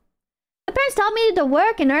 What? My parents taught me to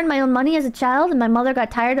work and earn my own money as a child, and my mother got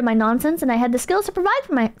tired of my nonsense, and I had the skills to provide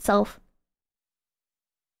for myself.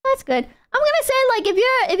 That's good. I'm gonna say, like, if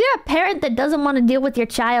you're a parent that doesn't want to deal with your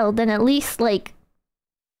child, then at least, like,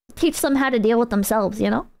 teach them how to deal with themselves, you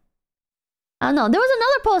know? I don't know. There was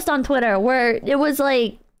another post on Twitter where it was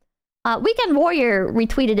like, Weekend Warrior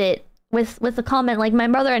retweeted it with the comment like,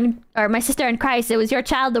 my sister in Christ, it was your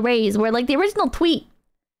child to raise, where like the original tweet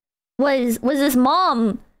was this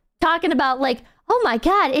mom talking about like, oh my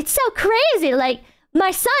god, it's so crazy, like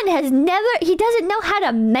my son he doesn't know how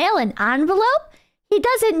to mail an envelope, he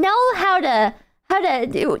doesn't know how to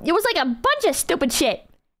it was like a bunch of stupid shit,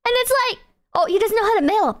 and it's like, oh, he doesn't know how to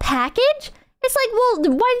mail a package? It's like, well,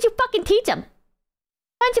 why didn't you fucking teach him?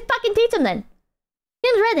 Why didn't you fucking teach him then?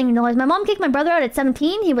 James Redding noise. My mom kicked my brother out at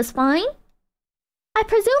 17. He was fine. I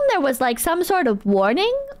presume there was like some sort of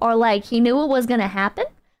warning, or like he knew it was gonna happen.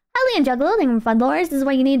 Highly and Juggalo, thank you for $5. This is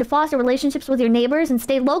why you need to foster relationships with your neighbors and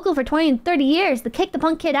stay local for 20 and 30 years. The kick the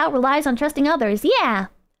punk kid out relies on trusting others. Yeah.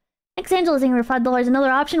 Thanks, Angela, thank you for $5.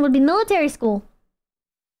 Another option would be military school.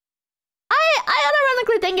 I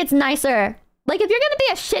unironically think it's nicer. Like, if you're gonna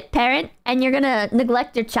be a shit parent and you're gonna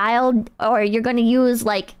neglect your child, or you're gonna use,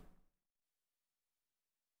 like,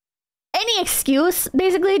 excuse,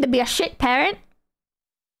 basically, to be a shit parent.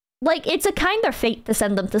 Like, it's a kinder fate to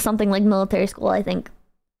send them to something like military school, I think.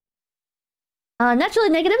 Naturally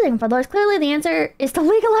negative thing for those. Clearly the answer is to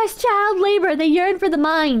legalize child labor. They yearn for the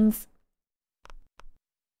mines.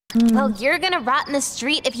 Well, you're gonna rot in the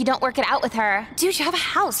street if you don't work it out with her. Dude, you have a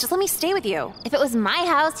house. Just let me stay with you. If it was my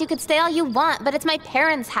house, you could stay all you want, but it's my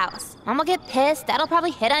parents' house. Mom will get pissed, Dad'll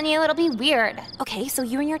probably hit on you, it'll be weird. Okay, so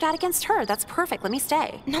you and your dad against her. That's perfect. Let me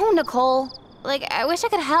stay. No, Nicole. Like, I wish I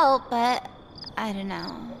could help, but I don't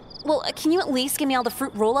know. Well, can you at least give me all the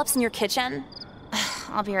fruit roll-ups in your kitchen?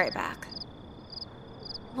 I'll be right back.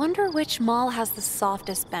 Wonder which mall has the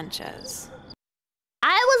softest benches.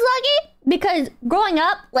 I was lucky because growing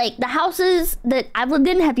up, like, the houses that I've lived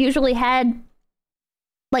in have usually had,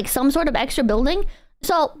 like, some sort of extra building.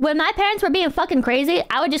 So when my parents were being fucking crazy,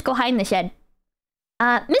 I would just go hide in the shed.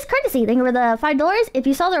 Miss Courtesy, thank you for the $5. If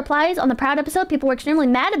you saw the replies on the Proud episode, people were extremely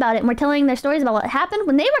mad about it and were telling their stories about what happened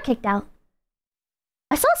when they were kicked out.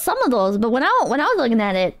 I saw some of those, but when I was looking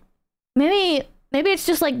at it, maybe it's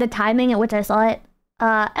just like the timing at which I saw it.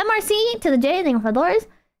 MRC to the J, thank you for $4.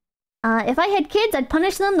 If I had kids, I'd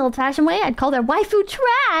punish them the old-fashioned way. I'd call their waifu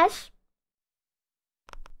trash.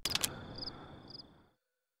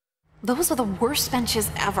 Those are the worst benches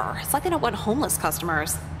ever. It's like they don't want homeless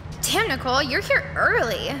customers. Damn, Nicole, you're here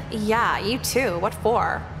early. Yeah, you too. What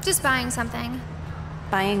for? Just buying something.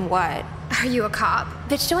 Buying what? Are you a cop?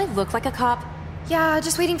 Bitch, do I look like a cop? Yeah,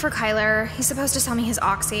 just waiting for Kyler. He's supposed to sell me his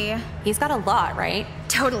oxy. He's got a lot, right?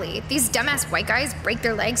 Totally. These dumbass white guys break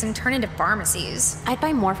their legs and turn into pharmacies. I'd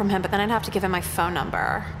buy more from him, but then I'd have to give him my phone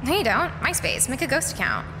number. No, you don't. MySpace. Make a ghost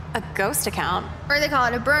account. A ghost account? Or they call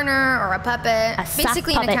it a burner or a puppet.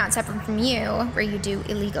 Basically puppet. An account separate from you where you do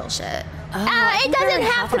illegal shit. It doesn't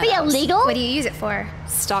have to be illegal. What do you use it for?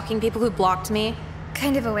 Stalking people who blocked me?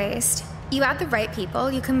 Kind of a waste. You add the right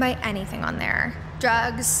people, you can buy anything on there.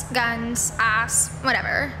 Drugs, guns, ass,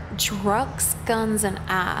 whatever. Drugs, guns, and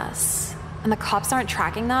ass. And the cops aren't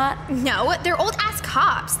tracking that? No, they're old-ass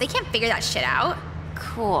cops. They can't figure that shit out.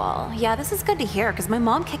 Cool. Yeah, this is good to hear, because my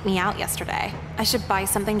mom kicked me out yesterday. I should buy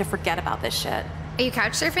something to forget about this shit. Are you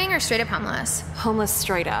couch surfing or straight up homeless? Homeless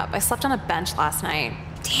straight up. I slept on a bench last night.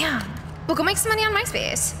 Damn. Well, go make some money on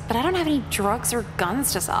MySpace. But I don't have any drugs or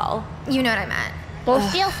guns to sell. You know what I meant. Go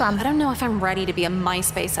steal some. I don't know if I'm ready to be a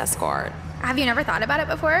MySpace escort. Have you never thought about it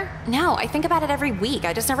before? No, I think about it every week.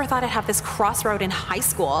 I just never thought I'd have this crossroad in high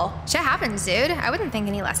school. Shit happens, dude. I wouldn't think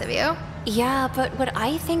any less of you. Yeah, but would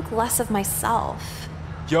I think less of myself?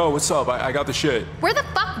 Yo, what's up? I got the shit. Where the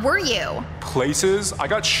fuck were you? Places? I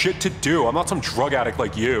got shit to do. I'm not some drug addict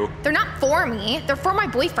like you. They're not for me. They're for my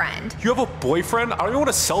boyfriend. You have a boyfriend? I don't even want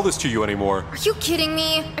to sell this to you anymore. Are you kidding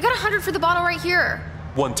me? I got 100 for the bottle right here.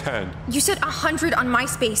 110. You said 100 on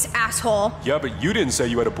MySpace, asshole. Yeah, but you didn't say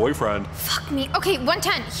you had a boyfriend. Fuck me. Okay,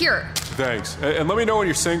 110, here. Thanks. And let me know when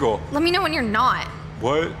you're single. Let me know when you're not.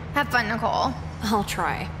 What? Have fun, Nicole. I'll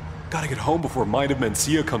try. Gotta get home before Mind of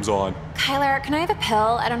Mencia comes on. Kyler, can I have a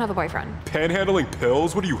pill? I don't have a boyfriend. Panhandling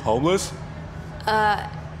pills? What are you, homeless?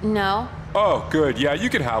 No. Oh, good. Yeah, you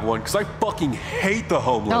can have one, because I fucking hate the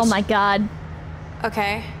homeless. Oh my god.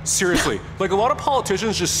 Okay. Seriously, like a lot of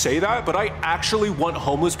politicians just say that, but I actually want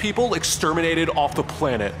homeless people exterminated off the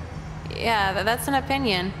planet. Yeah, that's an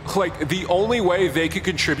opinion. Like, the only way they could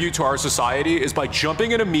contribute to our society is by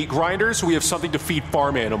jumping in a meat grinder so we have something to feed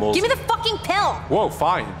farm animals. Give me the fucking pill! Whoa,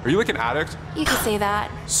 fine. Are you like an addict? You could say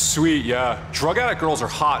that. Sweet, yeah. Drug addict girls are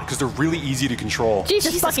hot because they're really easy to control.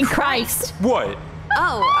 Jesus fucking Christ. What?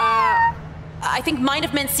 Oh, I think Mind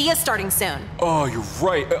of Mencia is starting soon. Oh, you're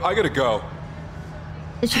right. I gotta go.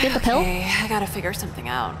 Did she get the pill? Okay, I gotta figure something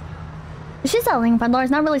out. She's selling Pandora.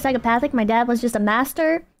 Not really psychopathic. My dad was just a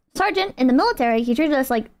master sergeant in the military. He treated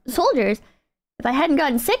us like soldiers. If I hadn't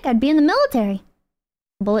gotten sick, I'd be in the military.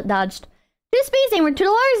 Bullet dodged. 2 speeds and we're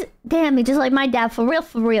 $2. Damn, he just like my dad. For real,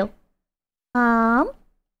 for real. Where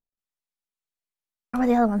were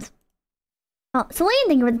the other ones? Oh, Celine,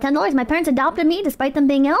 thank you for the $10. My parents adopted me despite them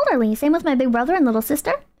being elderly. Same with my big brother and little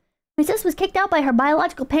sister. My sis was kicked out by her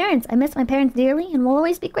biological parents. I miss my parents dearly and will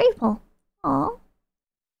always be grateful. Aw.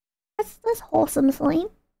 That's wholesome, Celine.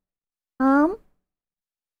 Yeah,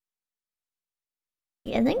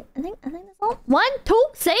 I think that's all. 1, 2,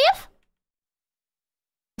 save?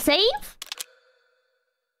 Save?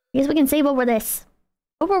 I guess we can save over this.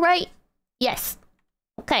 Overwrite. Yes.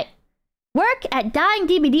 Okay. Work at Dying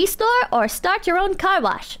DVD store or start your own car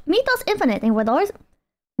wash. Mythos Infinite, and with ours.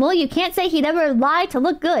 Well, you can't say he'd ever lie to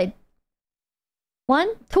look good. 1,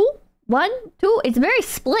 2, 1, 2. It's very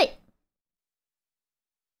split.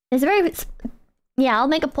 It's very... Yeah, I'll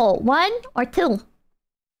make a poll. 1 or 2. 1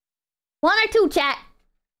 or 2, chat.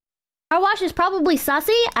 Car wash is probably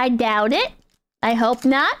sussy. I doubt it. I hope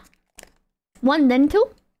not. 1 then 2.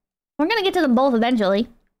 We're gonna get to them both eventually.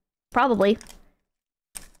 Probably.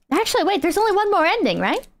 Actually, wait, there's only one more ending,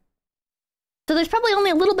 right? So there's probably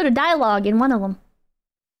only a little bit of dialogue in one of them.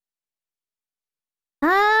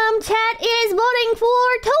 Chat is voting for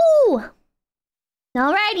 2!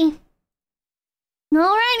 Alrighty.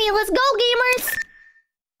 Alrighty, let's go, gamers!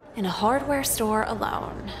 In a hardware store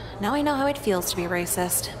alone. Now I know how it feels to be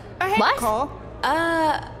racist. Hey, what? Nicole.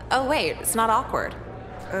 Oh wait, it's not awkward.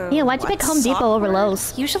 Yeah, why'd you pick Home Depot over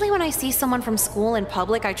Lowe's? Usually when I see someone from school in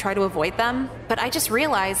public, I try to avoid them. But I just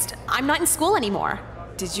realized I'm not in school anymore.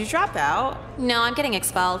 Did you drop out? No, I'm getting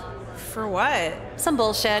expelled. For what? Some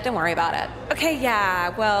bullshit, don't worry about it. Okay,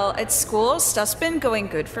 yeah, well, at school, stuff's been going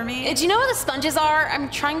good for me. Do you know where the sponges are? I'm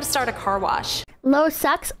trying to start a car wash. Lowe's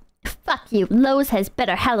sucks? Fuck you. Lowe's has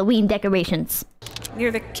better Halloween decorations.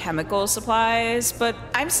 Near the chemical supplies, but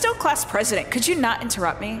I'm still class president. Could you not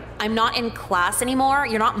interrupt me? I'm not in class anymore.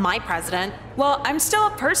 You're not my president. Well, I'm still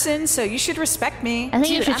a person, so you should respect me. I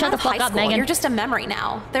think you should shut the fuck up, Megan. You're just a memory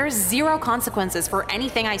now. There's 0 consequences for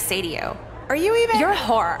anything I say to you. Are you even? You're a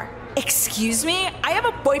whore. Excuse me? I have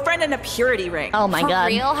a boyfriend and a purity ring. Oh my god. For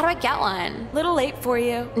real? How do I get one? Little late for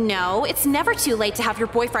you. No, it's never too late to have your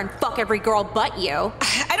boyfriend fuck every girl but you.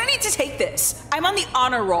 I don't need to take this. I'm on the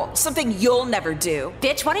honor roll, something you'll never do.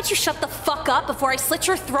 Bitch, why don't you shut the fuck up before I slit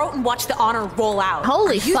your throat and watch the honor roll out?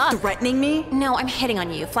 Holy fuck. You threatening me? No, I'm hitting on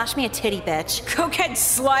you. Flash me a titty, bitch. Cokehead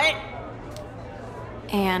slut.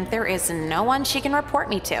 And there is no one she can report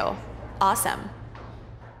me to. Awesome.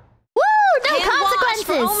 No consequences!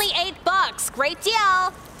 For only $8. Great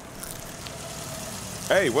deal.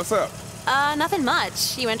 Hey, what's up? Nothing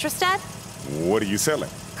much. You interested? What are you selling?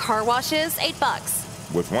 Car washes,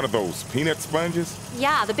 $8. With one of those peanut sponges?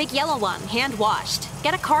 Yeah, the big yellow one, hand washed.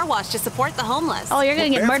 Get a car wash to support the homeless. Oh, you're gonna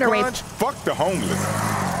get murder raped. Fuck the homeless.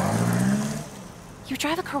 You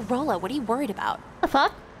drive a Corolla. What are you worried about? The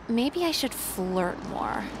fuck? Maybe I should flirt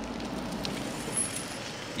more.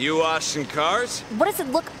 You washing cars? What does it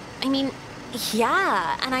look? I mean,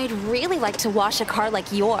 yeah, and I'd really like to wash a car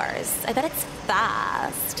like yours. I bet it's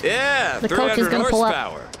fast. Yeah, the coach is 300 gonna pull up.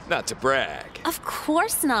 horsepower. Not to brag. Of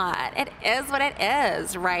course not. It is what it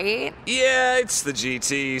is, right? Yeah, it's the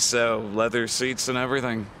GT, so leather seats and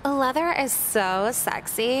everything. Leather is so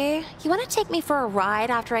sexy. You want to take me for a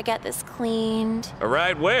ride after I get this cleaned? A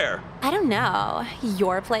ride where? I don't know.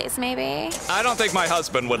 Your place, maybe? I don't think my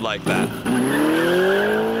husband would like that.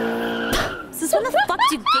 Since when the fuck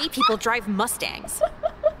do gay people drive Mustangs?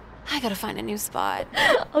 I gotta find a new spot.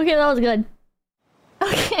 Okay, that was good.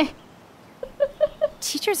 Okay.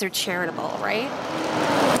 Teachers are charitable, right?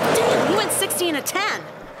 Damn, you went 60 and a 10.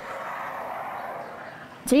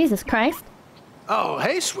 Jesus Christ. Oh,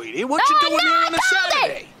 hey, sweetie. What you doing here on a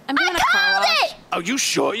Saturday? I'm doing a car wash. Are you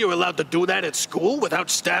sure you're allowed to do that at school without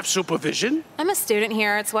staff supervision? I'm a student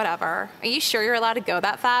here. It's whatever. Are you sure you're allowed to go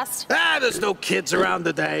that fast? There's no kids around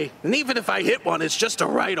today. And even if I hit one, it's just a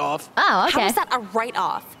write-off. Oh, okay. How is that a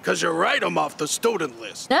write-off? Because you write them off the student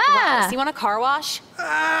list. Wow, so you want a car wash?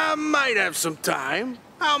 I might have some time.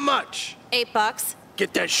 How much? $8.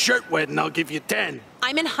 Get that shirt wet and I'll give you 10.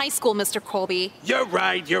 I'm in high school, Mr. Colby. You're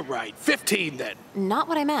right. 15 then. Not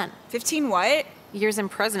what I meant. 15 what? Years in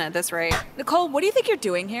prison at this rate. Nicole, what do you think you're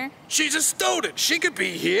doing here? She's a student. She could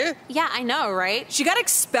be here. Yeah, I know, right? She got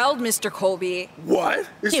expelled, Mr. Colby. What?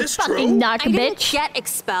 Is You this fucking true? knock, I didn't bitch. get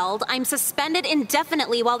expelled. I'm suspended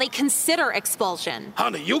indefinitely while they consider expulsion.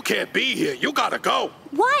 Honey, you can't be here. You gotta go.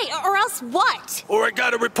 Why? Or else what? Or I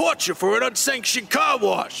gotta report you for an unsanctioned car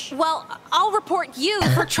wash. Well, I'll report you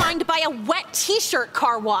for trying to buy a wet t-shirt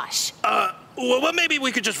car wash. Well, maybe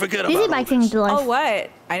we could just forget Busy about all biking this. to life. Oh, what?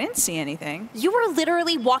 I didn't see anything. You were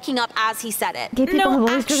literally walking up as he said it. Gay people have No,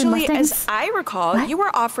 always driven actually, Mustangs. as I recall, What? you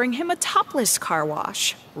were offering him a topless car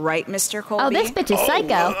wash. Right, Mr. Colby? Oh, this bitch is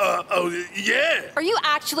psycho. Yeah. Are you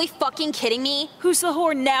actually fucking kidding me? Who's the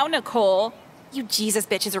whore now, Nicole? You Jesus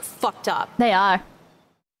bitches are fucked up. They are.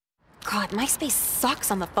 God, MySpace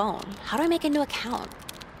sucks on the phone. How do I make a new account?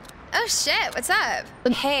 Oh shit, what's up?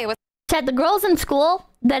 Hey, what's... Chat, the girls in school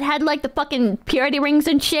that had like the fucking purity rings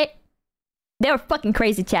and shit, they were fucking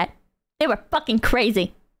crazy, chat. They were fucking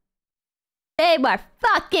crazy. They were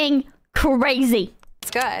fucking crazy.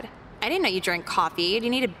 It's good. I didn't know you drank coffee. Do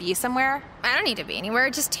you need to be somewhere? I don't need to be anywhere,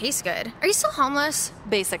 it just tastes good. Are you still homeless?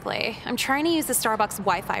 Basically. I'm trying to use the Starbucks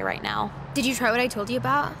Wi-Fi right now. Did you try what I told you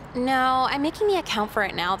about? No, I'm making the account for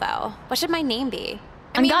it now, though. What should my name be?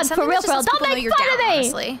 I mean, God, something for real, that just lets don't people know make you're fun down, of me.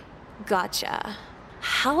 honestly. Gotcha.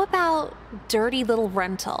 How about Dirty Little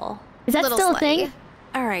Rental? Is that Little still a slutty. thing?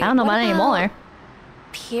 All right. I don't know what about it anymore.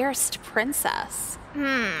 Pierced princess.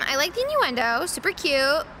 I like the innuendo. Super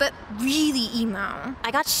cute, but really emo.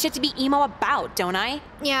 I got shit to be emo about, don't I?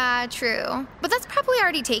 Yeah, true. But that's probably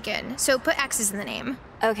already taken, so put X's in the name.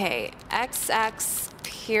 Okay, XX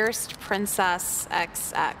pierced princess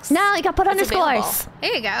XX. No, you got put It's underscores. available.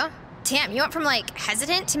 There you go. Damn, you went from like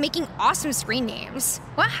hesitant to making awesome screen names.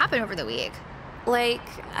 What happened over the week? Like,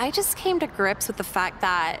 I just came to grips with the fact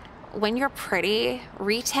that when you're pretty,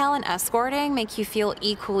 retail and escorting make you feel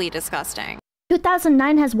equally disgusting.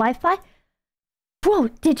 2009 has Wi-Fi? Bro,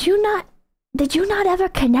 did you not ever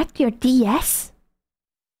connect your DS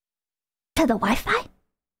to the Wi-Fi?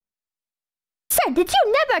 Sir, did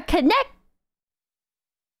you never connect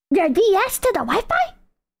your DS to the Wi-Fi?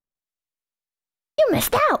 You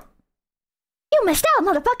missed out. You missed out,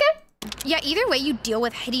 motherfucker. Yeah, either way, you deal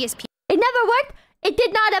with hideous people. It never worked. It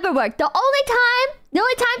did not ever work. The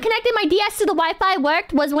only time connecting my DS to the Wi-Fi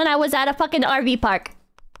worked was when I was at a fucking RV park.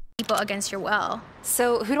 People against your will.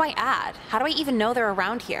 So who do I add? How do I even know they're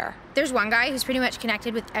around here? There's one guy who's pretty much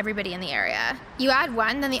connected with everybody in the area. You add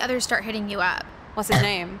one, then the others start hitting you up. What's his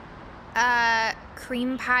name?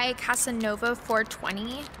 Cream Pie Casanova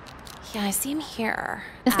 420. Yeah, I see him here.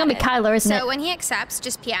 It's gonna be Kyler, isn't it? So when he accepts,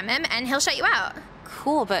 just PM him and he'll shut you out.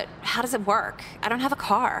 Cool, but how does it work? I don't have a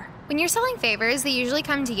car. When you're selling favors, they usually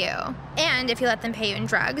come to you. And if you let them pay you in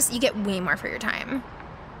drugs, you get way more for your time.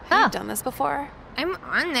 Have you done this before? I'm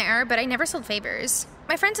on there, but I never sold favors.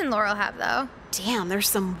 My friends in Laurel have, though. Damn, there's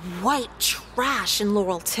some white trash in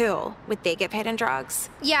Laurel, too. Would they get paid in drugs?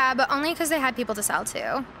 Yeah, but only because they had people to sell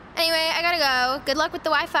to. Anyway, I gotta go. Good luck with the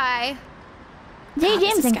Wi-Fi. J.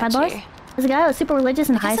 James and Cuddlers. As a guy who was super religious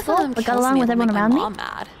in high school, but got along with everyone around me,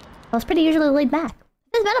 I was pretty usually laid back.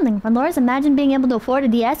 There's been nothing fun, Laura. Imagine being able to afford a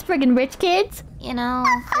DS, friggin' rich kids. You know,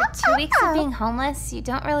 for 2 weeks of being homeless, you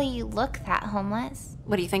don't really look that homeless.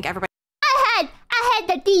 What do you think everybody... I had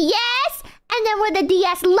the DS, and then when the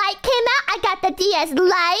DS Lite came out, I got the DS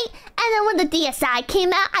Lite, and then when the DSi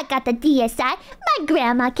came out, I got the DSi. My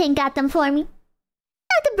grandma came got them for me.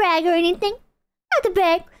 Not to brag or anything. Not to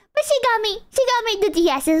brag. But she got me the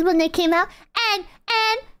DSs when they came out, and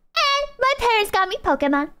my parents got me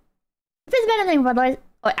Pokemon. There's been nothing fun, Laura.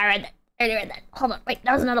 Oh, I already read that. Hold on, wait,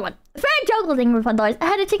 that was another one. Fred joked thing for fun, Laura. I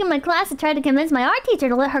had a chick in my class that tried to convince my art teacher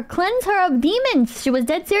to let her cleanse her of demons. She was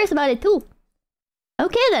dead serious about it too.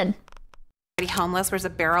 Okay then. Homeless, where's a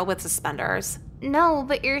barrel with suspenders? No,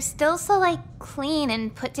 but you're still so, like, clean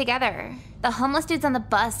and put together. The homeless dudes on the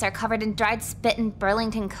bus are covered in dried spit in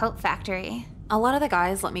Burlington Coat Factory. A lot of the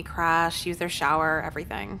guys let me crash, use their shower,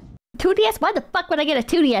 everything. 2DS? Why the fuck would I get a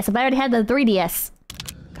 2DS if I already had the 3DS?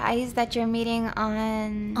 Guys that you're meeting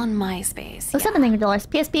on MySpace. What's up, $100?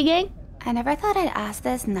 PSP gang? I never thought I'd ask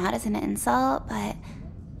this, not as an insult, but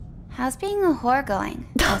how's being a whore going?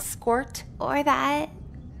 Escort? Or that,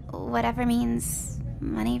 whatever means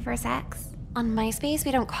money for sex. On MySpace,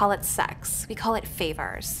 we don't call it sex. We call it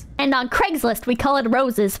favors. And on Craigslist, we call it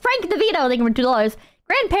roses. Frank DeVito, thank you for $2.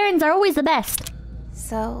 Grandparents are always the best.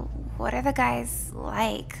 So, what are the guys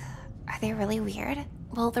like? Are they really weird?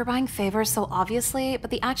 Well, they're buying favors so obviously, but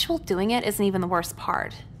the actual doing it isn't even the worst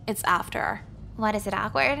part. It's after. What, is it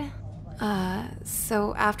awkward?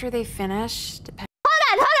 So after they finish...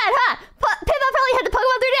 Hold on! Pippa probably had the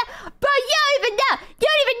Pokemon 3DS. Bro, you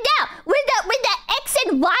don't even know. When the X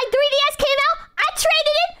and Y 3DS came out,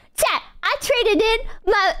 I traded in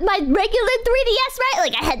my regular 3DS, right?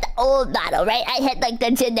 Like, I had the old model, right? I had, like,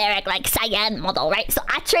 the generic, like, Cyan model, right? So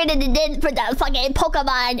I traded it in for the fucking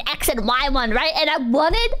Pokemon X and Y one, right? And I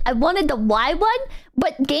wanted the Y one,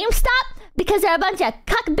 but GameStop, because they're a bunch of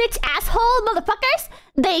cuck bitch asshole motherfuckers,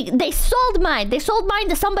 they sold mine. They sold mine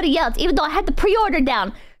to somebody else, even though I had the pre-order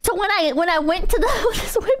down. So when I went to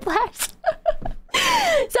the Whiplash... So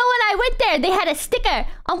when I went there, they had a sticker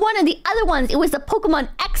on one of the other ones. It was the Pokemon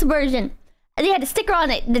X version. And they had a sticker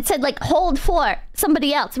on it that said, like, hold for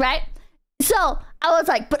somebody else, right? So I was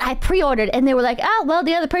like, but I pre-ordered. And they were like, oh, well,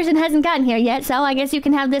 the other person hasn't gotten here yet, so I guess you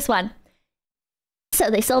can have this one.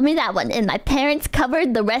 So they sold me that one, and my parents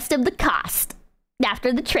covered the rest of the cost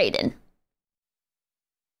after the trade-in.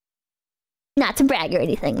 Not to brag or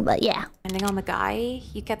anything, but yeah. Depending on the guy,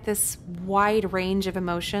 you get this wide range of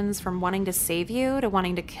emotions from wanting to save you to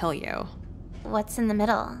wanting to kill you. What's in the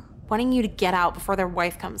middle? Wanting you to get out before their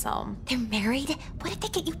wife comes home. They're married? What if they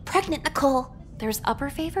get you pregnant, Nicole? There's upper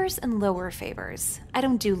favors and lower favors. I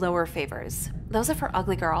don't do lower favors. Those are for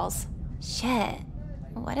ugly girls. Shit.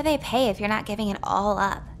 What do they pay if you're not giving it all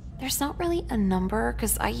up? There's not really a number,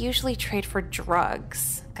 because I usually trade for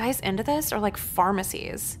drugs. Guys into this are like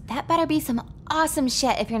pharmacies. That better be some awesome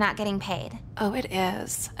shit if you're not getting paid. Oh, it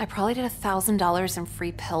is. I probably did $1,000 in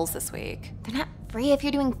free pills this week. They're not free if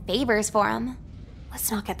you're doing favors for him.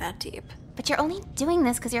 Let's not get that deep. But you're only doing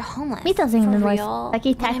this because you're homeless. Me doesn't even For voice. real,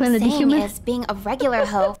 Becky what I'm tackling the saying dehuman. is being a regular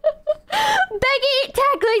hoe. Becky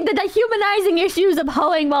tackling the dehumanizing issues of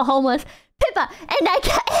hoeing while homeless. Pippa, and I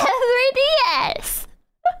got every DS.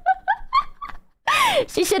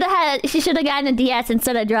 She should have gotten a DS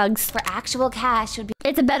instead of drugs. For actual cash would be.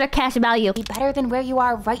 It's a better cash value. Be better than where you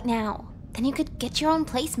are right now. Then you could get your own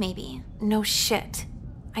place, maybe. No shit.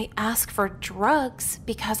 I ask for drugs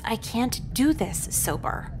because I can't do this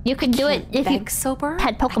sober. You could do it if you sober.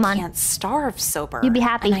 had Pokemon. I can't starve sober. You'd be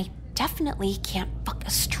happy. And I definitely can't fuck a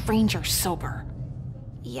stranger sober.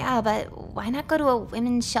 Yeah, but why not go to a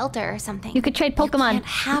women's shelter or something? You could trade Pokemon. You can't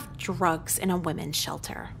have drugs in a women's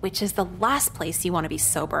shelter, which is the last place you want to be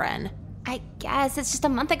sober in. I guess it's just a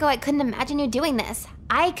month ago I couldn't imagine you doing this.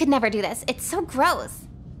 I could never do this. It's so gross.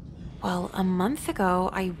 Well, a month ago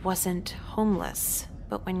I wasn't homeless.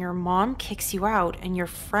 But when your mom kicks you out and your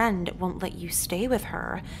friend won't let you stay with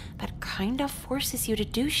her, that kind of forces you to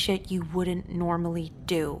do shit you wouldn't normally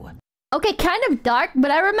do. Okay, kind of dark,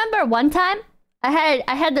 but I remember one time I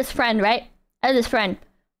had this friend, right? I had this friend.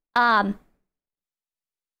 And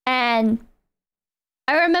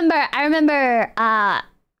I remember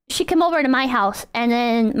she came over to my house and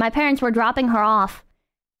then my parents were dropping her off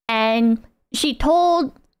and she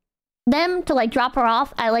told them to like drop her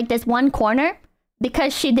off at like this one corner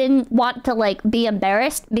because she didn't want to like be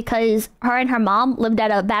embarrassed because her and her mom lived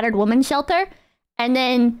at a battered women's shelter. And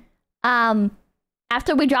then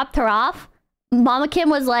after we dropped her off, Mama Kim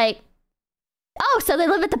was like, "Oh, so they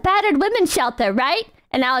live at the battered women's shelter, right?"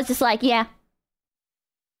 And I was just like, "Yeah."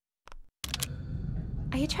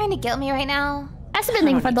 Are you trying to guilt me right now? That's been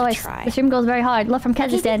thinking for the voice. The stream goes very hard. Love from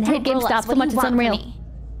Kazakhstan. Hate GameStop so much it's unreal.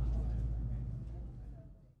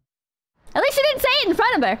 At least she didn't say it in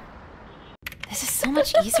front of her. This is so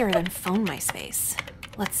much easier than phone MySpace.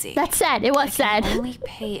 Let's see. That's sad. It was sad. I can only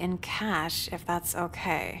pay in cash if that's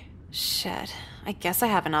okay. Shit. I guess I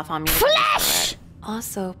have enough on me to Flash!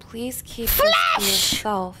 Also, please keep this to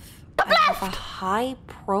yourself. I have a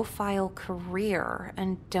high-profile career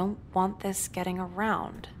and don't want this getting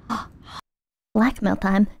around. Blackmail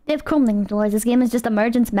time. Dave Krumling enjoys this game is just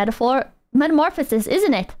emergence metamorphosis,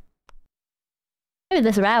 isn't it? Maybe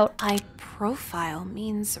this route. High profile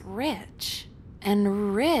means rich.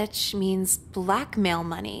 And rich means blackmail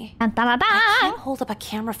money. I can't hold up a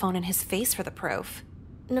camera phone in his face for the proof.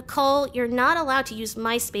 Nicole, you're not allowed to use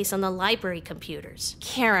MySpace on the library computers.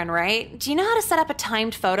 Karen, right? Do you know how to set up a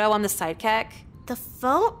timed photo on the Sidekick? The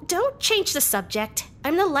phone? Don't change the subject.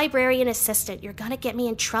 I'm the librarian assistant. You're gonna get me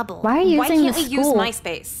in trouble. Why are you using the Why can't we use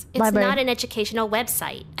MySpace? It's not an educational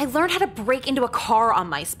website. I learned how to break into a car on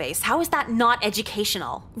MySpace. How is that not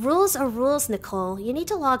educational? Rules are rules, Nicole. You need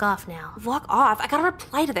to log off now. Log off? I gotta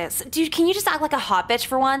reply to this. Dude, can you just act like a hot bitch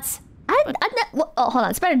for once? Well, hold on.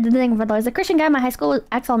 It's better than thinking for those. The Christian guy in my high school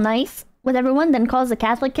acts all nice with everyone, then calls the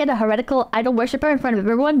Catholic kid a heretical idol worshiper in front of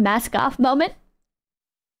everyone. Mask off moment.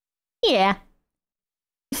 Yeah.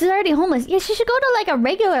 She's already homeless. Yeah, she should go to like a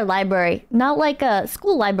regular library, not like a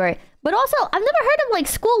school library. But also, I've never heard of like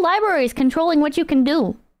school libraries controlling what you can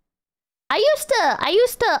do. I used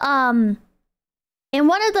to in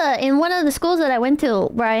one of the schools that I went to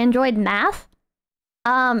where I enjoyed math,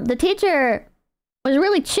 the teacher was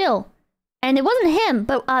really chill. And it wasn't him,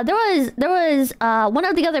 but there was one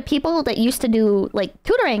of the other people that used to do like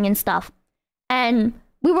tutoring and stuff. And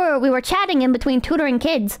we were chatting in between tutoring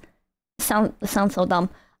kids. Sounds so dumb.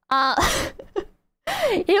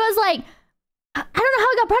 He was like, I don't know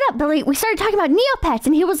how it got brought up, but like, we started talking about Neopets,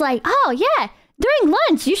 and he was like, "Oh yeah, during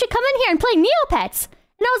lunch you should come in here and play Neopets."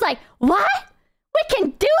 And I was like, "What? We can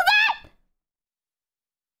do that?"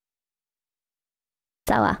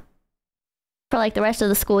 So for like the rest of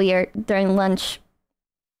the school year during lunch,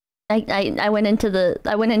 I went into the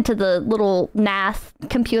little math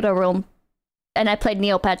computer room, and I played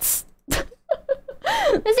Neopets.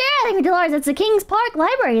 This area, Dolores, it's the Kings Park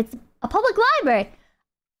Library. It's a public library.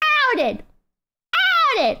 Outed!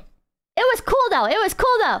 It was cool though. I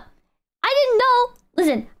didn't know.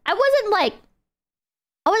 Listen, I wasn't like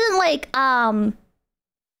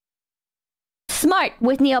smart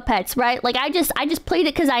with Neopets, right? Like I just played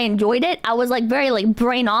it because I enjoyed it. I was like very like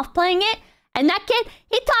brain off playing it. And that kid,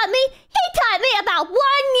 he taught me about 1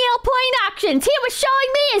 Neopoint auctions. He was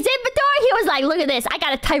showing me his inventory. He was like, "Look at this. I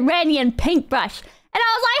got a Tyrannian paintbrush." And I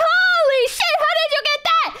was like, "Holy shit, how did you get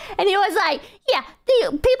that?" And he was like, "Yeah,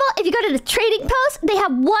 the people, if you go to the trading post, they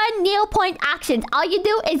have 1 Neopoint auctions. All you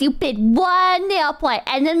do is you bid 1 Neopoint,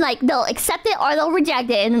 and then like they'll accept it or they'll reject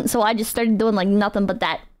it." And so I just started doing like nothing but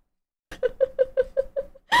that.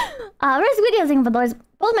 Rest videos for those.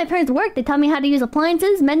 Both my parents worked. They taught me how to use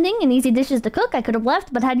appliances, mending, and easy dishes to cook. I could have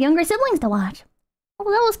left, but had younger siblings to watch.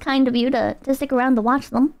 Well, that was kind of you to stick around to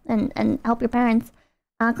watch them and help your parents.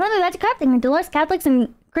 Clearly that's crafting. Dolores, Catholics,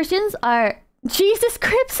 and Christians are Jesus,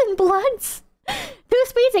 Crips, and Bloods. Two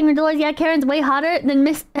speed singer Dolores, yeah, Karen's way hotter than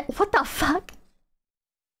Miss... What the fuck?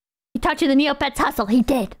 He taught you the Neopets hustle. He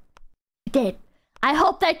did. He did. I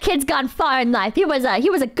hope that kid's gone far in life. He was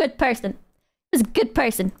a good person. He was a good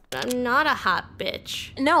person. I'm not a hot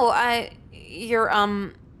bitch. No,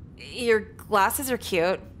 your glasses are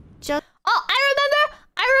cute. Oh,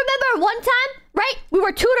 I remember one time, right? We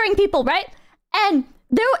were tutoring people, right? And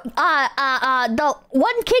there, the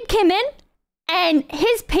one kid came in, and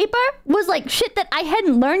his paper was like shit that I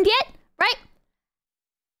hadn't learned yet, right?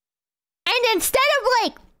 And instead of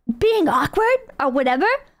like being awkward or whatever,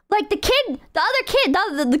 like the other kid,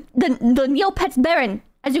 the Neopets Baron,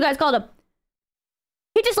 as you guys called him,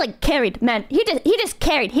 he just like carried, man. He just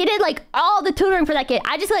carried. He did like all the tutoring for that kid.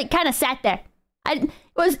 I just like kind of sat there. It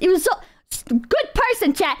was so good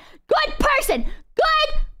person, chat. Good person.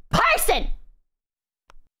 Good person.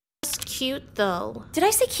 It's cute though. Did I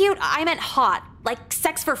say cute? I meant hot. Like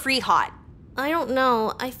sex for free hot. I don't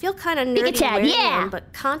know. I feel kind of nerdy Chad, wearing yeah. them,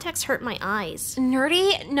 but contacts hurt my eyes.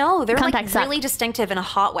 Nerdy? No, they're Contacts like suck. really distinctive in a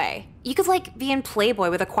hot way. You could like be in Playboy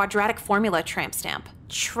with a quadratic formula tramp stamp.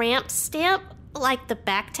 Tramp stamp? Like the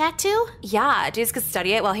back tattoo? Yeah, dudes could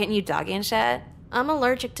study it while hitting you doggy and shit. I'm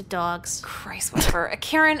allergic to dogs. Christ, whatever.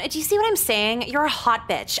 Karen, do you see what I'm saying? You're a hot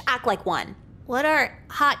bitch. Act like one. What are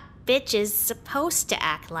hot bitches supposed to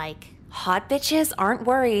act like? Hot bitches aren't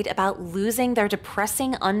worried about losing their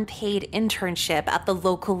depressing unpaid internship at the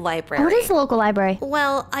local library. What is the local library?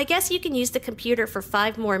 Well, I guess you can use the computer for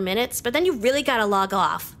 5 more minutes, but then you really gotta log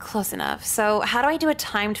off. Close enough. So how do I do a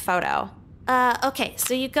timed photo? Okay,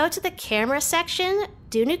 so you go to the camera section,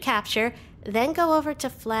 do new capture, then go over to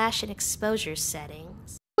flash and exposure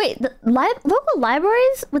settings. Wait, the local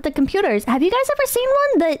libraries with the computers. Have you guys ever seen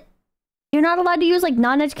one that you're not allowed to use like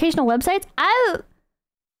non-educational websites?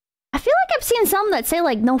 I feel like I've seen some that say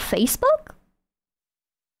like no Facebook.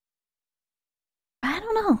 I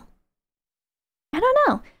don't know.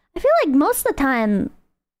 I feel like most of the time,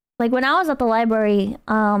 like when I was at the library,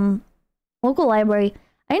 local library,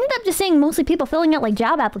 I ended up just seeing mostly people filling out like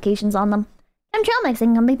job applications on them. I'm trail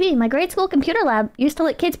mixing on BP. My grade school computer lab used to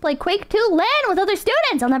let kids play Quake 2 LAN with other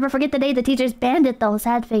students. I'll never forget the day the teachers banned it though.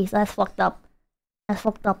 Sad face. That's fucked up. That's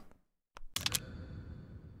fucked up.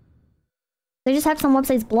 They just have some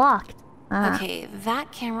websites blocked. Okay,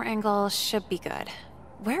 that camera angle should be good.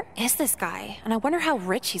 Where is this guy? And I wonder how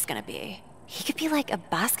rich he's gonna be. He could be like a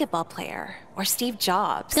basketball player or Steve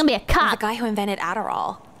Jobs. He's gonna be a cop. Or the guy who invented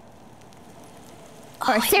Adderall.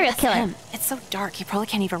 Or a serial killer. Him. It's so dark, he probably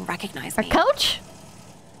can't even recognize Or me. coach?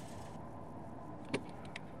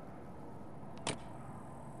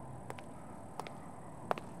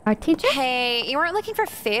 Our teacher? Hey, you weren't looking for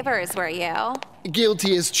favors, were you?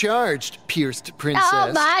 Guilty as charged, pierced princess.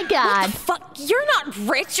 Oh my god. What the fuck? You're not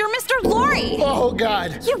rich, you're Mr. Lorry! Oh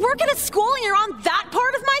god. You work at a school and you're on that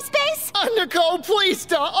part of my space? Nicole, please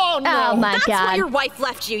don't. Oh no. Oh my That's god. why your wife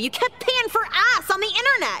left you. You kept paying for ass on the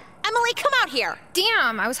internet. Emily, come out here.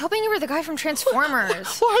 Damn, I was hoping you were the guy from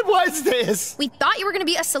Transformers. What was this? We thought you were gonna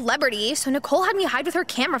be a celebrity, so Nicole had me hide with her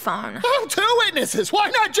camera phone. Oh, 2 witnesses.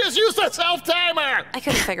 Why not just use the self-timer? I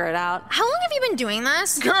couldn't figure it out. How long have you been doing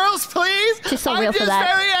this? Girls, please. She's so I'm real for just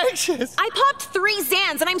that. very anxious. I popped 3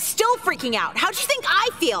 Xans and I'm still freaking out. How'd you think I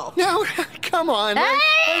feel? No, come on. Hey,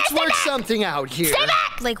 Let's stay work back. something out here. Stay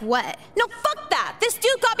back! Like what? No, fuck that. This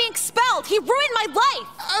dude got me expelled. He ruined my life.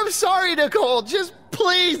 I'm sorry, Nicole. Just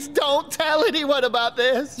please don't tell anyone about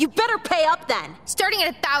this. You better pay up then. Starting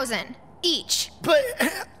at 1,000 each. But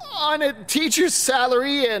on a teacher's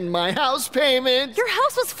salary and my house payment. Your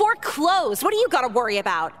house was foreclosed. What do you gotta worry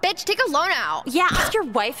about? Bitch, take a loan out. Yeah, ask your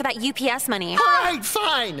wife for that UPS money. All right,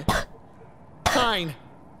 fine. Fine.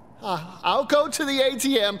 I'll go to the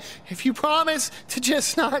ATM if you promise to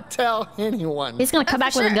just not tell anyone. He's gonna come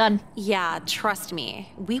back with a gun. Yeah, trust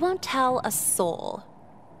me. We won't tell a soul.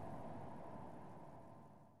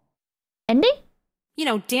 Ending? You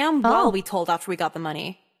know, damn well we told after we got the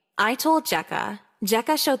money. I told Jekka.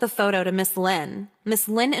 Jekka showed the photo to Miss Lynn. Miss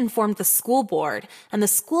Lynn informed the school board, and the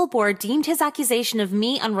school board deemed his accusation of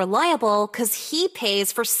me unreliable because he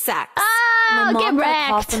pays for sex. My mom got a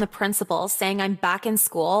call from the principal saying I'm back in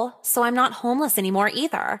school, so I'm not homeless anymore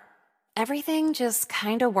either. Everything just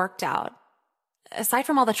kind of worked out. Aside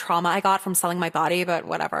from all the trauma I got from selling my body, but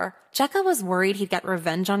whatever. Jekka was worried he'd get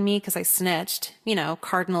revenge on me because I snitched. You know,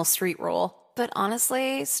 cardinal street rule. But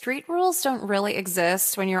honestly, street rules don't really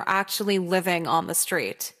exist when you're actually living on the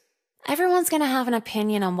street. Everyone's gonna have an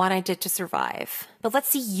opinion on what I did to survive. But let's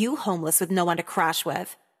see you homeless with no one to crash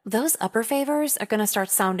with. Those upper favors are gonna start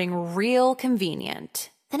sounding real convenient.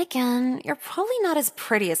 Then again, you're probably not as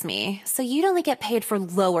pretty as me, so you'd only get paid for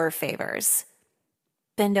lower favors.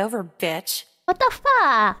 Bend over, bitch. What the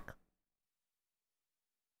fuck?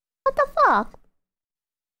 What the fuck?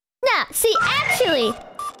 Nah, see, actually,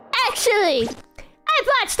 I've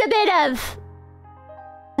watched a bit of...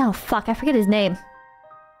 Oh, fuck, I forget his name.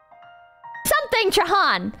 Something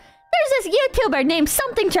Trahan. There's this YouTuber named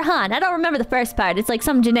Something Trahan. I don't remember the first part. It's like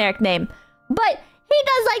some generic name. But he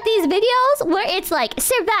does like these videos where it's like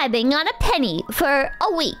surviving on a penny for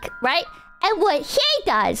a week, right? And what he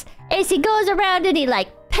does is he goes around and he like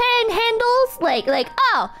panhandles, like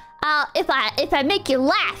if I make you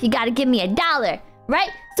laugh, you gotta give me $1, right?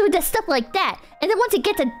 So he does stuff like that. And then once he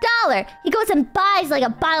gets $1, he goes and buys like a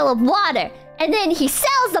bottle of water. And then he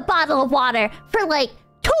sells the bottle of water for like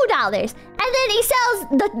 $2. And then he sells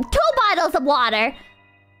the 2 bottles of water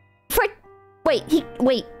for... Wait. He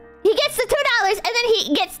gets the $2 and then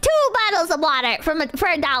he gets 2 bottles of water for $1. And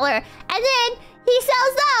then he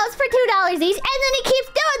sells those for $2 each. And then he keeps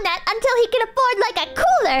doing that until he can afford like a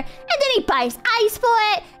cooler. And then he buys ice for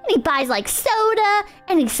it. And he buys like soda.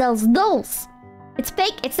 And he sells those. It's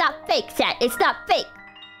fake. It's not fake, chat. It's not fake.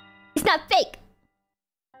 It's not fake.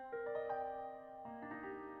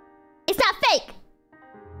 It's not fake.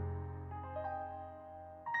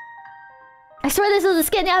 I swear this was a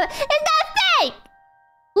skin. It's not fake.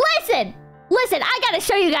 Listen. I gotta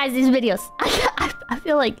show you guys these videos. I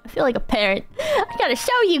feel like a parent. I gotta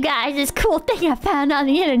show you guys this cool thing I found on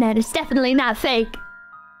the internet. It's definitely not fake.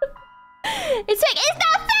 It's fake. It's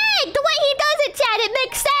not fake. The way he does it, chat, it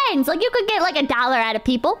makes sense. Like you could get like $1 out of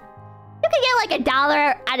people. You could get like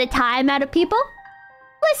 $1 at a time out of people.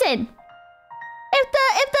 Listen. If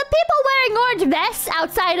the people wearing orange vests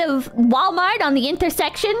outside of Walmart on the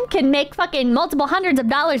intersection can make fucking multiple hundreds of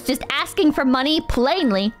dollars just asking for money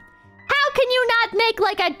plainly, how can you not make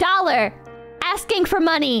like $1 asking for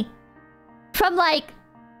money from like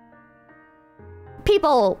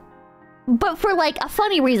people, but for like a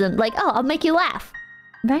funny reason, like, oh, I'll make you laugh,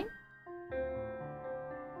 right?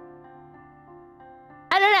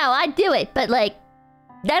 I don't know, I'd do it, but like,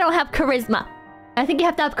 I don't have charisma. I think you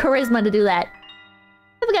have to have charisma to do that.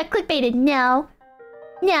 We got clickbaited. No.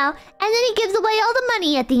 And then he gives away all the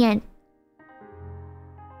money at the end.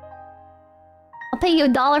 I'll pay you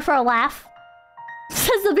 $1 for a laugh.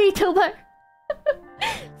 Says the VTuber.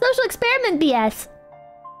 Social experiment BS.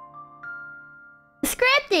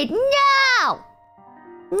 Scripted. No.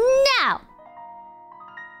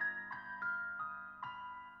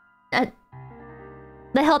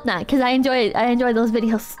 I hope not, because I enjoy those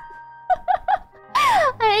videos.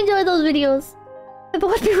 I enjoy those videos. But it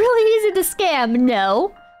would be really easy to scam.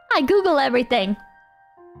 No. I Google everything.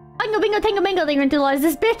 Bingo, bingo, tango, bingo, thing until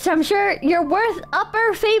this bitch. I'm sure you're worth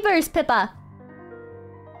upper favors, Pippa.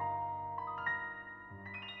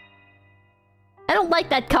 I don't like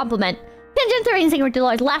that compliment. Tangent sing for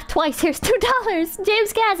 $2. Laugh twice. Here's $2.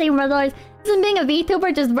 James Cass sing for $2. Isn't being a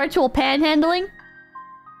VTuber just virtual panhandling?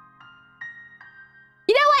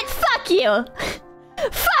 You know what? Fuck you.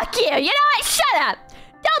 Fuck you. You know what? Shut up.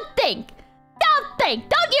 Don't think.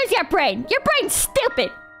 Don't use your brain. Your brain's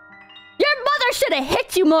stupid. Your mother should have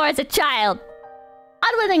hit you more as a child.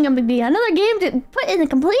 I don't think I'm gonna be another game to put in the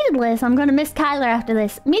completed list. I'm gonna miss Kyler after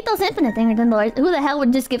this. Meet those infinite thing for $10. Who the hell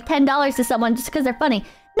would just give $10 to someone just because they're funny?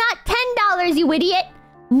 Not $10, you idiot.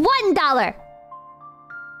 $1.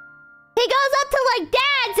 He goes up to like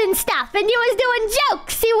dads and stuff, and he was doing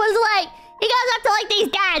jokes. He goes up to like these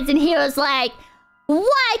dads, and he was like,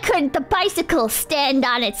 "Why couldn't the bicycle stand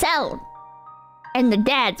on its own?" And the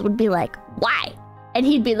dads would be like, "Why?" And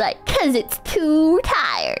he'd be like, "'Cause it's too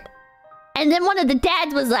tired." And then one of the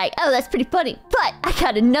dads was like, "Oh, that's pretty funny, but I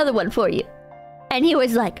got another one for you." And he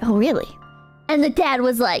was like, "Oh, really?" And the dad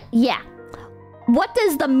was like, "Yeah. What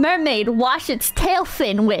does the mermaid wash its tail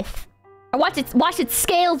fin with? Or wash its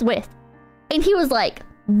scales with?" And he was like,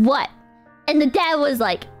 "What?" And the dad was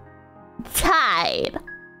like, "Tide."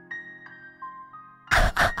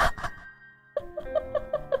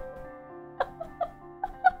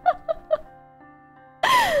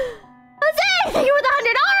 Thank you for the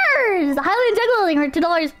 $100! The Highland Juggling for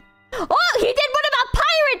 $2. Oh, he did one about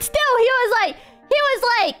pirates too! He was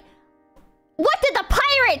like, what did the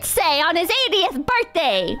pirates say on his 80th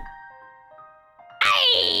birthday?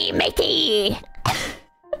 Hey, matey!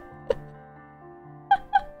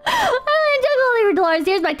 Highland Juggling for $2.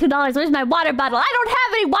 Here's my $2. Where's my water bottle? I don't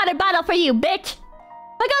have any water bottle for you, bitch!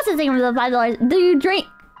 My ghost is thinking for the $5. Do you drink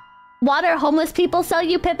water homeless people sell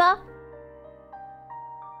you, Pippa?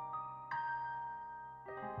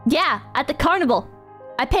 Yeah, at the carnival.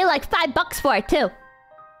 I pay like $5 for it too.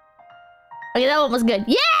 Okay, that one was good.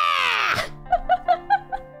 Yeah!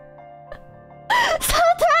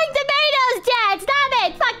 Stop throwing tomatoes, Jet! Stop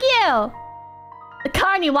it! Fuck you! The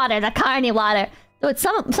carny water, the carny water. Dude,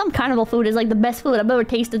 some carnival food is like the best food I've ever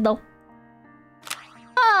tasted though.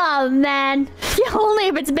 Oh man. Only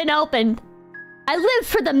if it's been opened. I live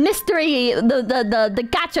for the mystery, the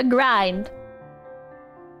gacha grind.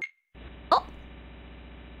 Oh.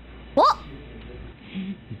 What?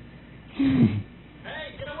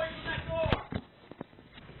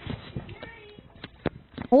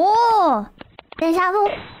 Oh! Deja vu.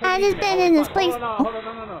 I've just been in this place. Hold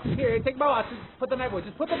on, no. Here, take my watch. Just put the knife away.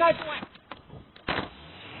 Just put the knife away.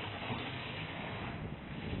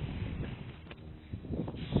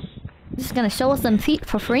 Just gonna show us some feet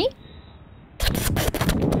for free?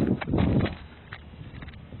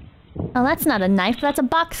 Oh, that's not a knife. That's a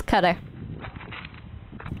box cutter.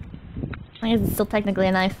 I guess it's still technically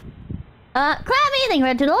a knife. Crab eating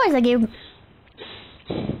red $2. I gave...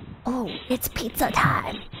 Oh, it's pizza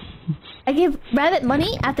time. I gave Rabbit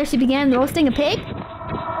money after she began roasting a pig? What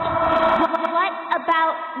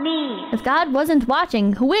about me? If God wasn't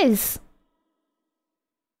watching, who is?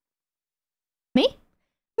 Me?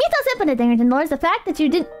 Mito Simpany Dingerton Lords, the fact that you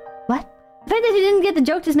didn't... What? The fact that you didn't get the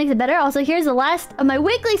joke just makes it better. Also, here's the last of my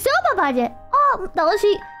weekly super budget. Oh,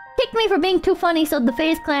 she kicked me for being too funny, so the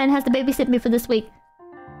FaZe clan has to babysit me for this week.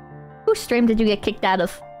 Whose stream did you get kicked out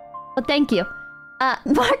of? Well, thank you. Mark,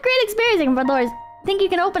 great experiencing for Lords. Think you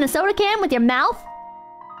can open a soda can with your mouth?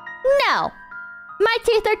 No. My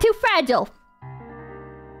teeth are too fragile.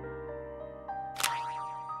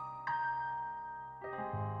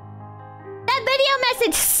 That video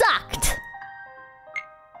message sucked.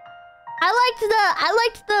 I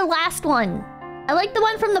liked the last one. I liked the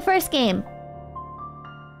one from the first game.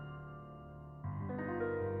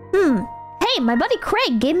 Hey, my buddy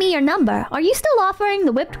Craig gave me your number. Are you still offering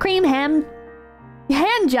the whipped cream hand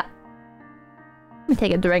job? Let me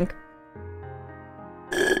take a drink.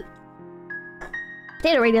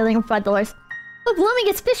 Potato radioing for $5. Look, Lumi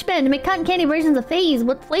gets fish band to make cotton candy versions of FaZe.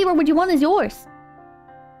 What flavor would you want as yours?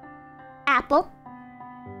 Apple.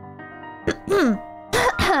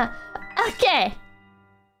 Okay.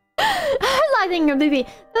 I like your baby.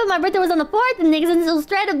 But my birthday was on the 4th, and niggas still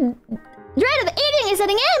dread of eating is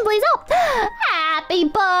setting in. Please help. Happy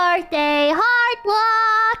birthday,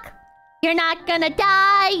 Heartlock. You're not gonna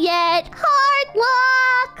die yet,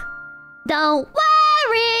 Heartlock. Don't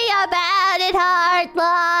worry about it,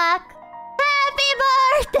 Heartlock. Happy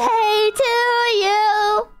birthday to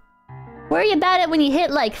you. Worry about it when you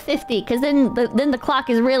hit like 50, because then the clock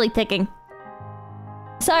is really ticking.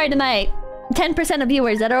 Sorry to my 10% of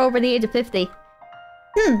viewers that are over the age of 50.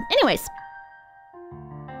 Anyways.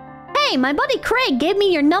 Hey, my buddy Craig gave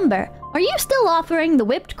me your number. Are you still offering the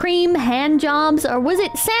whipped cream hand jobs, or was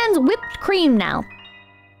it sans whipped cream now?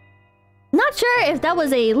 Not sure if that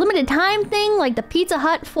was a limited time thing like the Pizza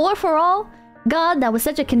Hut 4 for all. God, that was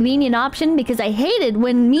such a convenient option because I hated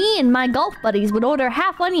when me and my golf buddies would order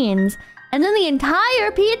half onions and then the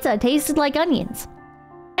entire pizza tasted like onions.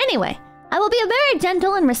 Anyway, I will be a very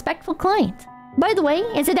gentle and respectful client. By the way,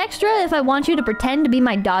 is it extra if I want you to pretend to be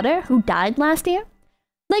my daughter who died last year?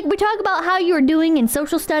 Like, we talk about how you were doing in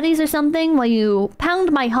social studies or something while you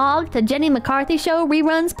pound my hog to Jenny McCarthy show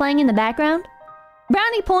reruns playing in the background?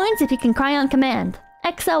 Brownie points if you can cry on command.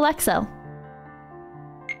 XOXO.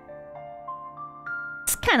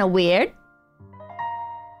 It's kind of weird.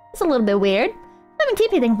 It's a little bit weird. I've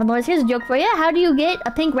been TP from Lords. Here's a joke for you. How do you get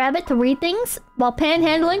a pink rabbit to read things while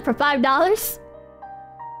panhandling for $5?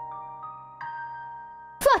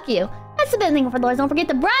 Fuck you. That's the big thing for Lords. Don't forget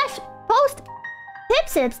to brush, post, tip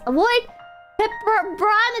sips, avoid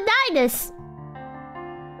pepperonitis.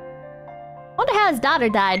 I wonder how his daughter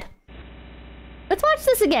died. Let's watch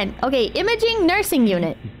this again. Okay, imaging nursing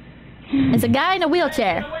unit. It's a guy in a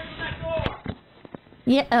wheelchair.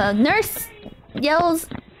 Yeah, nurse yells,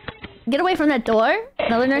 "Get away from that door."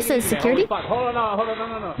 Another nurse says, "Security." Hold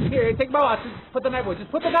on, no. Here, take my watch. Just put the knife away.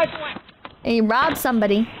 Just put the knife away. And he robbed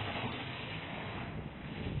somebody.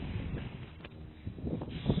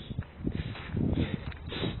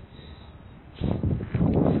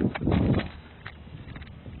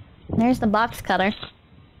 There's the box cutter.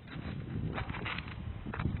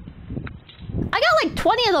 I got like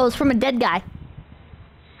 20 of those from a dead guy.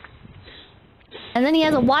 And then he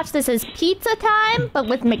has a watch that says pizza time, but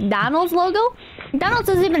with McDonald's logo. McDonald's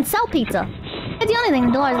doesn't even sell pizza. It's the only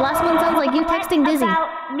thing, Dolores. The last one sounds like you texting Dizzy.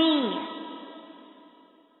 About me.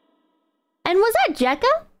 And was that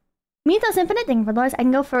Jekka? Mythos Infinite, thank you for $. I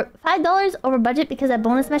can go for $5 over budget because that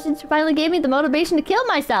bonus message finally gave me the motivation to kill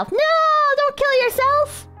myself. No! Don't kill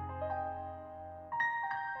yourself!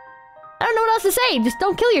 I don't know what else to say. Just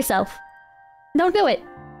don't kill yourself. Don't do it.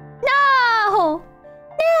 No! No!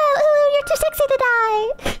 You're too sexy to die!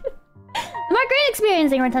 The Mark Great experience,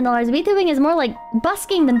 thank you for $10. VTubing is more like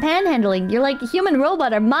busking than panhandling. You're like a human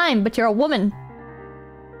robot or mime, but you're a woman.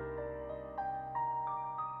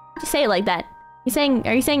 Why'd you say it like that?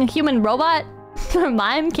 Are you saying a human robot or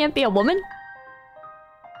mime can't be a woman?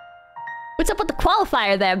 What's up with the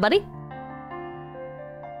qualifier there, buddy?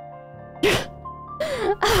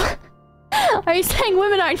 Are you saying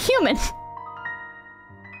women aren't human? Come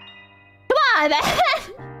on, man!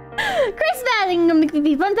 Chris Batting,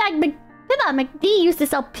 fun fact, McD used to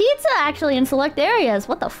sell pizza actually in select areas.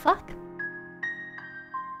 What the fuck?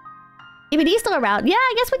 DVD still a route. Yeah,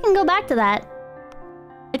 I guess we can go back to that.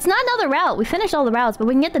 It's not another route. We finished all the routes, but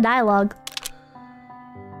we can get the dialogue.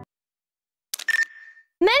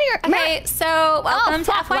 Okay, so welcome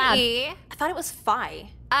to FYE. I thought it was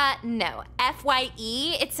Phi. No.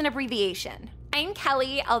 FYE, it's an abbreviation. I'm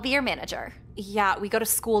Kelly, I'll be your manager. Yeah, we go to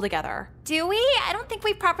school together. Do we? I don't think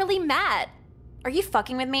we've properly met. Are you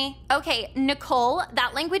fucking with me? Okay, Nicole,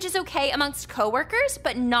 that language is okay amongst coworkers,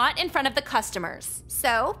 but not in front of the customers.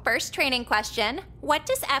 So, first training question, what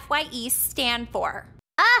does FYE stand for?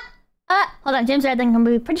 Hold on, James Redling, I'm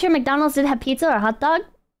pretty sure McDonald's did have pizza or hot dog,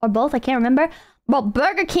 or both, I can't remember. Well,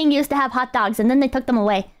 Burger King used to have hot dogs, and then they took them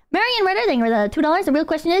away. Marion Ritter, thank you for the $2. The real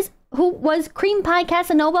question is, who was Cream Pie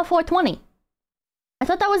Casanova 420? I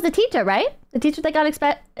thought that was the teacher, right? The teacher that got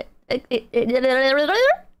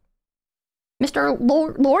Mr.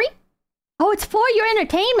 Lori? Oh, it's for your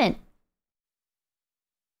entertainment.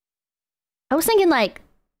 I was thinking like...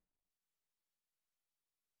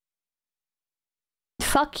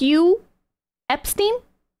 Fuck you, Epstein?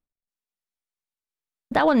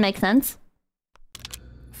 That wouldn't make sense.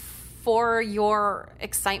 For your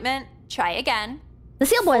excitement? Try again. The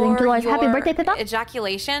Seal Boy, thank you for $2. Happy birthday, Pippa.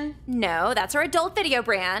 Ejaculation? No, that's our adult video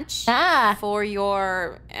branch. For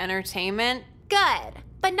your entertainment? Good.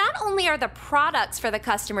 But not only are the products for the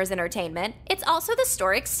customer's entertainment, it's also the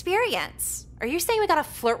store experience. Are you saying we gotta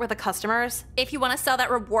flirt with the customers? If you want to sell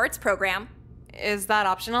that rewards program. Is that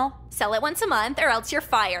optional? Sell it once a month or else you're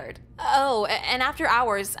fired. Oh, and after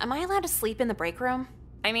hours, am I allowed to sleep in the break room?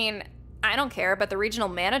 I mean, I don't care, but the regional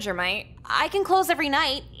manager might. I can close every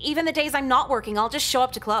night. Even the days I'm not working, I'll just show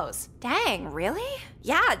up to close. Dang, really?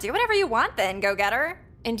 Yeah, do whatever you want then, go-getter.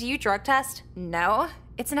 And do you drug test? No.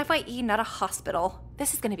 It's an FYE, not a hospital.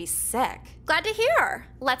 This is gonna be sick. Glad to hear.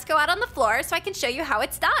 Let's go out on the floor so I can show you how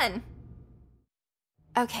it's done.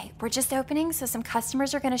 Okay, we're just opening, so some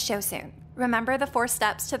customers are gonna show soon. Remember the 4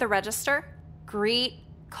 steps to the register? Greet,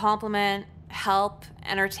 compliment, help,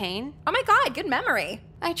 entertain. Oh my god, good memory.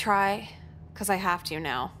 I try, because I have to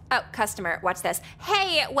now. Oh, customer, watch this.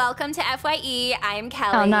 Hey, welcome to FYE. I'm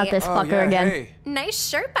Kelly. Oh, not this fucker again. Hey. Nice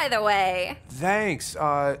shirt, by the way. Thanks.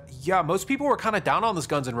 Yeah, most people were kind of down on this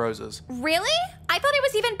Guns N' Roses. Really? I thought it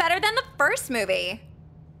was even better than the first movie.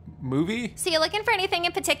 Movie? So you looking for anything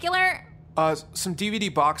in particular? Some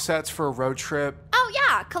DVD box sets for a road trip. Oh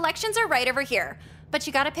yeah, collections are right over here. But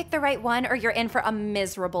you gotta pick the right one or you're in for a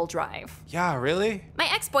miserable drive. Yeah, really? My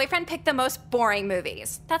ex-boyfriend picked the most boring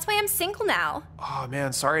movies. That's why I'm single now. Oh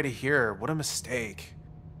man, sorry to hear. What a mistake.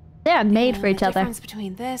 They're made for each other. The difference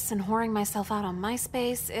between this and whoring myself out on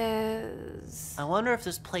MySpace is... I wonder if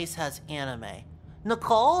this place has anime.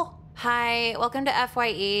 Nicole? Hi, welcome to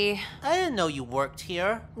FYE. I didn't know you worked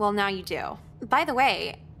here. Well, now you do. By the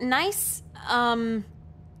way, nice,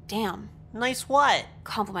 damn. Nice what?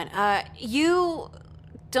 Compliment. You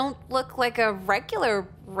don't look like a regular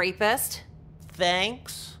rapist.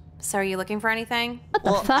 Thanks. So are you looking for anything? What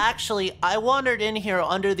the fuck? Actually, I wandered in here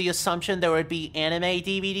under the assumption there would be anime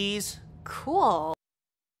DVDs. Cool.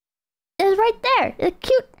 It's right there. A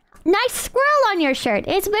cute, nice squirrel on your shirt.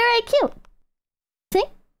 It's very cute. See?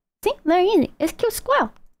 See? Very easy. It's a cute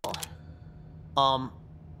squirrel.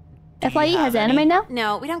 FYE has anime now?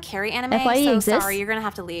 No, we don't carry anime, FYE so exists? sorry, you're gonna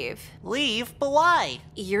have to leave. Leave? But why?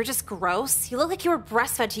 You're just gross. You look like you were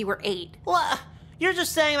breastfed till you were 8. What? You're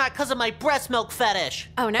just saying that because of my breast milk fetish.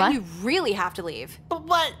 Oh, now What? you really have to leave.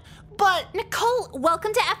 But... Nicole,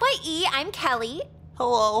 welcome to FYE. I'm Kelly.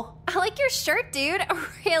 Hello. I like your shirt, dude.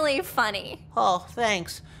 Really funny. Oh,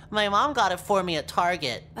 thanks. My mom got it for me at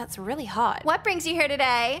Target. That's really hot. What brings you here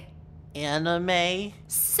today? Anime?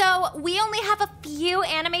 So, we only have a few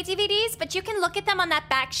anime DVDs, but you can look at them on that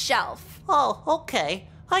back shelf. Oh, okay.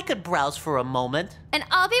 I could browse for a moment. And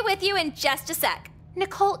I'll be with you in just a sec.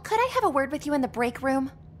 Nicole, could I have a word with you in the break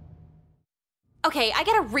room? Okay, I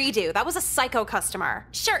get a redo. That was a psycho customer.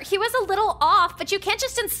 Sure, he was a little off, but you can't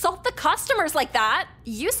just insult the customers like that.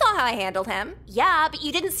 You saw how I handled him. Yeah, but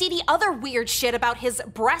you didn't see the other weird shit about his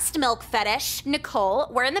breast milk fetish. Nicole,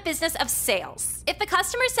 we're in the business of sales. If the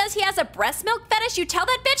customer says he has a breast milk fetish, you tell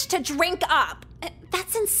that bitch to drink up.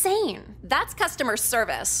 That's insane. That's customer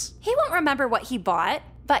service. He won't remember what he bought,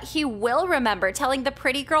 but he will remember telling the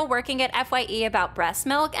pretty girl working at FYE about breast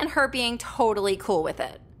milk and her being totally cool with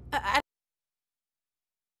it. I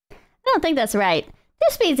don't think that's right.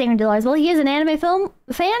 This feeds $800. Well, he is an anime film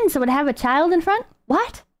fan, so would have a child in front?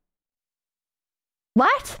 What?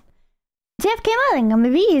 What? Jeff came out and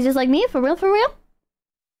maybe he's just like me, for real, for real?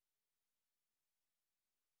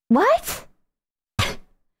 What?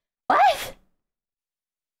 What?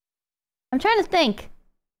 I'm trying to think.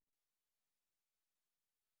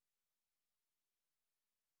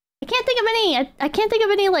 I can't think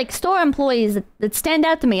of any like store employees that stand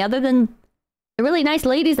out to me other than the really nice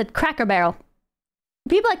ladies at Cracker Barrel.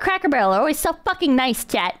 People at Cracker Barrel are always so fucking nice,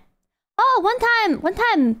 chat. Oh, one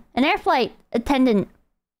time, an air flight attendant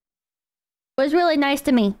was really nice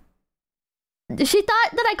to me. She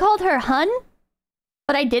thought that I called her hun,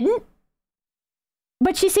 but I didn't.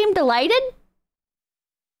 But she seemed delighted.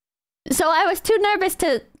 So I was too nervous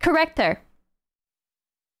to correct her.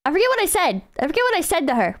 I forget what I said. I forget what I said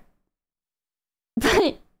to her.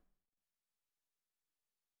 But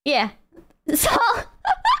yeah. So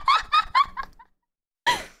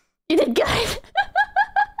you did good.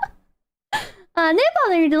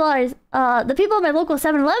 $9. The people at my local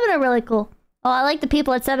 7-Eleven are really cool. Oh, I like the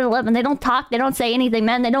people at 7-Eleven. They don't talk. They don't say anything,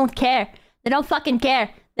 man. They don't care. They don't fucking care.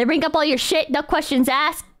 They bring up all your shit. No questions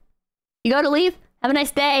asked. You go to leave. Have a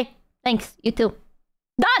nice day. Thanks. You too.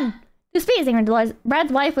 Done. $2 speeds. $800.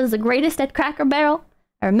 Brad's wife was the greatest at Cracker Barrel.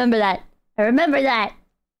 I remember that. I remember that.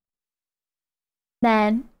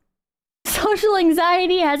 Man. Social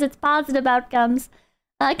anxiety has its positive outcomes.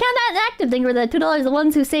 Count that an active thing for the $2 the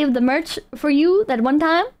ones who saved the merch for you that one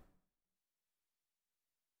time.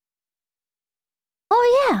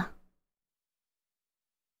 Oh yeah.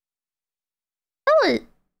 Oh,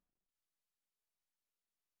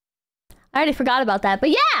 I already forgot about that, but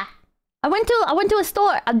yeah, I went to a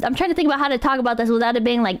store. I'm trying to think about how to talk about this without it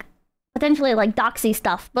being like potentially like doxy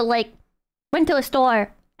stuff, but like went to a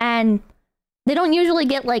store and they don't usually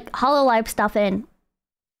get like HoloLive stuff in,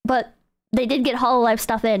 but they did get HoloLive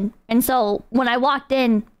stuff in. And so when I walked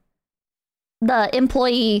in,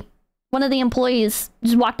 one of the employees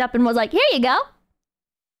just walked up and was like, "Here you go."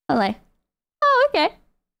 I'm like, "Oh, okay.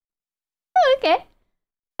 Oh, okay."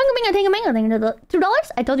 Thank you the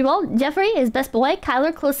 $2. I told you all. Jeffrey is best boy.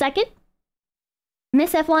 Kyler, close second.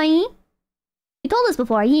 Miss FYE. You told us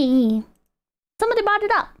before. Yeah. Somebody brought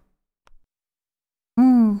it up.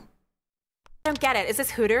 I don't get it. Is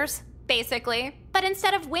this Hooters? Basically. But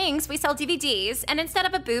instead of wings, we sell DVDs. And instead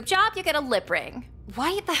of a boob job, you get a lip ring.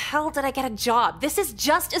 Why the hell did I get a job? This is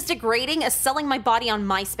just as degrading as selling my body on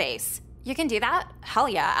MySpace. You can do that? Hell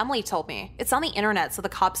yeah, Emily told me. It's on the internet, so the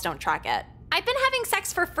cops don't track it. I've been having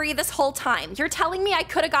sex for free this whole time. You're telling me I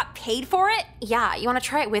could have got paid for it? Yeah, you want to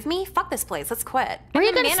try it with me? Fuck this place, let's quit. Where are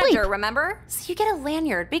you gonna manager, remember? So you get a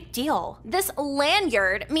lanyard, big deal. This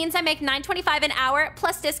lanyard means I make $9.25 an hour,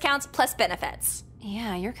 plus discounts, plus benefits.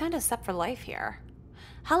 Yeah, you're kind of set for life here.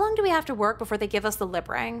 How long do we have to work before they give us the lip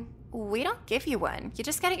ring? We don't give you one. You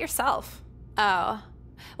just get it yourself. Oh.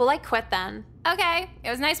 Well, I quit then. Okay. It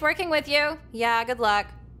was nice working with you. Yeah, good luck.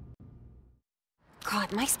 God,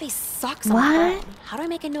 MySpace sucks on my phone. How do I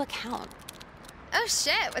make a new account? Oh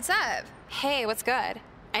shit, what's up? Hey, what's good? I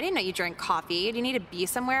didn't know you drank coffee. Do you need to be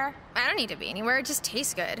somewhere? I don't need to be anywhere. It just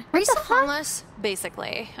tastes good. Are you still homeless?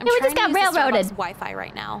 Basically. I'm we trying just got to use railroaded. This Wi-Fi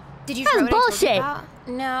right now. Did you that throw was it bullshit.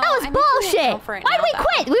 No, that was bullshit. Why'd we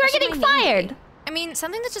quit? We were getting fired. I mean,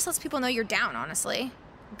 something that just lets people know you're down, honestly.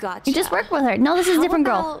 Gotcha. You just work with her. No, this is a different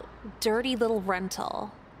girl. Dirty little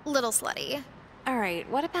rental. Little slutty. All right,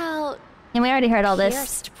 what about... And we already heard all this.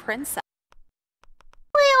 Pierced princess.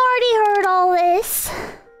 We already heard all this.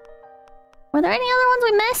 Were there any other ones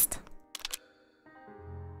we missed?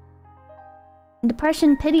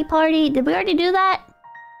 Depression pity party. Did we already do that?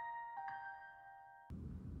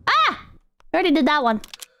 Ah! We already did that one.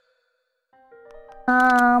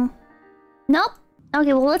 Nope.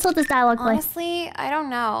 Okay, well, let's let this dialogue play. Honestly, I don't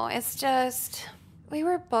know. It's just... We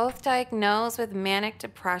were both diagnosed with manic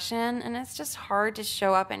depression, and it's just hard to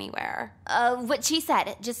show up anywhere. What she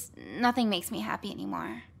said, just nothing makes me happy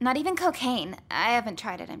anymore. Not even cocaine. I haven't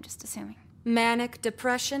tried it, I'm just assuming. Manic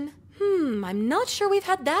depression? I'm not sure we've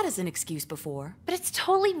had that as an excuse before. But it's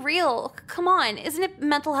totally real. Come on, isn't it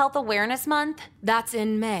Mental Health Awareness Month? That's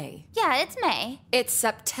in May. Yeah, it's May. It's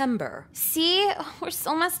September. See? We're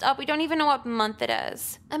so messed up, we don't even know what month it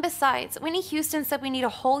is. And besides, Whitney Houston said we need a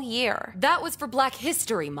whole year. That was for Black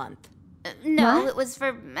History Month. No, What? it was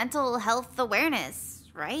for mental health awareness,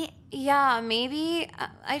 right? Yeah, maybe.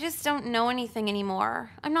 I just don't know anything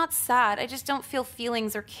anymore. I'm not sad. I just don't feel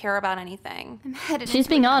feelings or care about anything. I'm headed She's into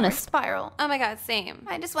being a downward honest. spiral. Oh my god, same.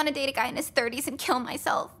 I just want to date a guy in his 30s and kill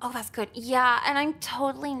myself. Oh, that's good. Yeah, and I'm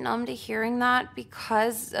totally numb to hearing that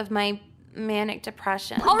because of my manic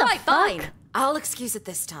depression. All right, fine. I'll excuse it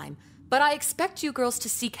this time. But I expect you girls to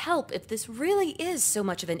seek help if this really is so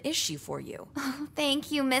much of an issue for you. Oh,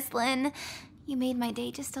 thank you, Miss Lynn. You made my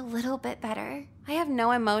day just a little bit better. I have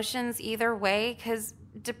no emotions either way because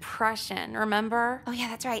depression, remember? Oh, yeah,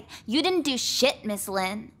 that's right. You didn't do shit, Miss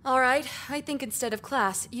Lynn. All right, I think instead of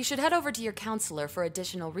class, you should head over to your counselor for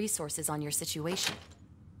additional resources on your situation.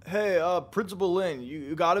 Hey, Principal Lynn,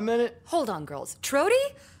 you got a minute? Hold on, girls. Trody?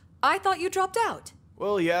 I thought you dropped out.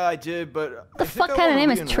 Well, yeah, I did, but The fuck kind of name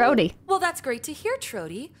is Trody? Well, that's great to hear,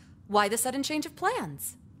 Trody. Why the sudden change of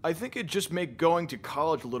plans? I think it'd just make going to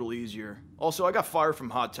college a little easier. Also, I got fired from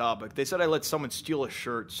Hot Topic. They said I let someone steal a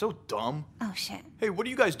shirt. So dumb. Oh, shit. Hey, what are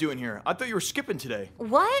you guys doing here? I thought you were skipping today.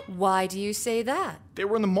 What? Why do you say that? They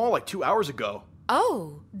were in the mall like 2 hours ago.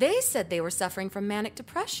 Oh, they said they were suffering from manic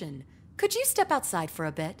depression. Could you step outside for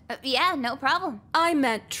a bit? Yeah, no problem. I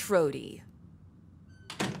meant Trody.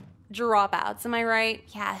 Dropouts, am I right?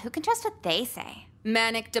 Yeah, who can trust what they say?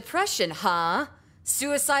 Manic depression, huh?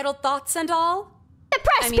 Suicidal thoughts and all?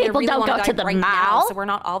 Depressed I people really don't wanna go die to the right mall. now, so we're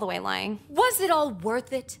not all the way lying. Was it all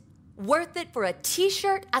worth it? Worth it for a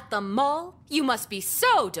t-shirt at the mall? You must be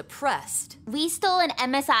so depressed. We stole an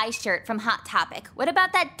MSI shirt from Hot Topic. What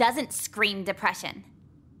about that doesn't scream depression?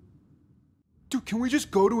 Dude, can we just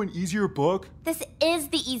go to an easier book? This is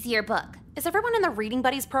the easier book. Is everyone in the Reading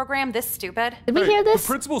Buddies program this stupid? Did we hear this? The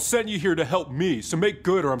principal sent you here to help me, so make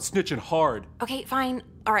good or I'm snitching hard. Okay, fine.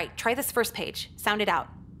 All right, try this first page. Sound it out.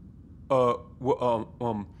 I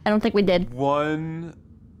don't think we did. One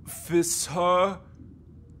fisha,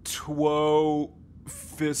 two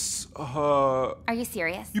fisha. Are you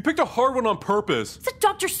serious? You picked a hard one on purpose. It's a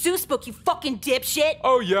Dr. Seuss book, you fucking dipshit.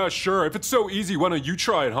 Oh yeah, sure. If it's so easy, why don't you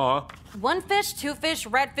try it, huh? One fish, two fish,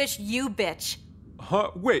 red fish, you bitch.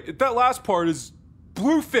 Huh? Wait, that last part is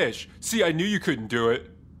blue fish. See, I knew you couldn't do it.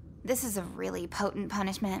 This is a really potent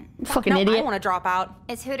punishment. Fucking No, idiot. I want to drop out.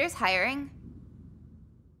 Is Hooters hiring?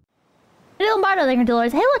 Hey, Lombardo, there,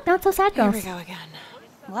 Dolores. Hey, look, not so sad girls. Here we go again.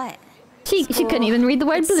 What? She couldn't even read the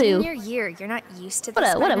word It's blue. senior year. You're not used to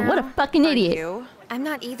this What a fucking idiot. You? I'm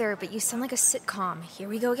not either, but you sound like a sitcom. Here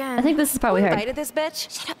we go again. I think this is probably Who her. invited this bitch?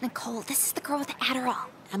 Shut up, Nicole. This is the girl with the Adderall.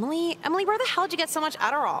 Emily, where the hell did you get so much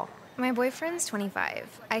Adderall? My boyfriend's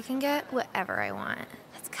 25. I can get whatever I want.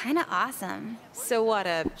 That's kind of awesome. So what,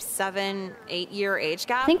 a 7-8 year age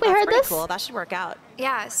gap? Think we That's heard pretty this? Cool. That should work out.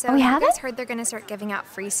 Yeah, so Oh, we you have guys it? heard they're gonna start giving out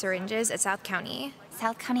free syringes at South County.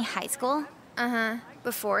 South County High School? Uh-huh.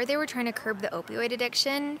 Before, they were trying to curb the opioid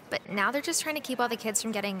addiction, but now they're just trying to keep all the kids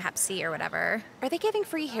from getting Hep C or whatever. Are they giving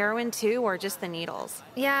free heroin too, or just the needles?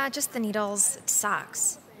 Yeah, just the needles. It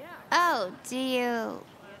sucks. Oh, do you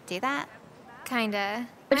do that? Kinda.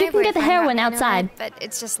 But you My can get the boyfriend got heroin me into outside. it, but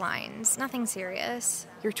it's just lines. Nothing serious.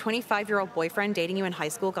 Your 25-year-old boyfriend dating you in high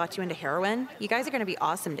school got you into heroin? You guys are gonna be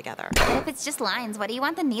awesome together. But if it's just lines, what do you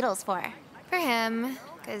want the needles for? For him,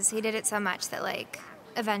 because he did it so much that, like,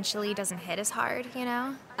 eventually doesn't hit as hard, you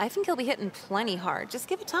know? I think he'll be hitting plenty hard. Just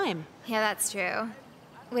give it time. Yeah, that's true.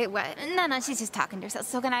 Wait, what? No, she's just talking to herself.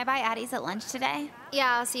 So can I buy Addie's at lunch today?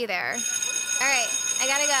 Yeah, I'll see you there. All right, I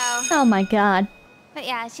gotta go. Oh my god. But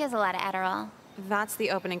yeah, she has a lot of Adderall. That's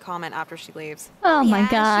the opening comment after she leaves. Oh my Yeah,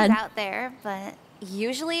 god. she's out there, but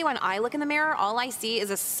Usually when I look in the mirror, all I see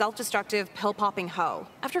is a self-destructive, pill-popping hoe.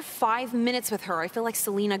 After 5 minutes with her, I feel like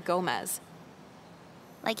Selena Gomez.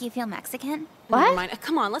 like you feel Mexican? Never mind.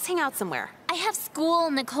 Come on, let's hang out somewhere. I have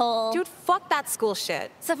school, Nicole. Dude, fuck that school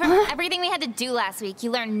shit. So from everything we had to do last week,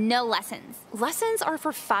 you learned no lessons. Lessons are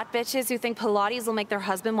for fat bitches who think Pilates will make their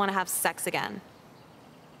husband want to have sex again.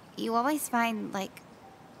 You always find, like,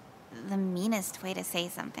 the meanest way to say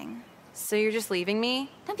something. So you're just leaving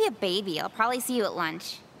me? Don't be a baby. I'll probably see you at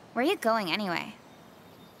lunch. Where are you going anyway?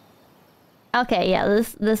 Okay, yeah,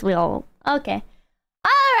 this we all... Okay.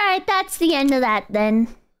 Alright, that's the end of that then.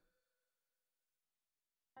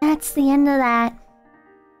 That's the end of that.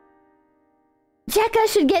 Jekka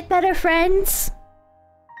should get better friends.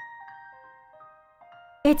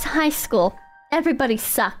 It's high school. Everybody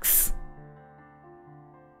sucks.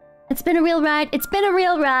 It's been a real ride. It's been a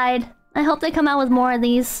real ride. I hope they come out with more of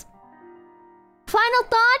these. Final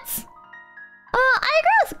thoughts? I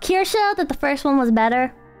agree with 𝐭 that the first one was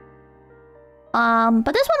better.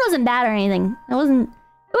 But this one wasn't bad or anything. It wasn't.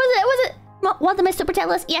 It wasn't. Want the super chat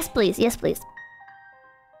list? Yes, please. Yes, please.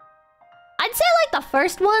 I'd say like the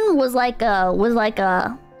first one was like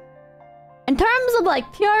a. In terms of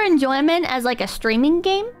like pure enjoyment as like a streaming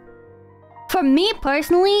game. For me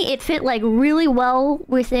personally, it fit like really well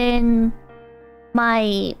within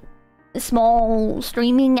my small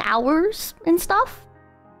streaming hours and stuff.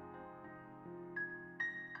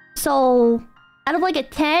 So, out of like a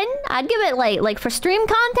 10, I'd give it like for stream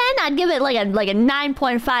content, I'd give it like a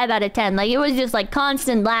 9.5 out of 10. Like it was just like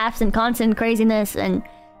constant laughs and constant craziness, and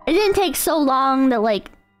it didn't take so long that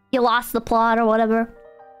like you lost the plot or whatever.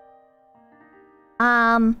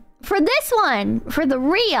 For this one, for the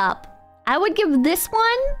re-up, I would give this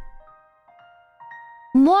one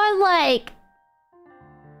more like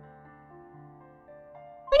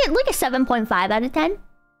a 7.5 out of 10.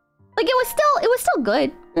 Like it was still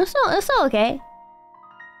good. It was still okay.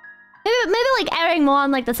 Maybe like erring more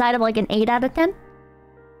on like the side of like an 8 out of 10.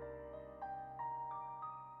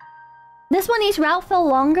 This one each route felt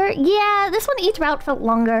longer. Yeah, this one each route felt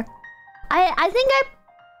longer. I think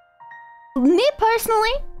me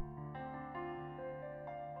personally,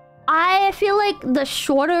 I feel like the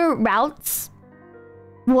shorter routes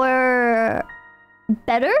were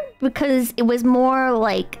better because it was more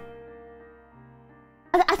like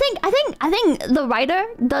I think the writer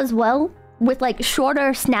does well with like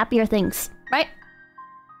shorter, snappier things, right?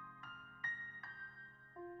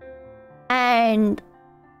 And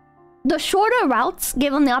the shorter routes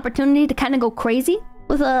give them the opportunity to kind of go crazy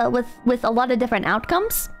with a lot of different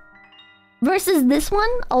outcomes. Versus this one,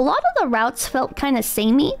 a lot of the routes felt kind of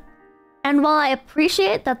samey. And while I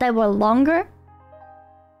appreciate that they were longer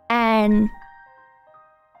and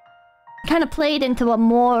kind of played into a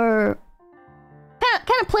more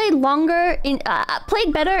kind of played longer in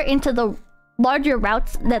played better into the larger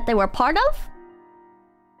routes that they were part of.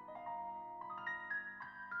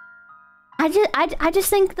 I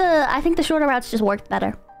just think the shorter routes just worked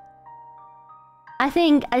better. I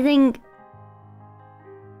think like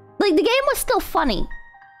the game was still funny,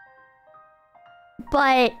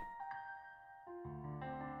 but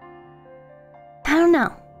I don't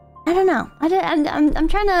know. I'm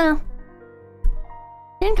trying to.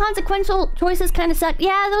 Inconsequential choices kind of suck.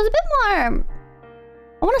 Yeah, there was a bit more.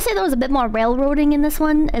 I want to say there was a bit more railroading in this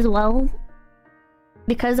one as well,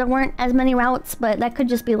 because there weren't as many routes. But that could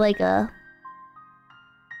just be like a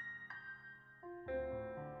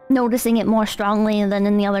noticing it more strongly than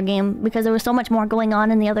in the other game, because there was so much more going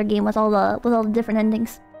on in the other game with all the different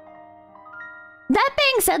endings. That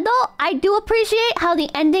being said, though, I do appreciate how the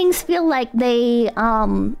endings feel like they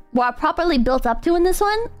were properly built up to in this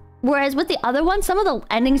one. Whereas with the other one, some of the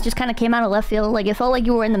endings just kind of came out of left field. Like, it felt like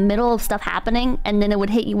you were in the middle of stuff happening, and then it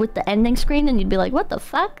would hit you with the ending screen, and you'd be like, what the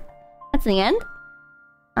fuck? That's the end?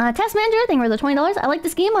 Test Manager, thank you for the $20. I like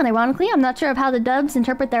this game, unironically. I'm not sure of how the dubs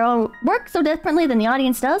interpret their own work so differently than the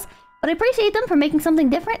audience does, but I appreciate them for making something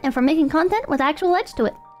different and for making content with actual edge to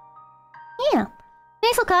it. Yeah.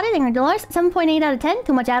 Thanks, 𝐂𝐡𝐚𝐭, thank you $. 7.8 out of 10.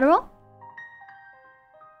 Too much Adderall.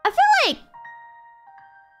 I feel like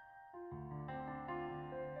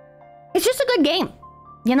it's just a good game,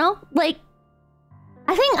 you know? Like,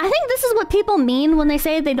 I think this is what people mean when they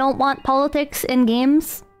say they don't want politics in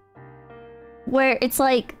games. Where it's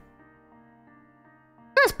like,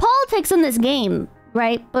 there's politics in this game,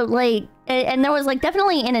 right? But like, and there was like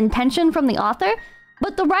definitely an intention from the author,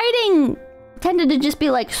 but the writing tended to just be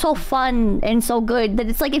like so fun and so good that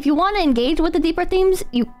it's like, if you want to engage with the deeper themes,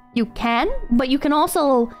 you can, but you can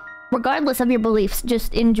also, regardless of your beliefs,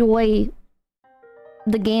 just enjoy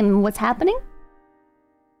the game and what's happening.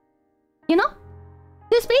 You know?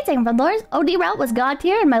 Two speed taken from Lars. OD route was god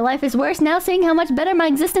tier and my life is worse now, seeing how much better my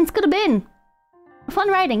existence could have been. Fun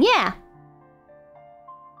writing, yeah.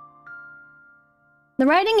 The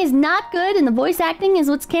writing is not good and the voice acting is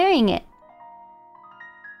what's carrying it.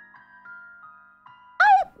 I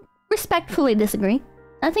respectfully disagree.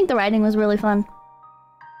 I think the writing was really fun.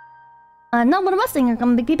 Not what a Mustanger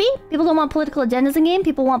come Big PP. People don't want political agendas in game,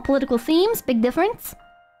 people want political themes. Big difference.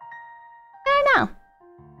 I don't know.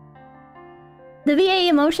 The VA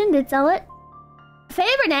emotion did sell it.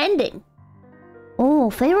 Favorite ending? Oh,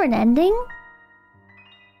 favorite ending?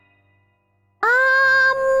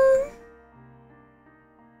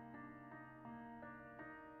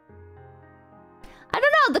 I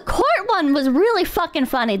don't know, the court one was really fucking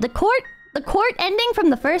funny. The court ending from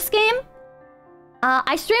the first game,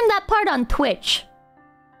 I streamed that part on Twitch.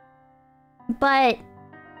 But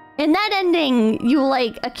In that ending, you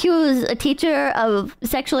like accuse a teacher of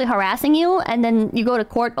sexually harassing you, and then you go to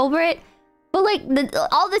court over it. But like,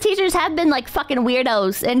 all the teachers have been like fucking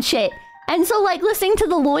weirdos and shit. And so like listening to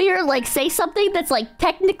the lawyer like say something that's like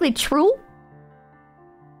technically true.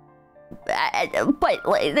 But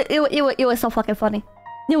like, it was so fucking funny.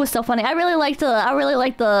 It was so funny. I really liked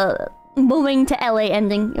the moving to LA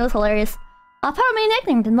ending. It was hilarious. Power Main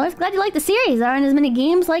nicknamed, and I'm glad you like the series. There aren't as many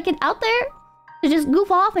games like it out there to just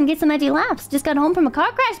goof off and get some edgy laughs. Just got home from a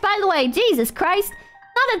car crash, by the way. Jesus Christ.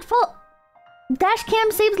 Not at full... Dash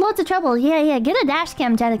cam saves loads of trouble. Yeah, get a dash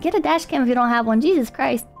cam, Jenna. Get a dash cam if you don't have one. Jesus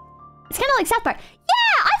Christ. It's kind of like South Park.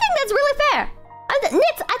 Yeah, I think that's really fair.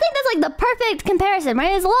 Nits, I think that's like the perfect comparison,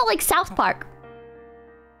 right? It's a lot like South Park.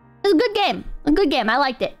 It's a good game. A good game. I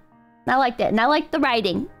liked it. And I liked the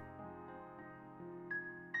writing.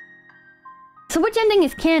 So which ending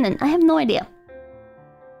is canon? I have no idea.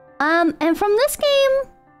 And from this game...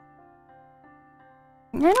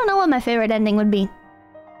 I don't know what my favorite ending would be.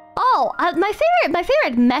 Oh, my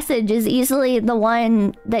favorite message is easily the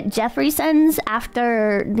one that Jeffrey sends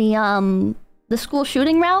after the school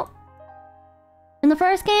shooting route in the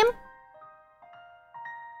first game.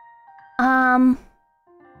 I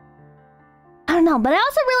don't know, but I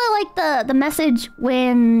also really like the message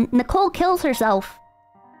when Nicole kills herself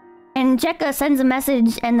and Jekka sends a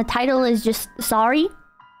message and the title is just sorry,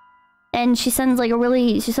 and she sends like a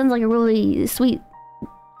really sweet,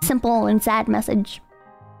 simple and sad message.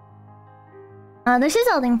 This is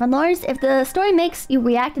Elding from Lars. If the story makes you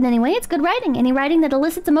react in any way, it's good writing. Any writing that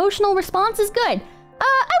elicits emotional response is good.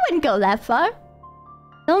 I wouldn't go that far.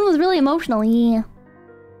 No one was really emotional, yeah.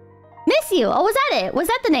 Miss you. Oh, was that it? Was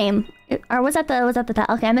that the name? Or was that the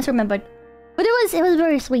title? Okay, I misremembered. But it was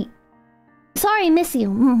very sweet. Sorry, miss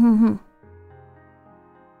you.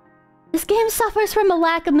 This game suffers from a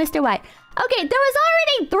lack of Mr. White. Okay, there was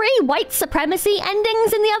already 3 white supremacy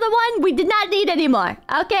endings in the other one. We did not need any more,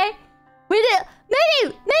 okay? We did...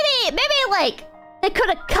 Maybe, like, they could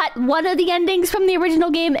have cut one of the endings from the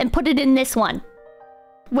original game and put it in this one.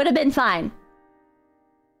 Would have been fine.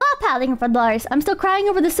 Oh, palling for Lars. I'm still crying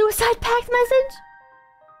over the suicide pact message.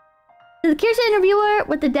 Did the Kirsten interviewer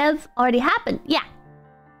with the dev already happen? Yeah.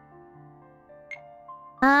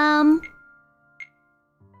 From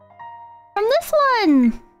this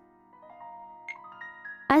one...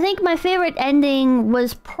 I think my favorite ending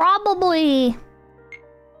was probably...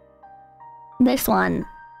 this one.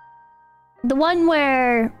 The one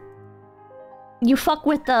where... you fuck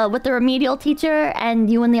with the remedial teacher and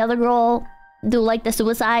you and the other girl do like the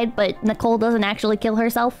suicide, but Nicole doesn't actually kill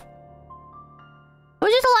herself. It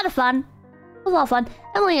was just a lot of fun. It was a lot of fun.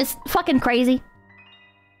 Emily is fucking crazy.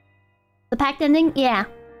 The pact ending? Yeah.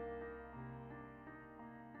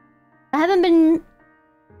 I haven't been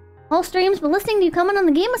whole streams, but listening to you comment on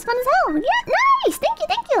the game was fun as hell. Yeah, nice! Thank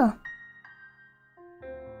you!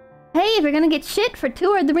 Hey, if you're gonna get shit for 2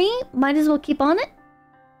 or 3, might as well keep on it.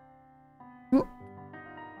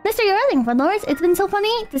 Mr. Yerling from Lars, it's been so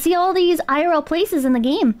funny to see all these IRL places in the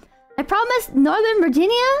game. I promise Northern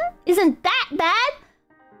Virginia isn't that bad.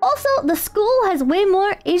 Also, the school has way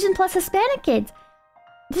more Asian plus Hispanic kids.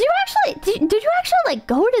 Did you actually like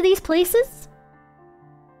go to these places?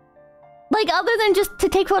 Like other than just to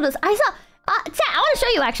take photos? I saw chat, I want to show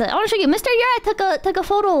you actually. I want to show you. Mr. Yura took a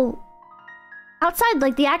photo outside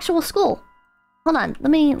like the actual school. Hold on. Let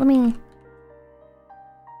me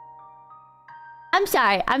I'm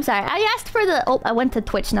sorry. I asked for the... Oh, I went to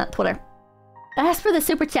Twitch, not Twitter. I asked for the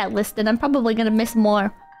super chat list, and I'm probably gonna miss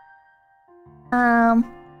more. Oh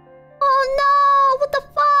no! What the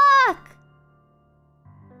fuck?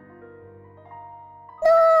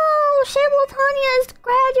 No! 𝐏𝐡𝐚𝐭 is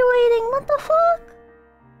graduating! What the fuck?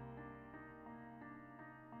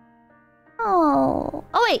 Oh...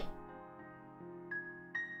 Oh, wait!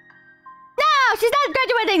 No! She's not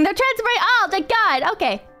graduating! They're transferring... Oh, thank God!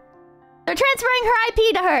 Okay. They're transferring her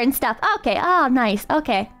IP to her and stuff. Okay. Oh, nice.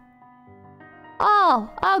 Okay. Oh,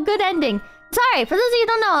 good ending. Sorry, for those of you who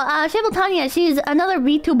don't know, 𝐏𝐡𝐚𝐭, she's another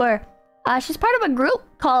VTuber. She's part of a group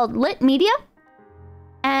called Lit Media.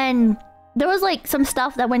 And there was like some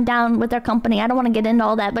stuff that went down with their company. I don't want to get into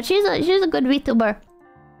all that, but she's a good VTuber.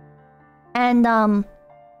 And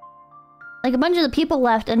like a bunch of the people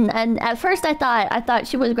left, and at first I thought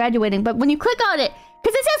she was graduating, but when you click on it,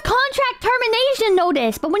 because it says contract termination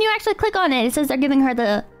notice, but when you actually click on it, it says they're giving her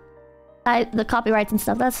the copyrights and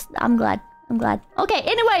stuff. I'm glad. Okay,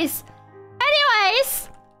 anyways.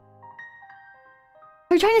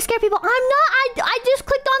 We're trying to scare people. I'm not. I just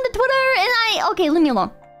clicked on the Twitter and okay, leave me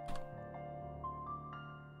alone.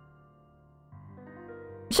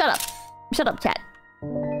 Shut up, chat.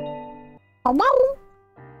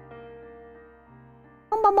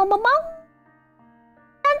 Look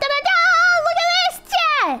at this,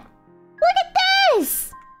 chat! Look at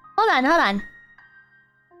this! Hold on.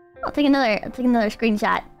 I'll take another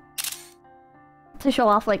screenshot to show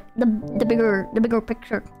off like the bigger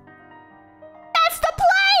picture. That's the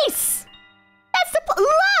place!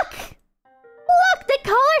 Look! Look, they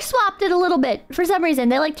color swapped it a little bit for some reason.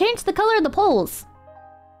 They like changed the color of the poles.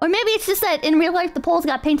 Or maybe it's just that in real life the poles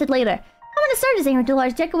got painted later. I'm gonna start saying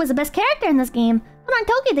𝐿𝐴𝐼 was the best character in this game. Put on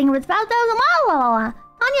Toki thing with 5,000.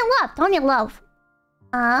 Tanya Love.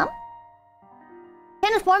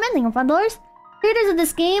 Kenneth Foreman thing in front doors. Creators of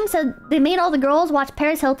this game said they made all the girls watch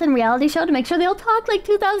Paris Hilton reality show to make sure they all talked like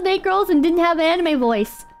 2008 girls and didn't have an anime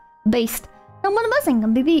voice. Based. No one missing.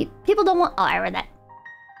 People don't want. Oh, I read that.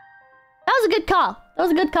 That was a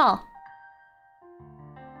good call.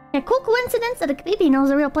 Yeah, cool coincidence that a baby knows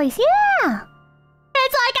a real place. Yeah!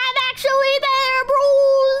 It's like I'm actually there,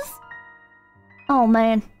 bros! Oh,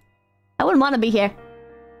 man. I wouldn't want to be here.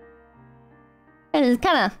 It is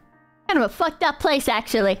kind of a fucked up place,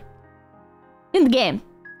 actually. In the game.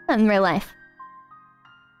 Not in real life.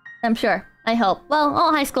 I'm sure. I hope. Well,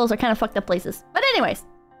 all high schools are kind of fucked up places. But anyways.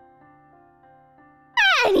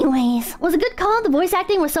 Was a good call. The voice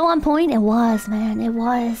acting was so on point. It was, man. It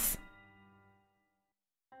was.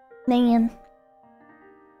 Man.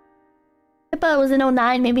 I thought it was in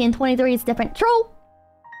 09, maybe in 23 it's different. True!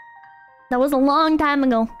 That was a long time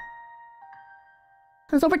ago.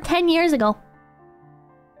 It was over 10 years ago.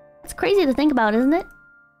 It's crazy to think about, isn't it?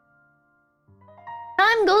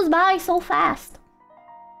 Time goes by so fast.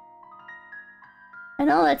 I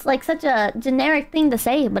know that's like such a generic thing to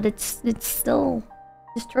say, but it's still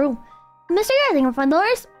just true. Mr. Everything in front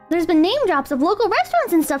doors. There's been name drops of local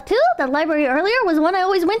restaurants and stuff too. That library earlier was one I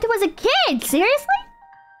always went to as a kid. Seriously?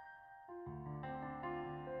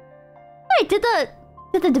 Wait, did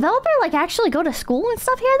the developer like actually go to school and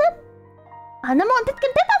stuff here then? Number one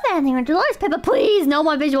Pipkin Pippa fan here. Dolores Pippa, please, no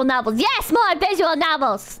more visual novels. Yes, more visual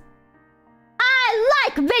novels. I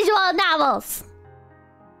like visual novels.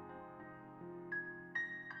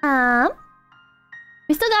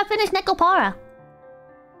 We still gotta finish 𝐿𝐴𝐼.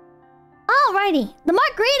 Alrighty. The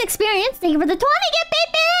Mark Green experience. Thank you for the 20 gift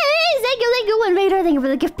PPs. Thank you, Invader. Thank you for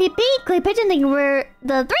the gift PP. Clay Pigeon. Thank you for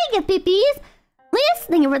the 3 gift PPs. Liz,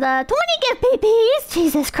 thank you for the 20 gift PPs.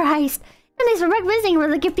 Jesus Christ. And thanks for breakfast. Thank you for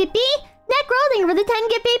the gift PP. Necro, thank you for the 10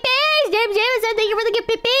 gift PPs. James Jameson, thank you for the gift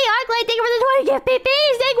PP. Arclight, thank you for the 20 gift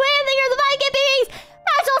PPs. Nick Wham, thank you for the 5 gift PPs.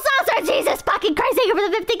 Natural Saucer, Jesus fucking Christ, thank you for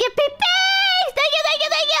the 50 gift PPs. Thank you.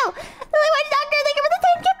 Lily White Doctor, thank you for the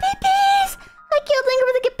 10 gift PPs. Thank you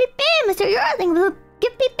for the gift PP. Mr. Euro, thank you for the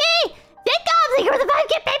gift PP. Jacob, thank you for the 5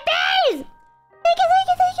 gift PPs. Thank you.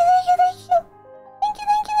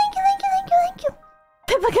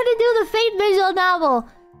 Am I gonna do the Fate visual novel?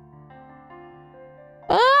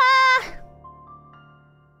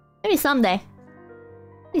 Maybe someday.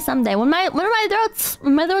 When my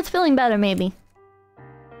throat's feeling better, maybe.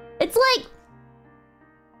 It's like,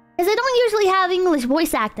 because I don't usually have English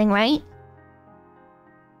voice acting, right?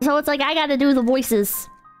 So it's like I gotta do the voices.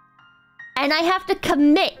 And I have to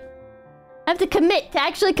commit. to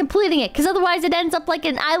actually completing it, because otherwise it ends up like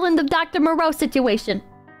an Island of Dr. Moreau situation.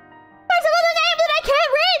 There's another name that I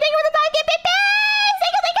can't read! Thank you for the 5 gift PPs!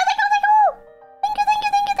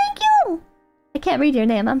 Thank you! I can't read your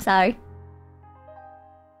name, I'm sorry.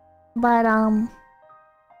 But,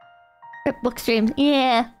 book streams,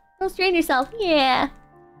 yeah. Don't strain yourself, yeah.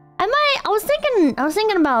 I was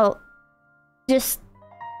thinking about just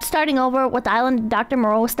starting over with the Island of Dr.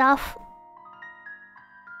 Moreau stuff.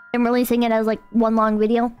 And releasing it as like one long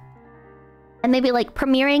video. And maybe like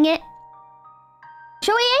premiering it.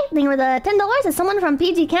 Shoei, thank you for the $10. As someone from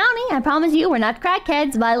PG County, I promise you we're not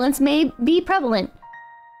crackheads. Violence may be prevalent.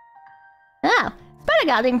 Oh,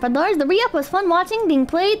 Spider-God, thank you for $10. The re-up was fun watching, being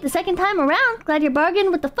played the second time around. Glad your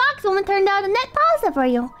bargain with the Fox woman turned out a net positive for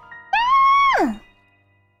you. Yeah!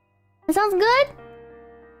 That sounds good.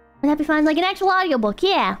 And happy finds like an actual audiobook,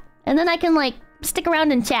 yeah. And then I can like stick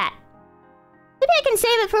around and chat. Maybe I can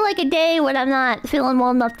save it for like a day when I'm not feeling well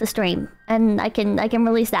enough to stream, and I can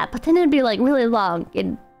release that. But then it'd be like really long,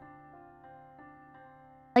 and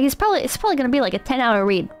like it's probably gonna be like a 10-hour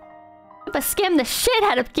read. If I scammed the shit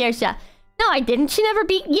out of Kirsha. No, I didn't. She never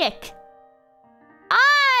beat Yick.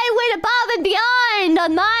 I went above and beyond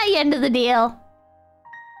on my end of the deal.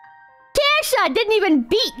 Kirsha didn't even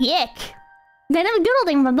beat Yick. Dynamic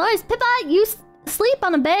doodling from Lars. Pippa, you sleep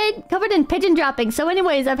on a bed covered in pigeon droppings. So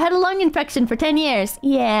anyways, I've had a lung infection for 10 years.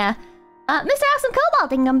 Yeah. Mr. Awesome Cobalt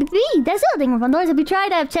thing on B. That's the other thing from Lars. Have you tried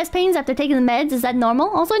to have chest pains after taking the meds? Is that normal?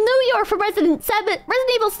 Also, New York for Resident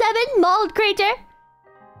Evil 7, Mauled Creature.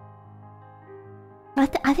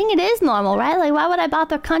 I think it is normal, right? Like, why would I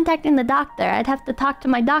bother contacting the doctor? I'd have to talk to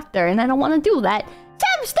my doctor, and I don't want to do that.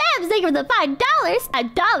 Stabs, thank you for the $5.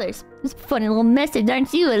 $5. It's a funny little message,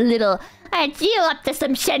 aren't you? Aren't you up to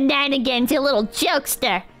some shenanigans, you little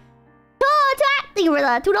jokester? Oh, thank you for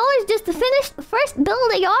the $2 just to finish the first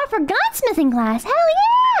build AR for gunsmithing class. Hell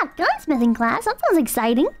yeah! Gunsmithing class, that sounds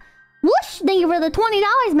exciting. Whoosh, thank you for the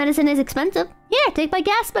 $20. Medicine is expensive. Here, take my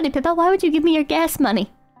gas money, Pippa. Why would you give me your gas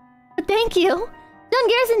money? But thank you. John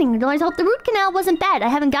Garrison, I hope the root canal wasn't bad. I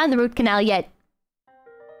haven't gotten the root canal yet.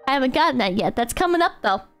 I haven't gotten that yet. That's coming up,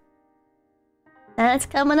 though. That's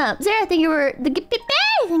coming up. Sarah, thank you for the gift.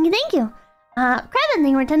 Thank you. Kevin, thank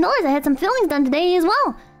you for $10. I had some fillings done today as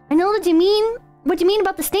well. I know what you mean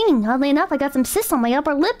about the stinging. Oddly enough, I got some cysts on my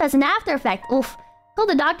upper lip as an after effect. Oof. Told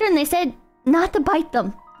the doctor and they said not to bite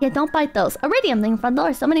them. Yeah, don't bite those. Iridium, thank you for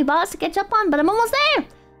 $1. So many balls to catch up on, but I'm almost there.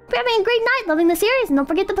 Hope you're having a great night, loving the series, and don't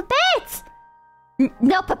forget the puppets.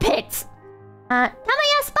 No puppets.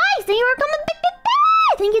 Tamaya Spice, thank you for coming.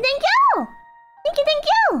 Thank you. Thank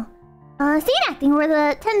you. Scene acting for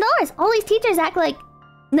the $10. All these teachers act like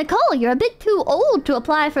Nicole. You're a bit too old to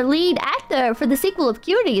apply for lead actor for the sequel of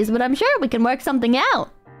Cuties, but I'm sure we can work something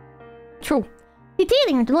out. True. PT,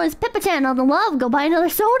 thank you, Dolores. Pippa-chan, all the love. Go buy another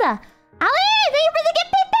soda. Ali, thank you for the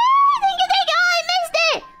gift. Thank you. I missed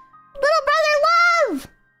it. Little brother love.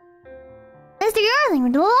 Mr. Girl, thank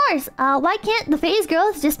you, Dolores. Why can't the phase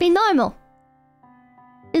girls just be normal?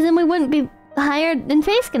 Because then we wouldn't be hired in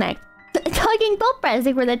Face Connect. Talking Pope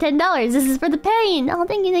Pressing for the $10. This is for the pain. Oh,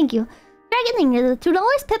 thank you. Dragon thing is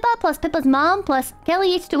 $2. Pippa plus Pippa's mom plus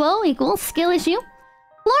Kelly H2O equals skill issue.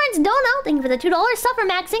 Florence Dono, thank you for the $2. Suffer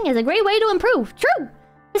maxing is a great way to improve. True.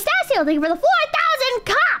 Pistachio, thank you for the 4,000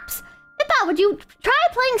 cops. Pippa, would you try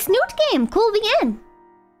playing Snoot Game? Cool the end.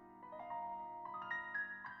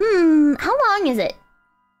 How long is it?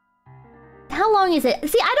 See,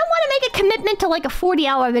 I don't want to make a commitment to like a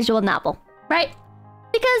 40-hour visual novel, right?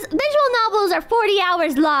 Because visual novels are 40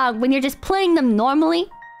 hours long when you're just playing them normally.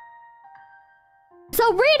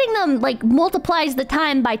 So reading them, like, multiplies the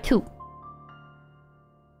time by 2.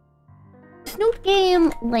 Snoot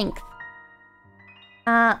Game length.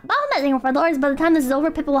 Bottlenecking for $5. By the time this is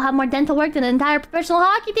over, Pippa will have more dental work than an entire professional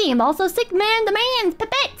hockey team. Also, sick man demands.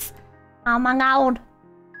 Pippets! Oh my god.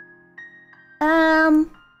 How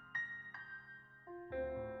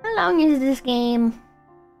long is this game?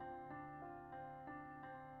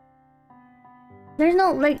 There's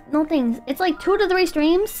no things. It's like 2 to 3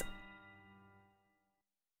 streams.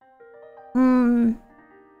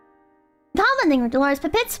 Commenting with Dolores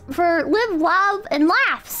Pippets for live, love, and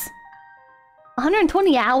laughs.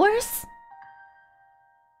 120 hours?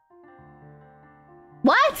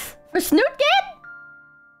 What? For Snoot Game?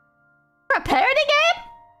 For a parody game?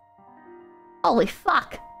 Holy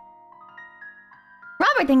fuck.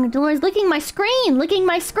 Robert thinking Dolores licking my screen.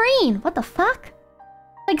 What the fuck?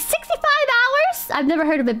 Like 65 hours? I've never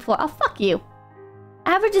heard of it before. Oh, fuck you.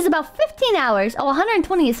 Average is about 15 hours. Oh,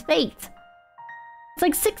 120 is faked. It's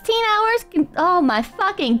like 16 hours? Oh my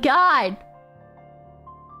fucking god.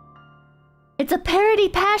 It's a parody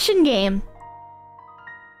passion game.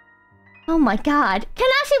 Oh my god.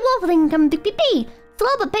 Kanashi Wolfling come to PP. Slow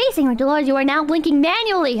but pacing with Dolores, you are now blinking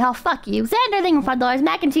manually. Oh, fuck you. Xander thinking for $5.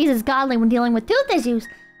 Mac and cheese is godly when dealing with tooth issues.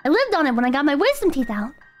 I lived on it when I got my wisdom teeth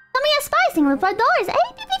out. Tell me a spicing with $5. Hey,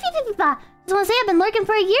 just want to say I've been lurking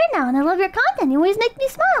for a year now, and I love your content. You always make me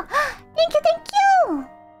smile. Thank you.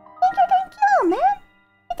 Man.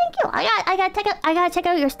 Thank you. I gotta check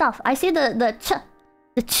out your stuff. I see the ch,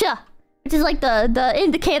 which is like the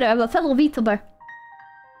indicator of a fellow VTuber.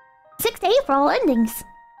 6 to 8 for all endings.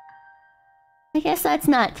 I guess that's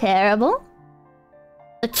not terrible.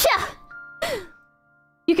 The ch.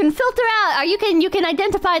 You can filter out, or you can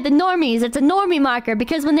identify the normies. It's a normie marker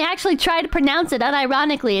because when they actually try to pronounce it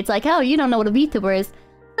unironically, it's like, oh, you don't know what a VTuber is.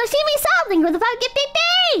 Sashimi something for the 5 gift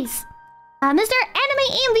days. Mr.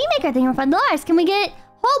 Anime AMV Maker thing for $5. Can we get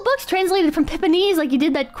whole books translated from Pippanese like you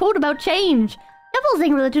did that quote about change? Devils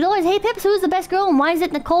thing for the $2. Hey Pips, who's the best girl and why is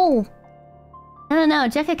it Nicole? I don't know.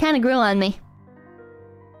 Jekka kind of grew on me.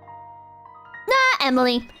 Nah,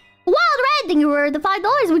 Emily. Wild Red thing for the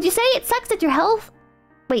 $5. Would you say it sucks that your health?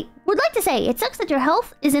 Wait, would like to say, it sucks that your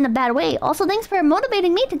health is in a bad way. Also, thanks for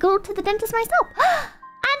motivating me to go to the dentist myself.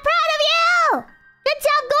 I'm proud of you! Good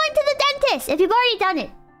job going to the dentist, if you've already done it.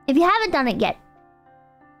 If you haven't done it yet,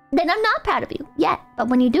 then I'm not proud of you yet. But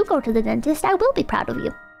when you do go to the dentist, I will be proud of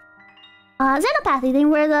you. Xanthopathy thing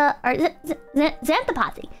where the...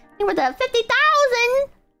 Xanthopathy thing where the 50,000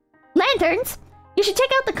 lanterns. You should check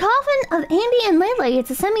out The Coffin of Andy and Lele. It's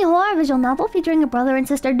a semi-horror visual novel featuring a brother and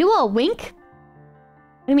sister duo. Wink?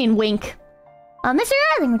 What do you mean, wink? Mr.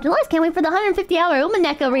 Earthing with Dolores, can't wait for the 150-hour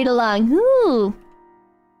Umaneko read-along. Ooh.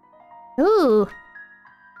 Ooh.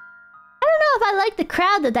 I don't know if I like the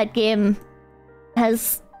crowd that game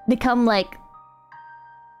has become like.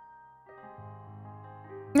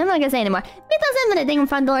 I'm not gonna say anymore. Mythos Infinite, thank you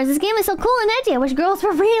for $5. This game is so cool and edgy. I wish girls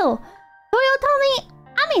were real. Toyo told me,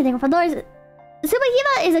 thank you for $5.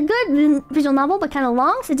 𝐒𝐡𝐚𝐭 is a good visual novel, but kind of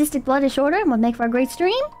long. Sadistic blood is shorter and would make for a great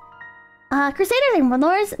stream. Crusader, thank you for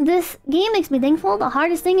 $5. This game makes me thankful. The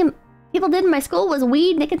hardest thing people did in my school was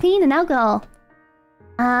weed, nicotine, and alcohol.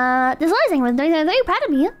 This Lars, thank you for $30. Very proud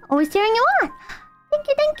of you. Always cheering you on. Thank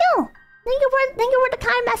you, thank you. Thank you for the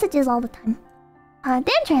kind messages all the time.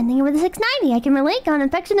 Dantran, thank you for the 690. I can relate. Got an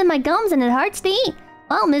infection in my gums and it hurts to eat.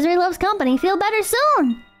 Well, misery loves company. Feel better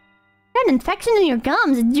soon. Got an infection in your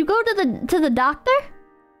gums. Did you go to the doctor?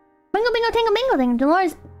 Bingo, bingo, tango, bingo, thank you,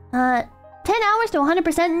 Dolores. 10 hours to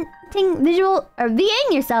 100% visual or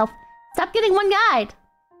VAing yourself. Stop getting one guide.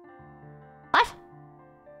 What?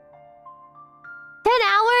 10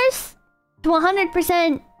 hours to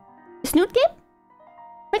 100% snoot game?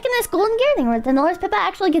 Making this golden gear thing with the Dolores Pippa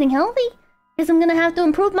actually getting healthy? Guess I'm gonna have to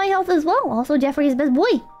improve my health as well. Also, Jeffrey's best boy.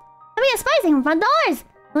 Let me get spicing from $5. The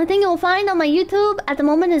only thing you'll find on my YouTube at the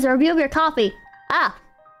moment is a review of your coffee. Ah.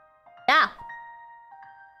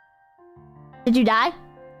 Did you die?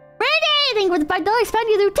 Randy! Thank you for the $5. Found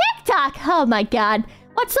you through TikTok. Oh my god.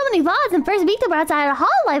 Watched so many VODs and first VTuber outside of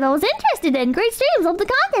Hololive I was interested in. Great streams, love the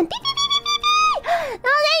content. No,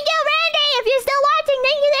 thank you, Randy! If you're still watching,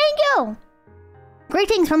 thank you!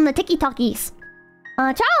 Greetings from the Tiki Talkies.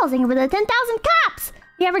 Charles, thank you for the 10,000 cops!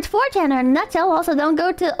 The average 4chaner in a nutshell. Also, don't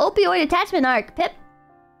go to opioid attachment arc. Pip.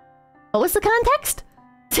 What was the context?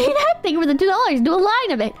 See that? Thank you for the $2. Do a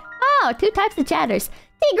line of it. Oh, 2 types of chatters.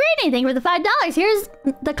 T Greeny, thank you for the $5. Here's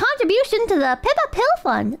the contribution to the Pippa Pill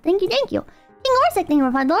Fund. Thank you, thank you. King Orsic, thank you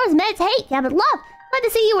for $5. Meds, hate, yeah, but love. Glad to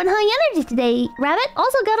see you in high energy today, Rabbit.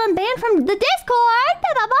 Also got unbanned from the Discord.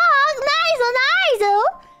 Pippa Bong. Nice.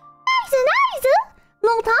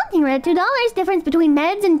 Lol taunting red $2. Difference between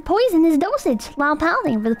meds and poison is dosage. Lol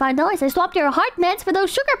pounding for the $5. I swapped your heart meds for those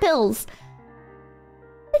sugar pills.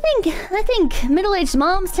 I think middle-aged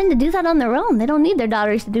moms tend to do that on their own. They don't need their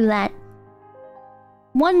daughters to do that.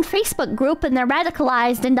 One Facebook group and they're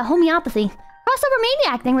radicalized into homeopathy. Crossover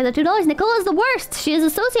Maniac thing with the $2. Nicola's the worst. She is a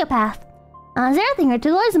sociopath. Zara thing with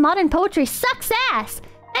 $2. Modern poetry sucks ass.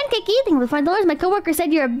 Pancake eating with $5. My coworker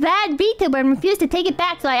said you're a bad VTuber and refused to take it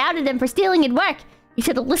back, so I outed him for stealing at work. He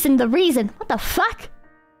should have listened to reason. What the fuck?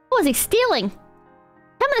 What was he stealing?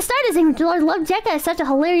 Coming to start is $2. Love Jekka is such a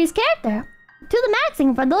hilarious character. To the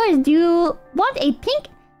maxing for $5. Do you want a pink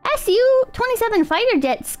Su-27 fighter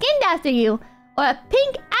jet skinned after you? Or a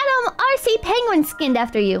pink Atom RC Penguin skinned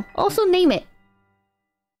after you? Also name it.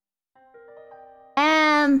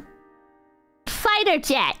 Fighter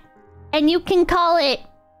jet. And you can call it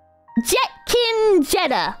Jetkin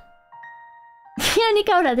Jetta. Yeah,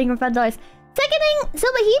 Nicoda, thank you for $5. Seconding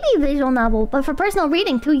𝐒𝐴𝐵 visual novel, but for personal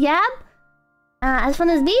reading, to Yab. As fun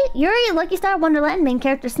as me, Yuri, Lucky Star Wonderland, main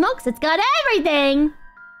character smokes. It's got everything!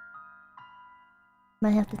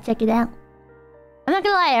 Might have to check it out. I'm not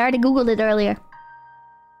gonna lie, I already googled it earlier.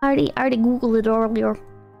 Already googled it earlier.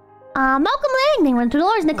 Malcolm Lang, thing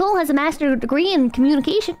 $2. Nicole has a master's degree in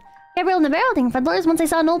communication. Gabriel Navarro, thing $5. Once I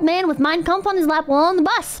saw an old man with Mein Kampf on his lap while on the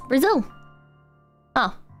bus. Brazil.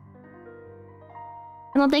 Oh.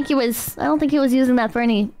 I don't think he was using that for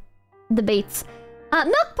any debates.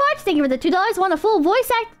 Milk Parch, thank you for the $2. Want a full voice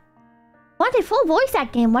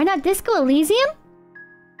act game? Why not Disco Elysium?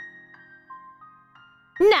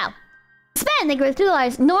 No. Span, thank you for the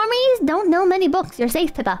 $2. Normies don't know many books. You're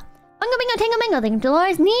safe, Pippa. Bungo bingo tango bingo, thank you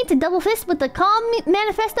for $2. Need to double fist with the Calm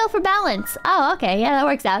Manifesto for balance. Oh, okay, yeah, that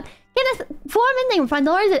works out. Kenneth Foreman, thank you for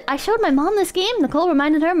 $5. I showed my mom this game. Nicole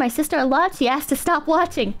reminded her of my sister a lot. She asked to stop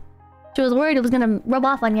watching. She was worried it was gonna rub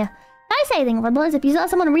off on you. I say anything, $5. If you saw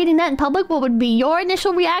someone reading that in public, what would be your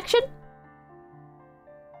initial reaction?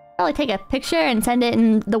 Probably take a picture and send it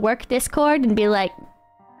in the work Discord and be like,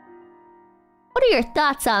 what are your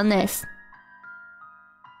thoughts on this?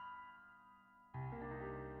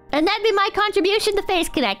 And that'd be my contribution to Face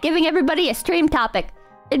Connect, giving everybody a stream topic.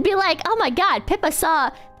 It'd be like, oh my god, Pippa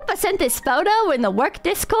sent this photo in the work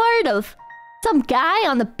Discord of some guy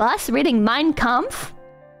on the bus reading Mein Kampf.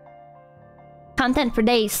 Content for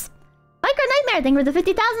days. Micro Nightmare thing with the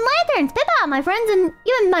 50,000 lanterns. Pippa, my friends and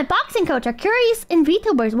even my boxing coach are curious in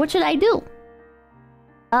VTubers. What should I do?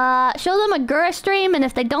 Show them a Gura stream, and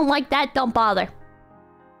if they don't like that, don't bother.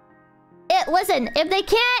 Listen, if they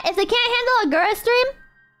can't handle a Gura stream,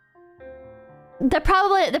 they're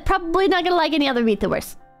probably not gonna like any other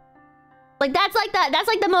VTubers. Like that's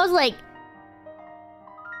like the most like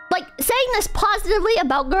like, saying this positively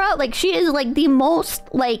about girl, like, she is, like, the most,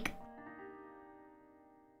 like,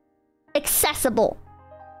 accessible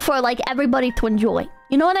for, like, everybody to enjoy.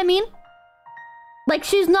 You know what I mean? Like,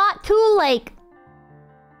 she's not too, like,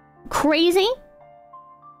 crazy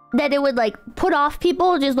that it would, like, put off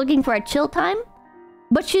people just looking for a chill time.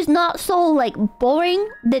 But she's not so, like, boring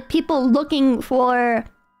that people looking for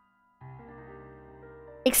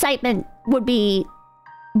excitement would be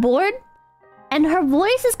bored. And her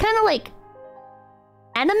voice is kind of like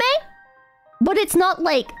anime, but it's not,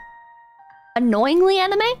 like, annoyingly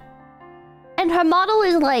anime. And her model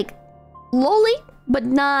is, like, lowly, but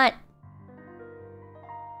not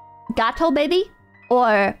𝐏𝐡𝐚𝐭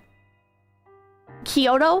or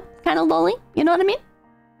Kyoto kind of lowly. You know what I mean?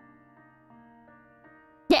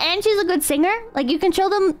 Yeah, and she's a good singer. Like, you can show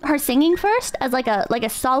them her singing first as like a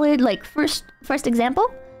solid, like, first example,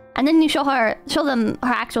 and then you show them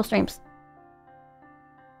her actual streams.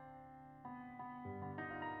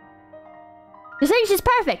 You're saying she's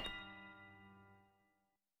perfect.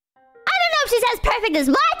 I don't know if she's as perfect as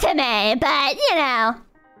Watame, but you know,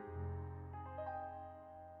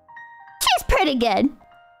 she's pretty good.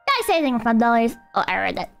 Guys, say anything for $5. Oh, I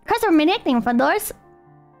read that. Customer Maniac, thing for $5.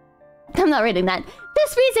 I'm not reading that.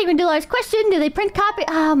 This fees $8 question, do they print copy?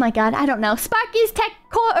 Oh my god, I don't know. Sparky's Tech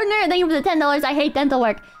Corner, thank you for the $10. I hate dental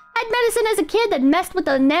work. I had medicine as a kid that messed with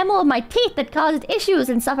the enamel of my teeth that caused issues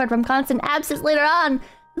and suffered from constant abscess later on.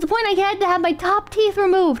 To the point I had to have my top teeth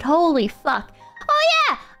removed. Holy fuck. Oh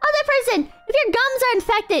yeah! Other person! If your gums are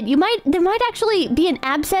infected, there might actually be an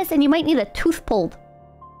abscess and you might need a tooth pulled.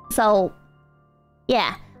 So,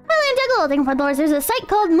 yeah. Highland Juggalo, thank you for $5. There's a site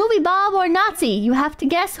called Movie Bob or Nazi. You have to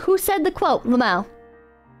guess who said the quote. Lamau.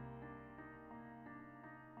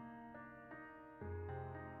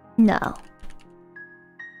 No.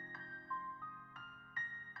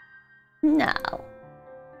 No.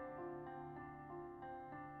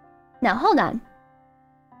 Now, hold on.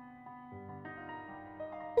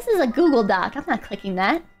 This is a Google Doc. I'm not clicking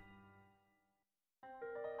that.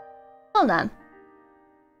 Hold on.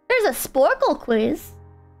 There's a Sporkle quiz.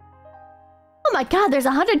 Oh my god, there's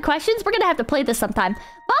 100 questions? We're gonna have to play this sometime.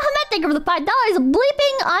 Bahamut, thank you for the $5.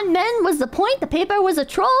 Bleeping on men was the point. The paper was a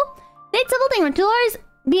troll. Nate Sybil, thank you for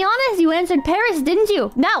 $2. Be honest, you answered Paris, didn't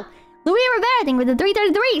you? No. Louis Rivera, thank you for the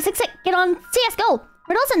 333. 66, get on CSGO.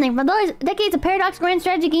 Rodolson, thank you for $5. Decades of Paradox Grand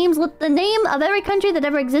Strategy games with the name of every country that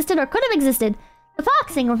ever existed or could have existed. The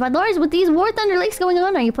Fox, thank you for $5. With these War Thunder leaks going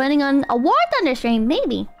on, are you planning on a War Thunder stream?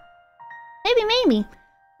 Maybe. Maybe.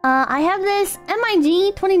 I have this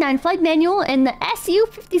MiG 29 flight manual and the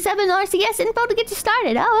SU-57 RCS info to get you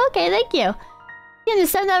started. Oh, okay, thank you. You can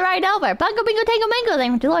just send that right over. Bongo Bingo Tango Mango,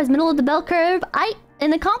 thank you for $2. Middle of the bell curve.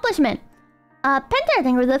 An accomplishment. Penter,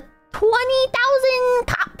 thank you for the 20,000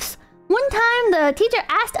 cops. One time, the teacher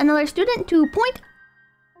asked another student to point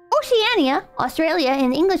Oceania, Australia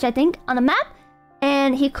in English, I think, on a map,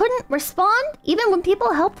 and he couldn't respond even when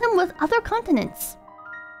people helped him with other continents.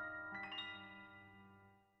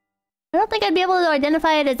 I don't think I'd be able to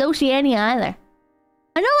identify it as Oceania either.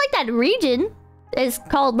 I know, like, that region is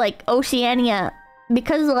called, like, Oceania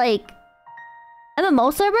because, like,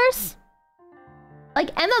 MMO servers?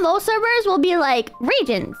 Like, MMO servers will be, like,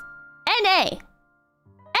 regions. NA.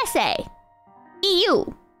 SA. EU.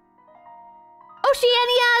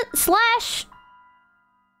 Oceania /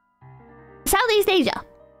 Southeast Asia.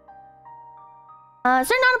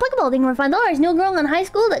 Sir, not applicable. Thank you for $5. New girl in high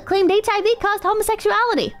school that claimed HIV caused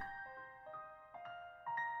homosexuality.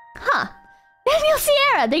 Huh. Daniel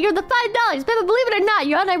Sierra, thank you for the $5. But believe it or not,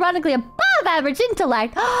 you're unironically above average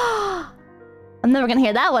intellect. I'm never gonna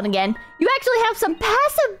hear that one again. You actually have some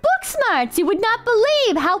passive book smarts. You would not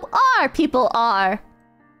believe how our people are.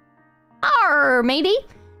 Matey.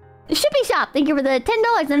 Shippy Shop, thank you for the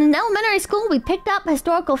 $10. In an elementary school, we picked up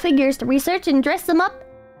historical figures to research and dressed up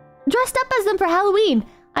as them for Halloween.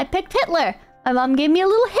 I picked Hitler. My mom gave me a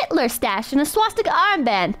little Hitler stash and a swastika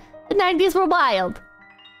armband. The 90s were wild.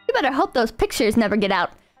 You better hope those pictures never get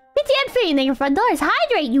out. PTN Free, thank you for $5.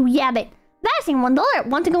 Hydrate, you yabbit. Bashing $1.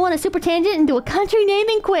 Want to go on a super tangent and do a country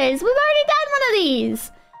naming quiz? We've already done one of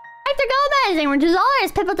these. Hector Gomez, thank you for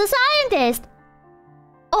 $2. Pippa the Scientist.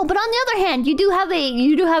 Oh, but on the other hand, you do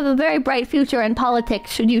have a very bright future in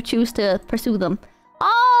politics should you choose to pursue them.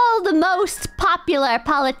 All the most popular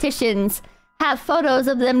politicians have photos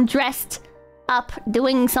of them dressed up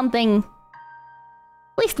doing something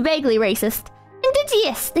at least vaguely racist.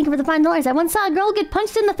 Indigenous, thank you for the $5. I once saw a girl get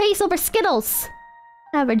punched in the face over Skittles.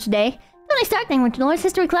 Average day. Tony Stark, thank you for $10.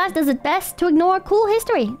 History class does its best to ignore cool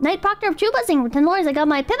history. Knight Proctor of Chuba, thank you for $10. I got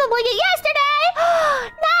my Pippa blanket yesterday!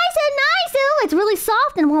 Nice! It's really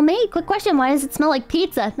soft and well made. Quick question, why does it smell like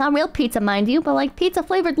pizza? Not real pizza, mind you, but like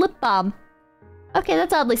pizza-flavored lip balm. Okay,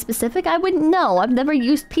 that's oddly specific. I wouldn't know. I've never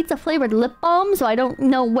used pizza-flavored lip balm, so I don't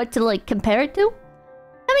know what to, like, compare it to.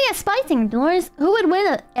 Tell me a spicing, Dolores. Who would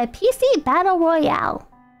win a PC Battle Royale?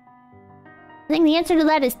 I think the answer to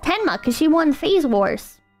that is Tenma, because she won Phase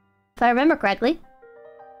Wars. If I remember correctly.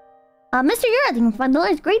 Mr. Yura, thank you for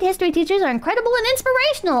 $5. Great history teachers are incredible and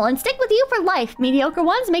inspirational and stick with you for life. Mediocre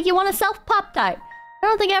ones make you want to self-Pop-Tart. I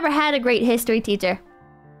don't think I ever had a great history teacher.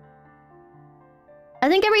 I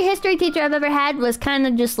think every history teacher I've ever had was kind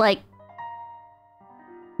of just like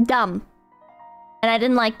dumb. And I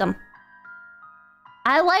didn't like them.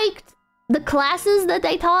 I liked the classes that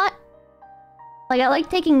they taught. Like, I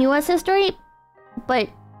liked taking US history, but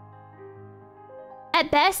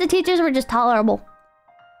at best the teachers were just tolerable.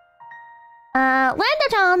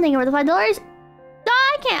 Landertown, thank you for the $5. No,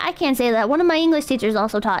 I can't say that. One of my English teachers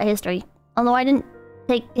also taught history. Although I didn't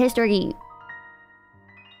take history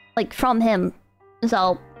like from him.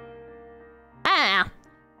 So I don't know.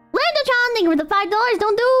 Landertown, thank you for the $5.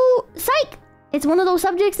 Don't do psych. It's one of those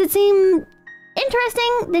subjects that seem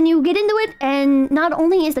interesting, then you get into it, and not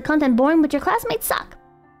only is the content boring, but your classmates suck.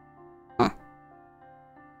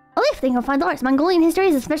 Alif, thank you for $5. Mongolian history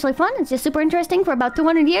is especially fun. It's just super interesting for about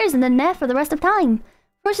 200 years and then meh for the rest of time.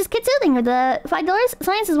 Versus Kitsu, thank you for the $5.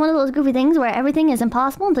 Science is one of those goofy things where everything is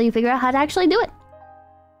impossible until you figure out how to actually do it.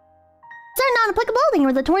 Sir, non-applicable, thank you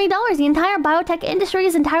for the $20. The entire biotech industry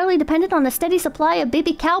is entirely dependent on a steady supply of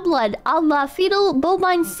baby cow blood, a la fetal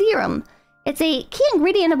bovine serum. It's a key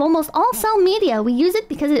ingredient of almost all cell media. We use it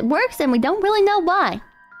because it works and we don't really know why.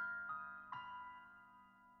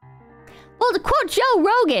 Well, to quote Joe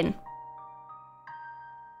Rogan,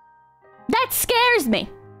 that scares me.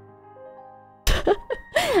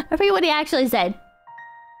 I forget what he actually said.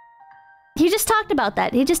 He just talked about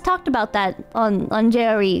that. He just talked about that on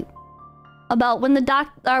Jerry. About when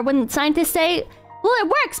when scientists say, well, it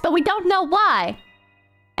works, but we don't know why.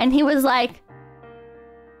 And he was like,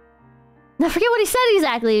 I forget what he said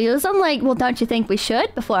exactly. It was something like, well, don't you think we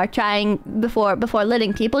should before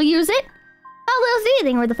letting people use it? Oh, Lil Z,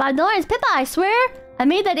 thank you for the $5. Pippa, I swear, I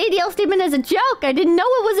made that ADL statement as a joke. I didn't know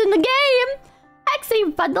it was in the game.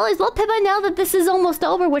 Actually, $5. Well, Pippa, now that this is almost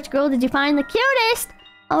over, which girl did you find the cutest?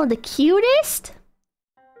 Oh, the cutest?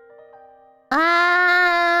 I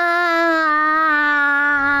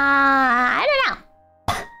don't know.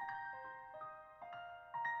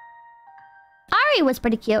 Ari was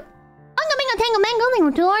pretty cute. Unga Mingo Tango Mango, thank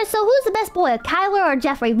you for $2. So who's the best boy, Kyler or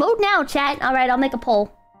Jeffrey? Vote now, chat. Alright, I'll make a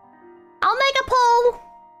poll. I'll make a poll.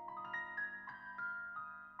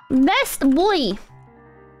 Best boy,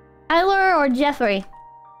 Kyler or Jeffrey?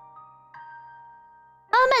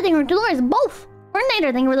 Thank you for $2. Both.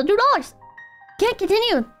 Coordinator, thank you for the $2. Can't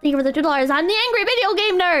continue. Thank you for the $2. I'm the angry video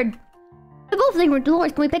game nerd. Both, thank you for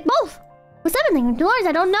 $2. Can we pick both? With 7, thank you for $2.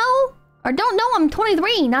 I don't know. Or don't know, I'm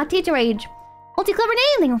 23, not teacher age. Multi-clever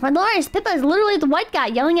name, thank you for $5. Pippa is literally the white guy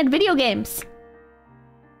yelling at video games.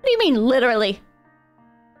 What do you mean, literally?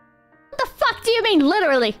 What the fuck do you mean,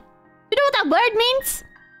 literally? You know what that word means?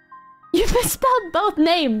 You misspelled both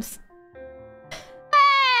names.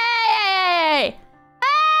 Hey!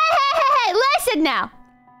 Listen now.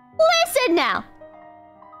 Listen now.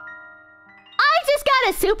 I just got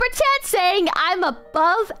a super chat saying I'm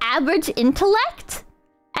above average intellect?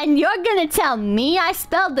 And you're gonna tell me I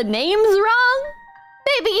spelled the names wrong?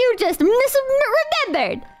 Maybe you just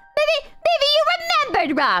remembered. Maybe you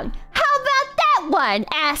remembered wrong. How about that one,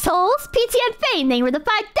 assholes? PTN Fane, they were the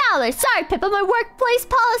 $5. Sorry, Pippa, my workplace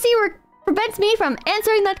policy prevents me from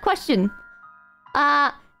answering that question.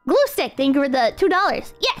 Glue Stick, thank you for the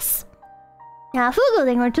 $2. Yes. Fugu,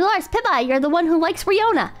 thank you for $2. Pippa, you're the one who likes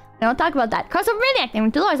Riona. I don't talk about that. Crossover Maniac,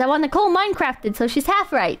 thank you for $2. I want Nicole Minecrafted, so she's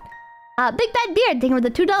half right. Big Bad Beard, thank you for the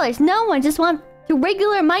 $2. No, I just want two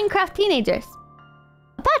regular Minecraft teenagers.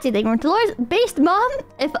 Apache, thank you for $2. Based mom,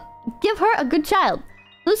 give her a good child.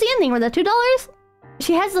 Lucian, thank you for the $2.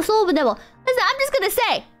 She has the soul of a devil. Listen, I'm just gonna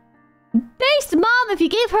say, based mom, if you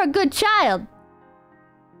gave her a good child,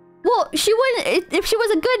 well, she wouldn't. If she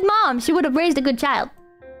was a good mom, she would have raised a good child.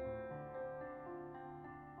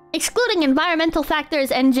 Excluding environmental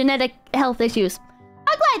factors and genetic health issues.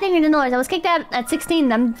 I'm glad, thank you for $10. I was kicked out at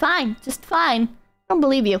 16. I'm fine. Just fine. I don't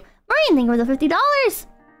believe you. Marine, thank you for the $50.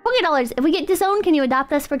 $20. If we get disowned, can you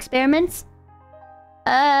adopt us for experiments?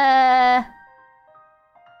 No,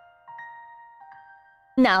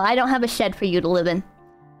 I don't have a shed for you to live in.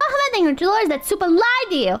 Ahmed, thank you for $2. That super lied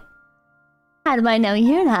to you. How do I know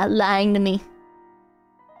you're not lying to me?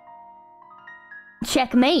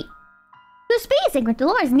 Checkmate. The Speed Secret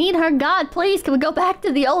Dolores need her god, please. Can we go back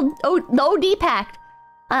to the old OD pact?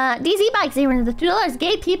 These e-bikes here in the $2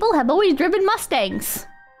 gay people have always driven Mustangs.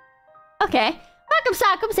 Okay. Welcome,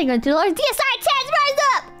 Sockum, Secret Dolores. DSI chance, rise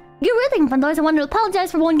up! You're really thinking, Dolores. I want to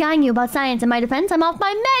apologize for one-guying you about science. In my defense, I'm off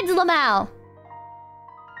my meds, Lamau.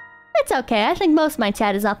 It's okay. I think most of my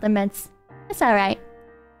chat is off their meds. It's alright.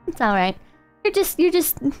 It's alright. You're just,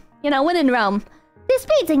 you know, when in Rome. This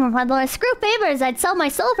Speed Secret Dolores, screw favors. I'd sell my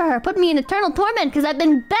soul for her, put me in eternal torment because I've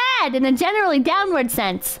been bad in a generally downward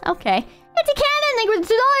sense. Okay. It's a canon! $2,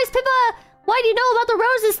 Pippa! Why do you know about the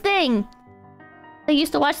roses thing? I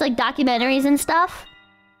used to watch, like, documentaries and stuff.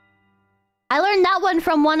 I learned that one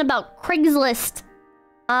from one about Craigslist,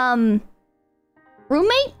 roommate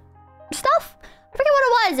stuff? I forget what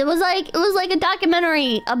it was. It was like a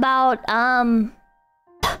documentary about,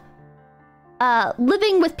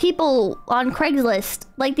 living with people on Craigslist.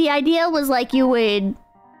 Like, the idea was, like, you would...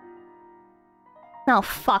 Oh,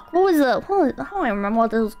 fuck. What was the... I don't remember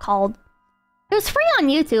what it was called. It was free on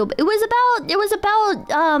YouTube. It was about,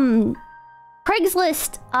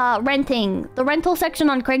 Craigslist, renting. The rental section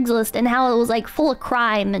on Craigslist and how it was, like, full of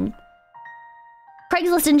crime, and...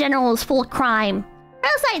 Craigslist in general was full of crime.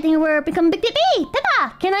 Else I think we're becoming big DB!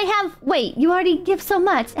 Pippa! Can I have... Wait, you already give so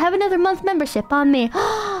much. Have another month membership on me.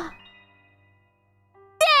 Thank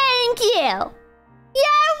you!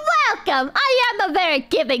 You're welcome! I am a very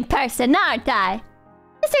giving person, aren't I?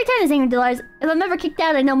 Mr. Tennis Dolores, if I'm ever kicked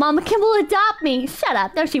out, I know Mama Kim will adopt me. Shut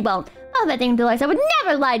up. No, she won't. Oh, that thing, Dolores, I would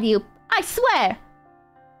never lie to you. I swear.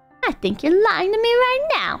 I think you're lying to me right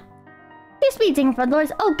now. You're speeding for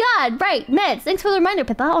Dolores. Oh, God, right. Meds. Thanks for the reminder,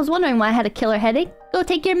 Pippa. I was wondering why I had a killer headache. Go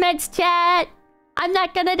take your meds, chat. I'm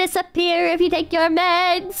not gonna disappear if you take your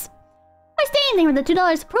meds. My staying thing with the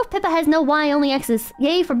 $2. Proof Pippa has no Y, only X's.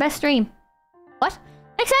 Yay for best stream. What?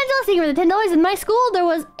 Next Angeles thing for the $10. In my school, there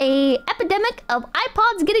was a epidemic of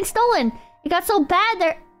iPods getting stolen. It got so bad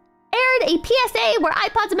there aired a PSA where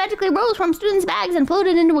iPods magically rose from students' bags and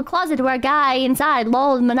floated into a closet where a guy inside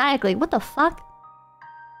lolled maniacally. What the fuck?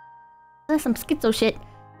 That's some schizo shit.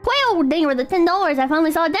 Quail ding for the $10. I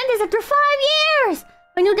finally saw a dentist after 5 years.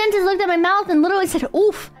 My new dentist looked at my mouth and literally said,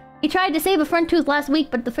 oof. He tried to save a front tooth last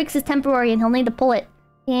week, but the fix is temporary and he'll need to pull it.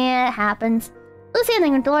 Yeah, it happens. Lucy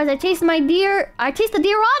and Dolores, I chased the deer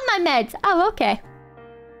on my meds. Oh, okay.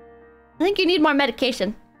 I think you need more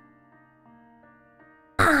medication.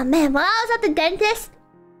 Ah, man, when I was at the dentist,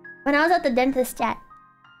 chat,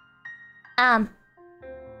 kind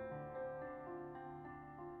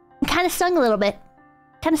of stung a little bit.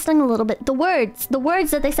 The words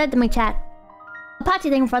that they said to me, chat.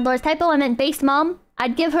 Apache thing from Dolores, typo, I meant based mom.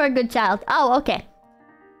 I'd give her a good child. Oh, okay.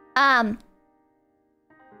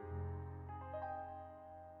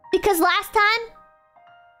 Because last time,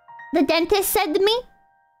 the dentist said to me,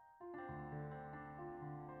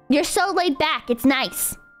 you're so laid back, it's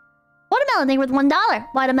nice. Watermelon thing with $1.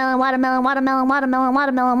 Watermelon.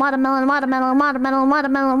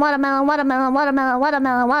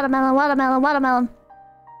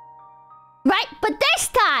 Right, but this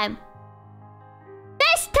time,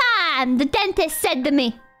 the dentist said to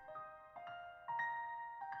me,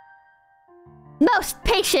 most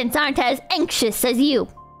patients aren't as anxious as you.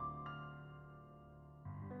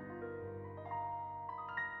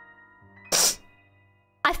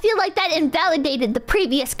 I feel like that invalidated the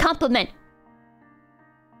previous compliment.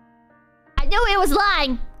 I knew he was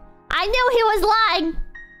lying.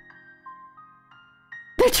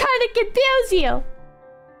 They're trying to confuse you.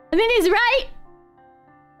 I mean, he's right.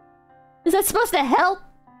 Is that supposed to help?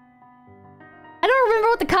 I don't remember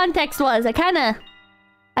what the context was. I kind of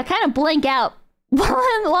blank out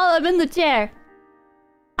while I'm in the chair.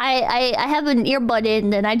 I have an earbud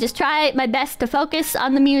in and I just try my best to focus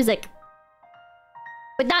on the music.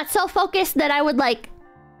 But not so focused that I would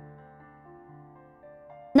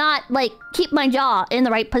not keep my jaw in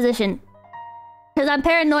the right position. Because I'm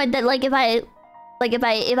paranoid that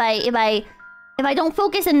if I don't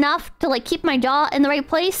focus enough to keep my jaw in the right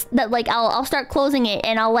place, that I'll start closing it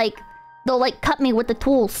and they'll cut me with the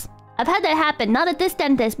tools. I've had that happen, not at this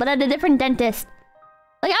dentist, but at a different dentist.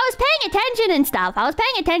 I was paying attention and stuff.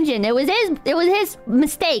 It was his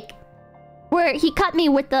mistake, where he cut me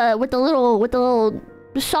with the little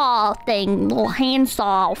saw thing, little hand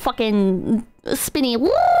saw, fucking spinny.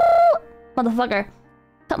 Woo! Motherfucker,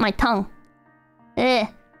 cut my tongue.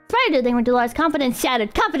 Spider thing with Dolores. Confidence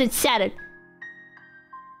shattered. Ghosty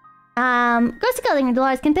thing with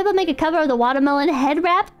Dolores. Can Pippa make a cover of the watermelon head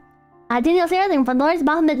wrap? Daniel Sarah thing from Dolores.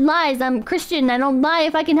 Muhammad lies. I'm Christian. I don't lie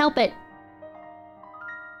if I can help it.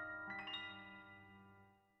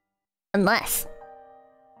 Unless.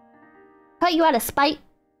 Cut you out of spite.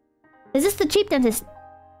 Is this the cheap dentist?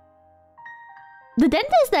 The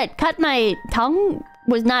dentist that cut my tongue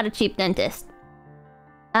was not a cheap dentist.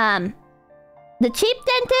 The cheap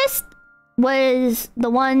dentist was the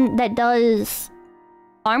one that does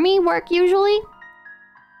army work usually.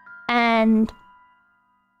 And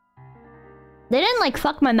they didn't like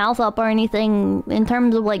fuck my mouth up or anything in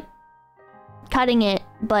terms of like cutting it,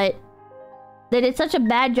 but they did such a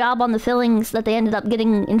bad job on the fillings that they ended up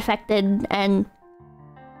getting infected. And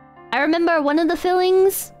I remember one of the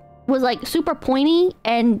fillings was like super pointy,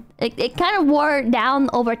 and it kind of wore down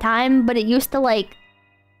over time, but it used to like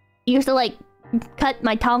cut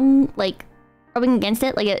my tongue, like rubbing against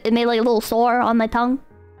it, like it made like a little sore on my tongue.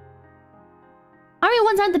 Army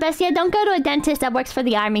ones aren't the best yet. Don't go to a dentist that works for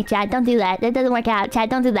the army, Chad. Don't do that. That doesn't work out,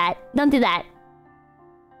 Chad. Don't do that. Don't do that.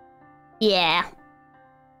 Yeah.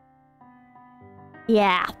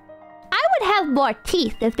 Yeah. I would have more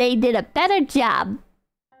teeth if they did a better job.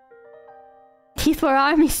 Teeth were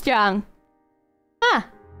army strong. Huh.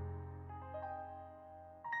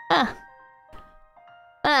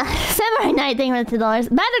 Samurai Night, thank you for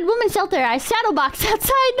 $2. Battered woman shelter, I shadow box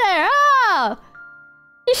outside there. Oh!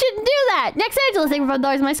 You shouldn't do that. Next Angeles, thank you for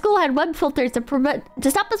 $5. My school had web filters to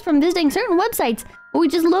stop us from visiting certain websites, but we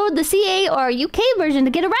just load the CA or UK version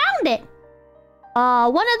to get around it.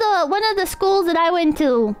 One of the schools that I went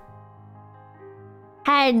to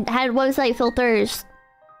had website filters,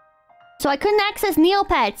 so I couldn't access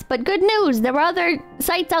Neopets. But good news, there were other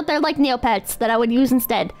sites out there like Neopets that I would use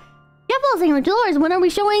instead. Thank you for $2. When are we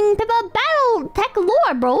showing Pippa Battle Tech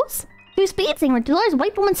lore, bros? 2 speed, thank you for $2.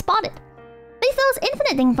 White woman spotted. Lethos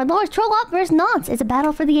Infinite, thank you for $2. Troll up versus Knots. It's a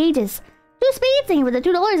battle for the ages. 2 speed, thank you for the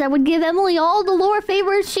 $2. I would give Emily all the lore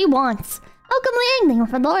favors she wants. Welcome Liang, thank you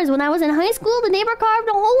for $5. When I was in high school, the neighbor carved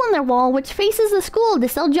a hole in their wall which faces the school to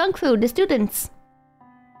sell junk food to students.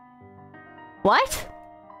 What?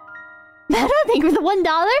 Meta, thank you for the $1.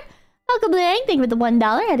 Welcome Liang, thank you for the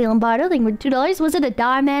 $1. Eddie Lombardo, thank you for $2. Was it a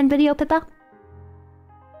Dar Man video, Pippa?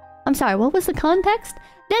 I'm sorry, what was the context?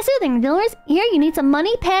 Desu, thank you for $2. Here, you need some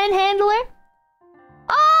money, panhandler?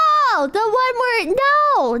 Oh, the one where...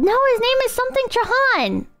 No, his name is something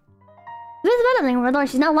Trahan. This is better than $4.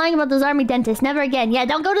 She's not lying about those army dentists. Never again. Yeah,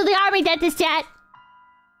 don't go to the army dentist, chat.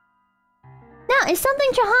 No, it's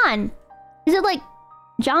something Trahan. Is it like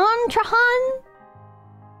John Trahan?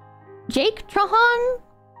 Jake Trahan?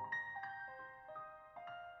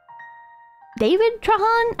 David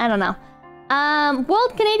Trahan? I don't know.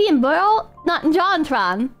 World Canadian Borough? Not John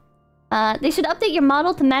Tron. They should update your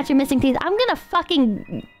model to match your missing teeth. I'm gonna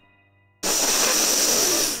fucking...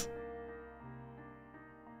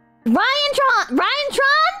 Ryan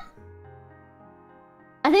Tron?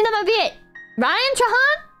 I think that might be it. Ryan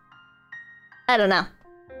Trahan? I don't know.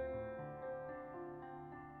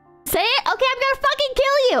 Say it? Okay, I'm gonna fucking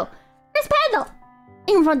kill you! Chris Pendle!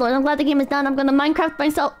 In front door, I'm glad the game is done. I'm gonna Minecraft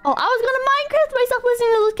myself. Oh, I was gonna Minecraft myself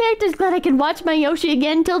listening to those characters. Glad I can watch my Yoshi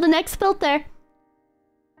again till the next filter.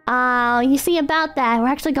 You see about that. We're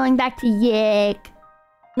actually going back to Yik.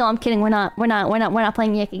 No, I'm kidding. We're not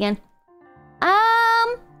playing Yik again.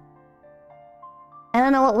 I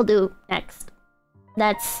don't know what we'll do next.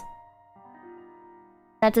 That's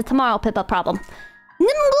a tomorrow Pippa problem.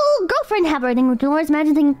 Nimble girlfriend having with doors.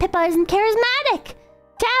 Imagine thinking Pippa isn't charismatic.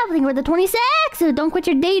 Traveling with the 26. So don't quit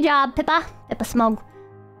your day job, Pippa. Pippa Smug.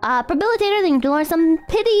 Probilitator thinking doors. Some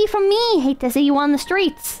pity from me. Hate to see you on the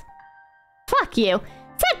streets. Fuck you.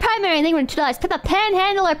 Said primary thing with $2. Pippa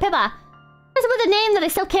Panhandler Pippa. That's with a name that I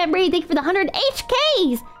still can't read. Thank you for the 100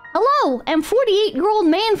 HKs. Hello, I'm 48-year-old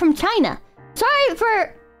man from China. Sorry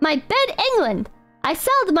for my bed, England. I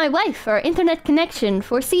sold my wife for internet connection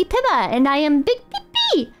for C Pippa, and I am Big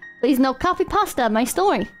PP. Please no copy pasta my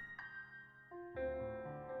story.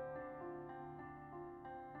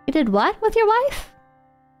 You did what with your wife?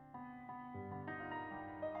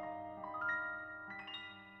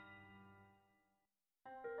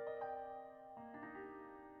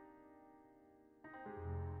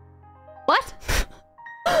 What?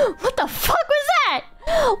 What the fuck was that?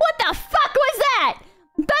 What the fuck was that?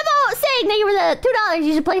 Bebo saying that you were the $2.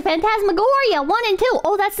 You should play Phantasmagoria 1 and 2.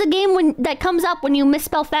 Oh, that's the game that comes up when you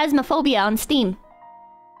misspell Phasmophobia on Steam.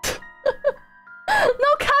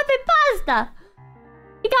 No copy pasta.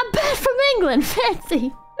 You got bad from England.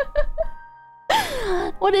 Fancy.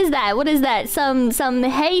 What is that? What is that? Some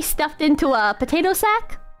hay stuffed into a potato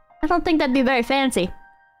sack? I don't think that'd be very fancy.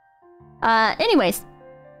 Anyways.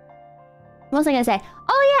 What was I gonna say?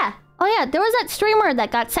 Oh yeah, there was that streamer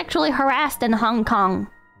that got sexually harassed in Hong Kong.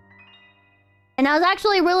 And I was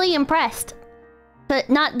actually really impressed. But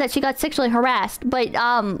not that she got sexually harassed, but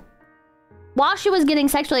while she was getting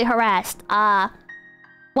sexually harassed,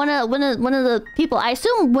 one of the people, I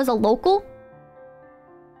assume was a local,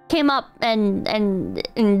 came up and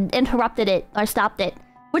interrupted it or stopped it,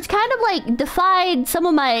 which kind of like defied some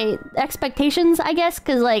of my expectations, I guess,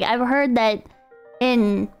 because like I've heard that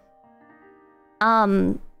in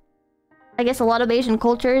I guess a lot of Asian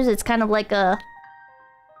cultures, it's kind of like a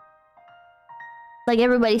like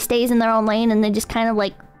everybody stays in their own lane and they just kind of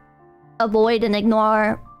like avoid and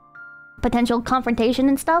ignore potential confrontation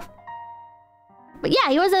and stuff. But yeah,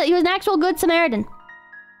 he was an actual good Samaritan.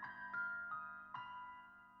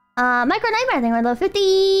 Micro Nightmare thing with the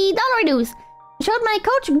 $50 dues. Showed my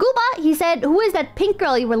coach Gooba. He said, "Who is that pink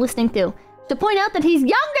girl you were listening to?" To point out that he's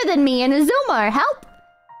younger than me and a Zoomer. Help!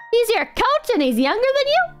 He's your coach and he's younger than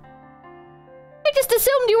you? I just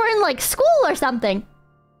assumed you were in like school or something.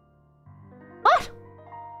 What?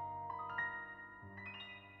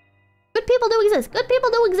 Good people do exist. Good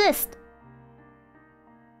people do exist.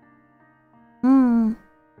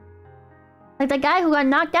 Like the guy who got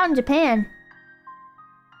knocked out in Japan.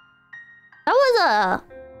 That was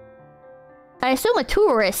I assume a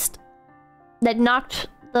tourist that knocked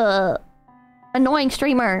the annoying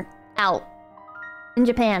streamer out in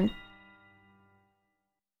Japan.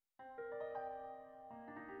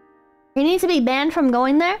 He needs to be banned from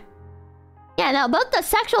going there? Yeah, no, about the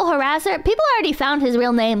sexual harasser, people already found his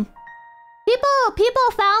real name.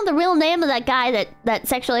 People found the real name of that guy that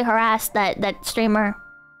sexually harassed that streamer.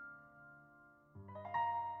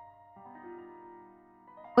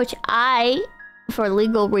 Which I, for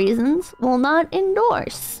legal reasons, will not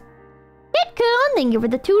endorse. 𝐂𝐡𝐚, thank you for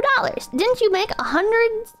the $2. Didn't you make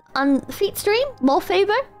 100 on feet stream? Low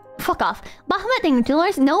favor? Fuck off. Bahamut, thank you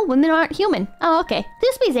 $2. No, women aren't human. Oh, okay.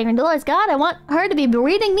 This be thank you $2. God, I want her to be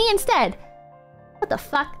breeding me instead. What the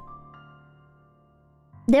fuck?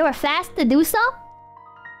 They were fast to do so?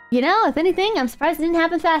 You know, if anything, I'm surprised it didn't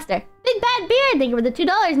happen faster. Big Bad Beard, thank you for the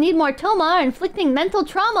 $2. Need more Tomar inflicting mental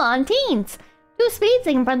trauma on teens. 2 speeds,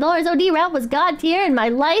 thank you for the $1. OD route was god tier and my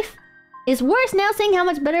life is worse now, seeing how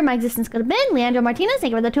much better my existence could have been. Leandro Martinez, thank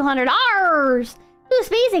you for the $200. 2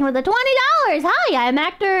 speeds, thank you for the $20. Hi, I'm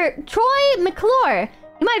actor Troy McClure.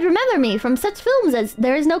 You might remember me from such films as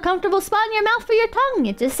There Is No Comfortable Spot in Your Mouth for Your Tongue.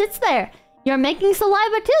 It just sits there. You're making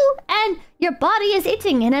saliva too, and your body is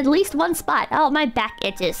itching in at least one spot. Oh, my back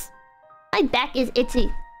itches. My back is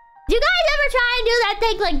itchy. Do you guys ever try and do that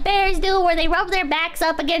thing like bears do where they rub their backs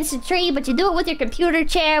up against a tree, but you do it with your computer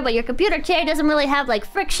chair, but your computer chair doesn't really have like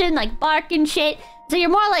friction, like bark and shit? So you're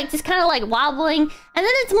more like just kind of like wobbling, and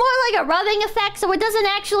then it's more like a rubbing effect, so it doesn't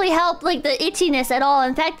actually help like the itchiness at all.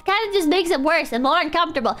 In fact, it kind of just makes it worse and more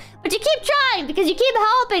uncomfortable. But you keep trying because you keep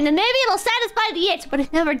hoping that maybe it'll satisfy the itch, but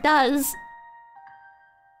it never does.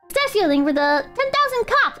 That's feeling for the 10,000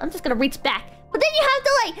 cops. I'm just gonna reach back. But then you have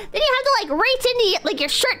to like reach into like your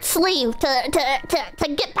shirt sleeve to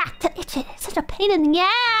get back to itch it. It's such a pain in the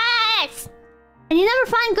ass. And you never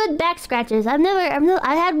find good back scratches. I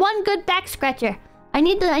had one good back scratcher. I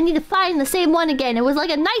need to find the same one again. It was like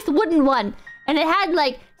a nice wooden one, and it had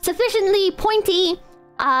like sufficiently pointy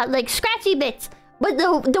like scratchy bits. But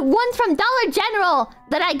the ones from Dollar General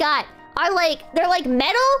that I got are like they're like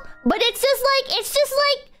metal, but it's just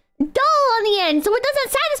like dull on the end, so it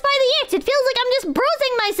doesn't satisfy the itch. It feels like I'm just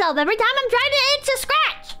bruising myself every time I'm trying to itch a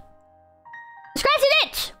scratch. Scratch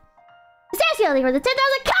and itch. Essentially for the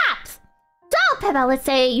 10,000 cops. So, Peppa, let's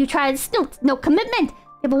say you try this. No commitment.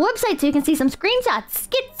 You have a website so you can see some screenshots.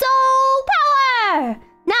 Schizo power.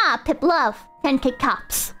 Nah, Pip love. 10K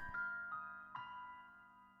cops.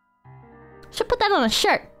 Should put that on a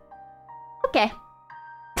shirt. Okay.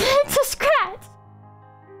 It's a scratch.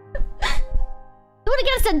 Do it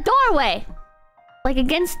against a doorway. Like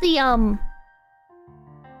against the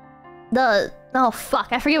oh fuck,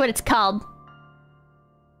 I forget what it's called.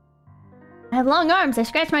 I have long arms, I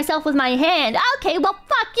scratch myself with my hand. Okay, well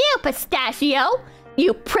fuck you, Pistachio.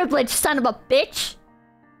 You privileged son of a bitch.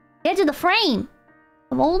 The edge of the frame.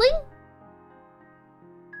 The molding?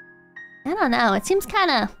 I don't know, it seems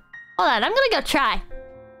kinda... Hold on, I'm gonna go try.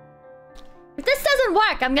 If this doesn't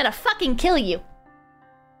work, I'm gonna fucking kill you.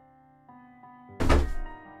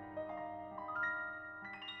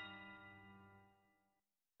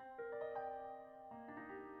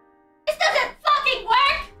 This doesn't fucking work!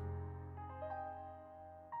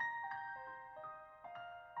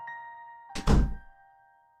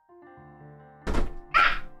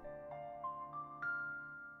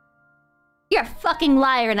 You're a fucking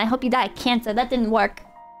liar, and I hope you die of cancer. That didn't work.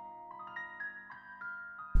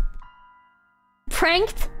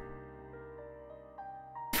 Pranked?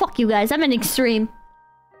 Fuck you guys, I'm an extreme.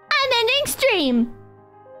 I'm an extreme!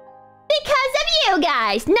 Because of you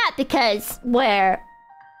guys, not because we're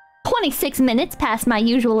 26 minutes past my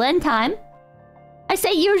usual end time. I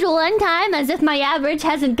say usual end time as if my average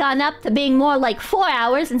hasn't gone up to being more like 4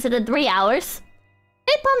 hours instead of 3 hours.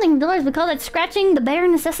 Hey, pounding doors, we call that scratching the bare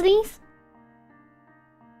necessities?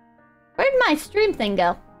 Where'd my stream thing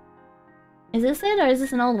go? Is this it or is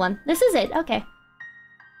this an old one? This is it, okay.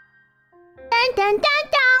 Dun dun dun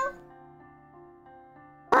dun!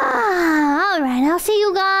 Alright, I'll see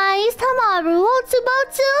you guys tomorrow.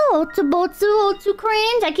 Otsubotsu,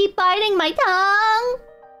 cringe. I keep biting my tongue.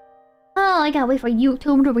 Oh, I gotta wait for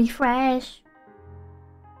YouTube to refresh.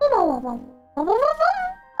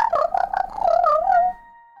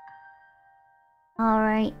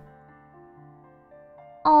 Alright.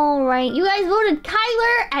 Alright, you guys voted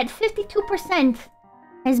Kyler at 52%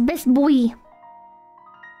 as best boy.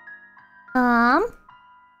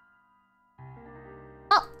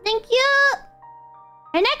 Oh, thank you!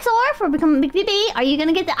 And XR for becoming Big BB. Are you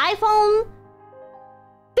gonna get the iPhone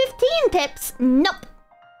 15 pips? Nope.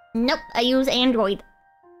 Nope, I use Android.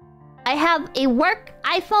 I have a work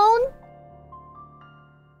iPhone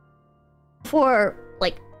for,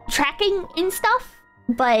 like, tracking and stuff,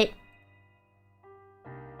 but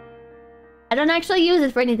I don't actually use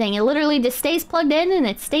it for anything. It literally just stays plugged in and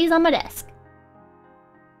it stays on my desk.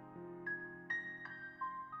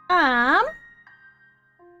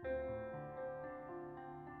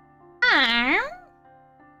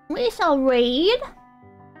 We shall raid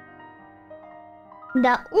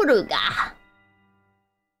the Uruga.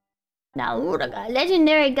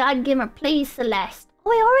 Legendary God Gamer plays Celeste. Oh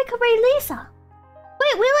wait, or we could raid Lisa.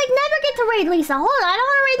 Wait, we like never get to raid Lisa. Hold on, I don't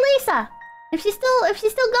want to raid Lisa. If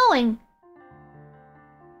she's still going.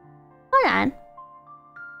 Hold on.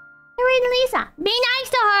 Raid Lisa. Be nice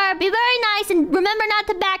to her. Be very nice and remember not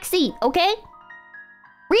to backseat, okay?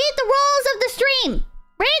 Read the rules of the stream.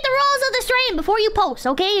 Read the rules of the stream before you post,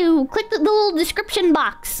 okay? You click the little description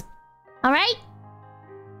box. Alright?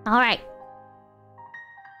 Alright.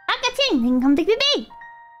 Akaching, then come to BB.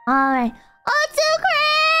 Alright. Oh, too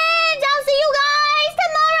cringe! I'll see you guys!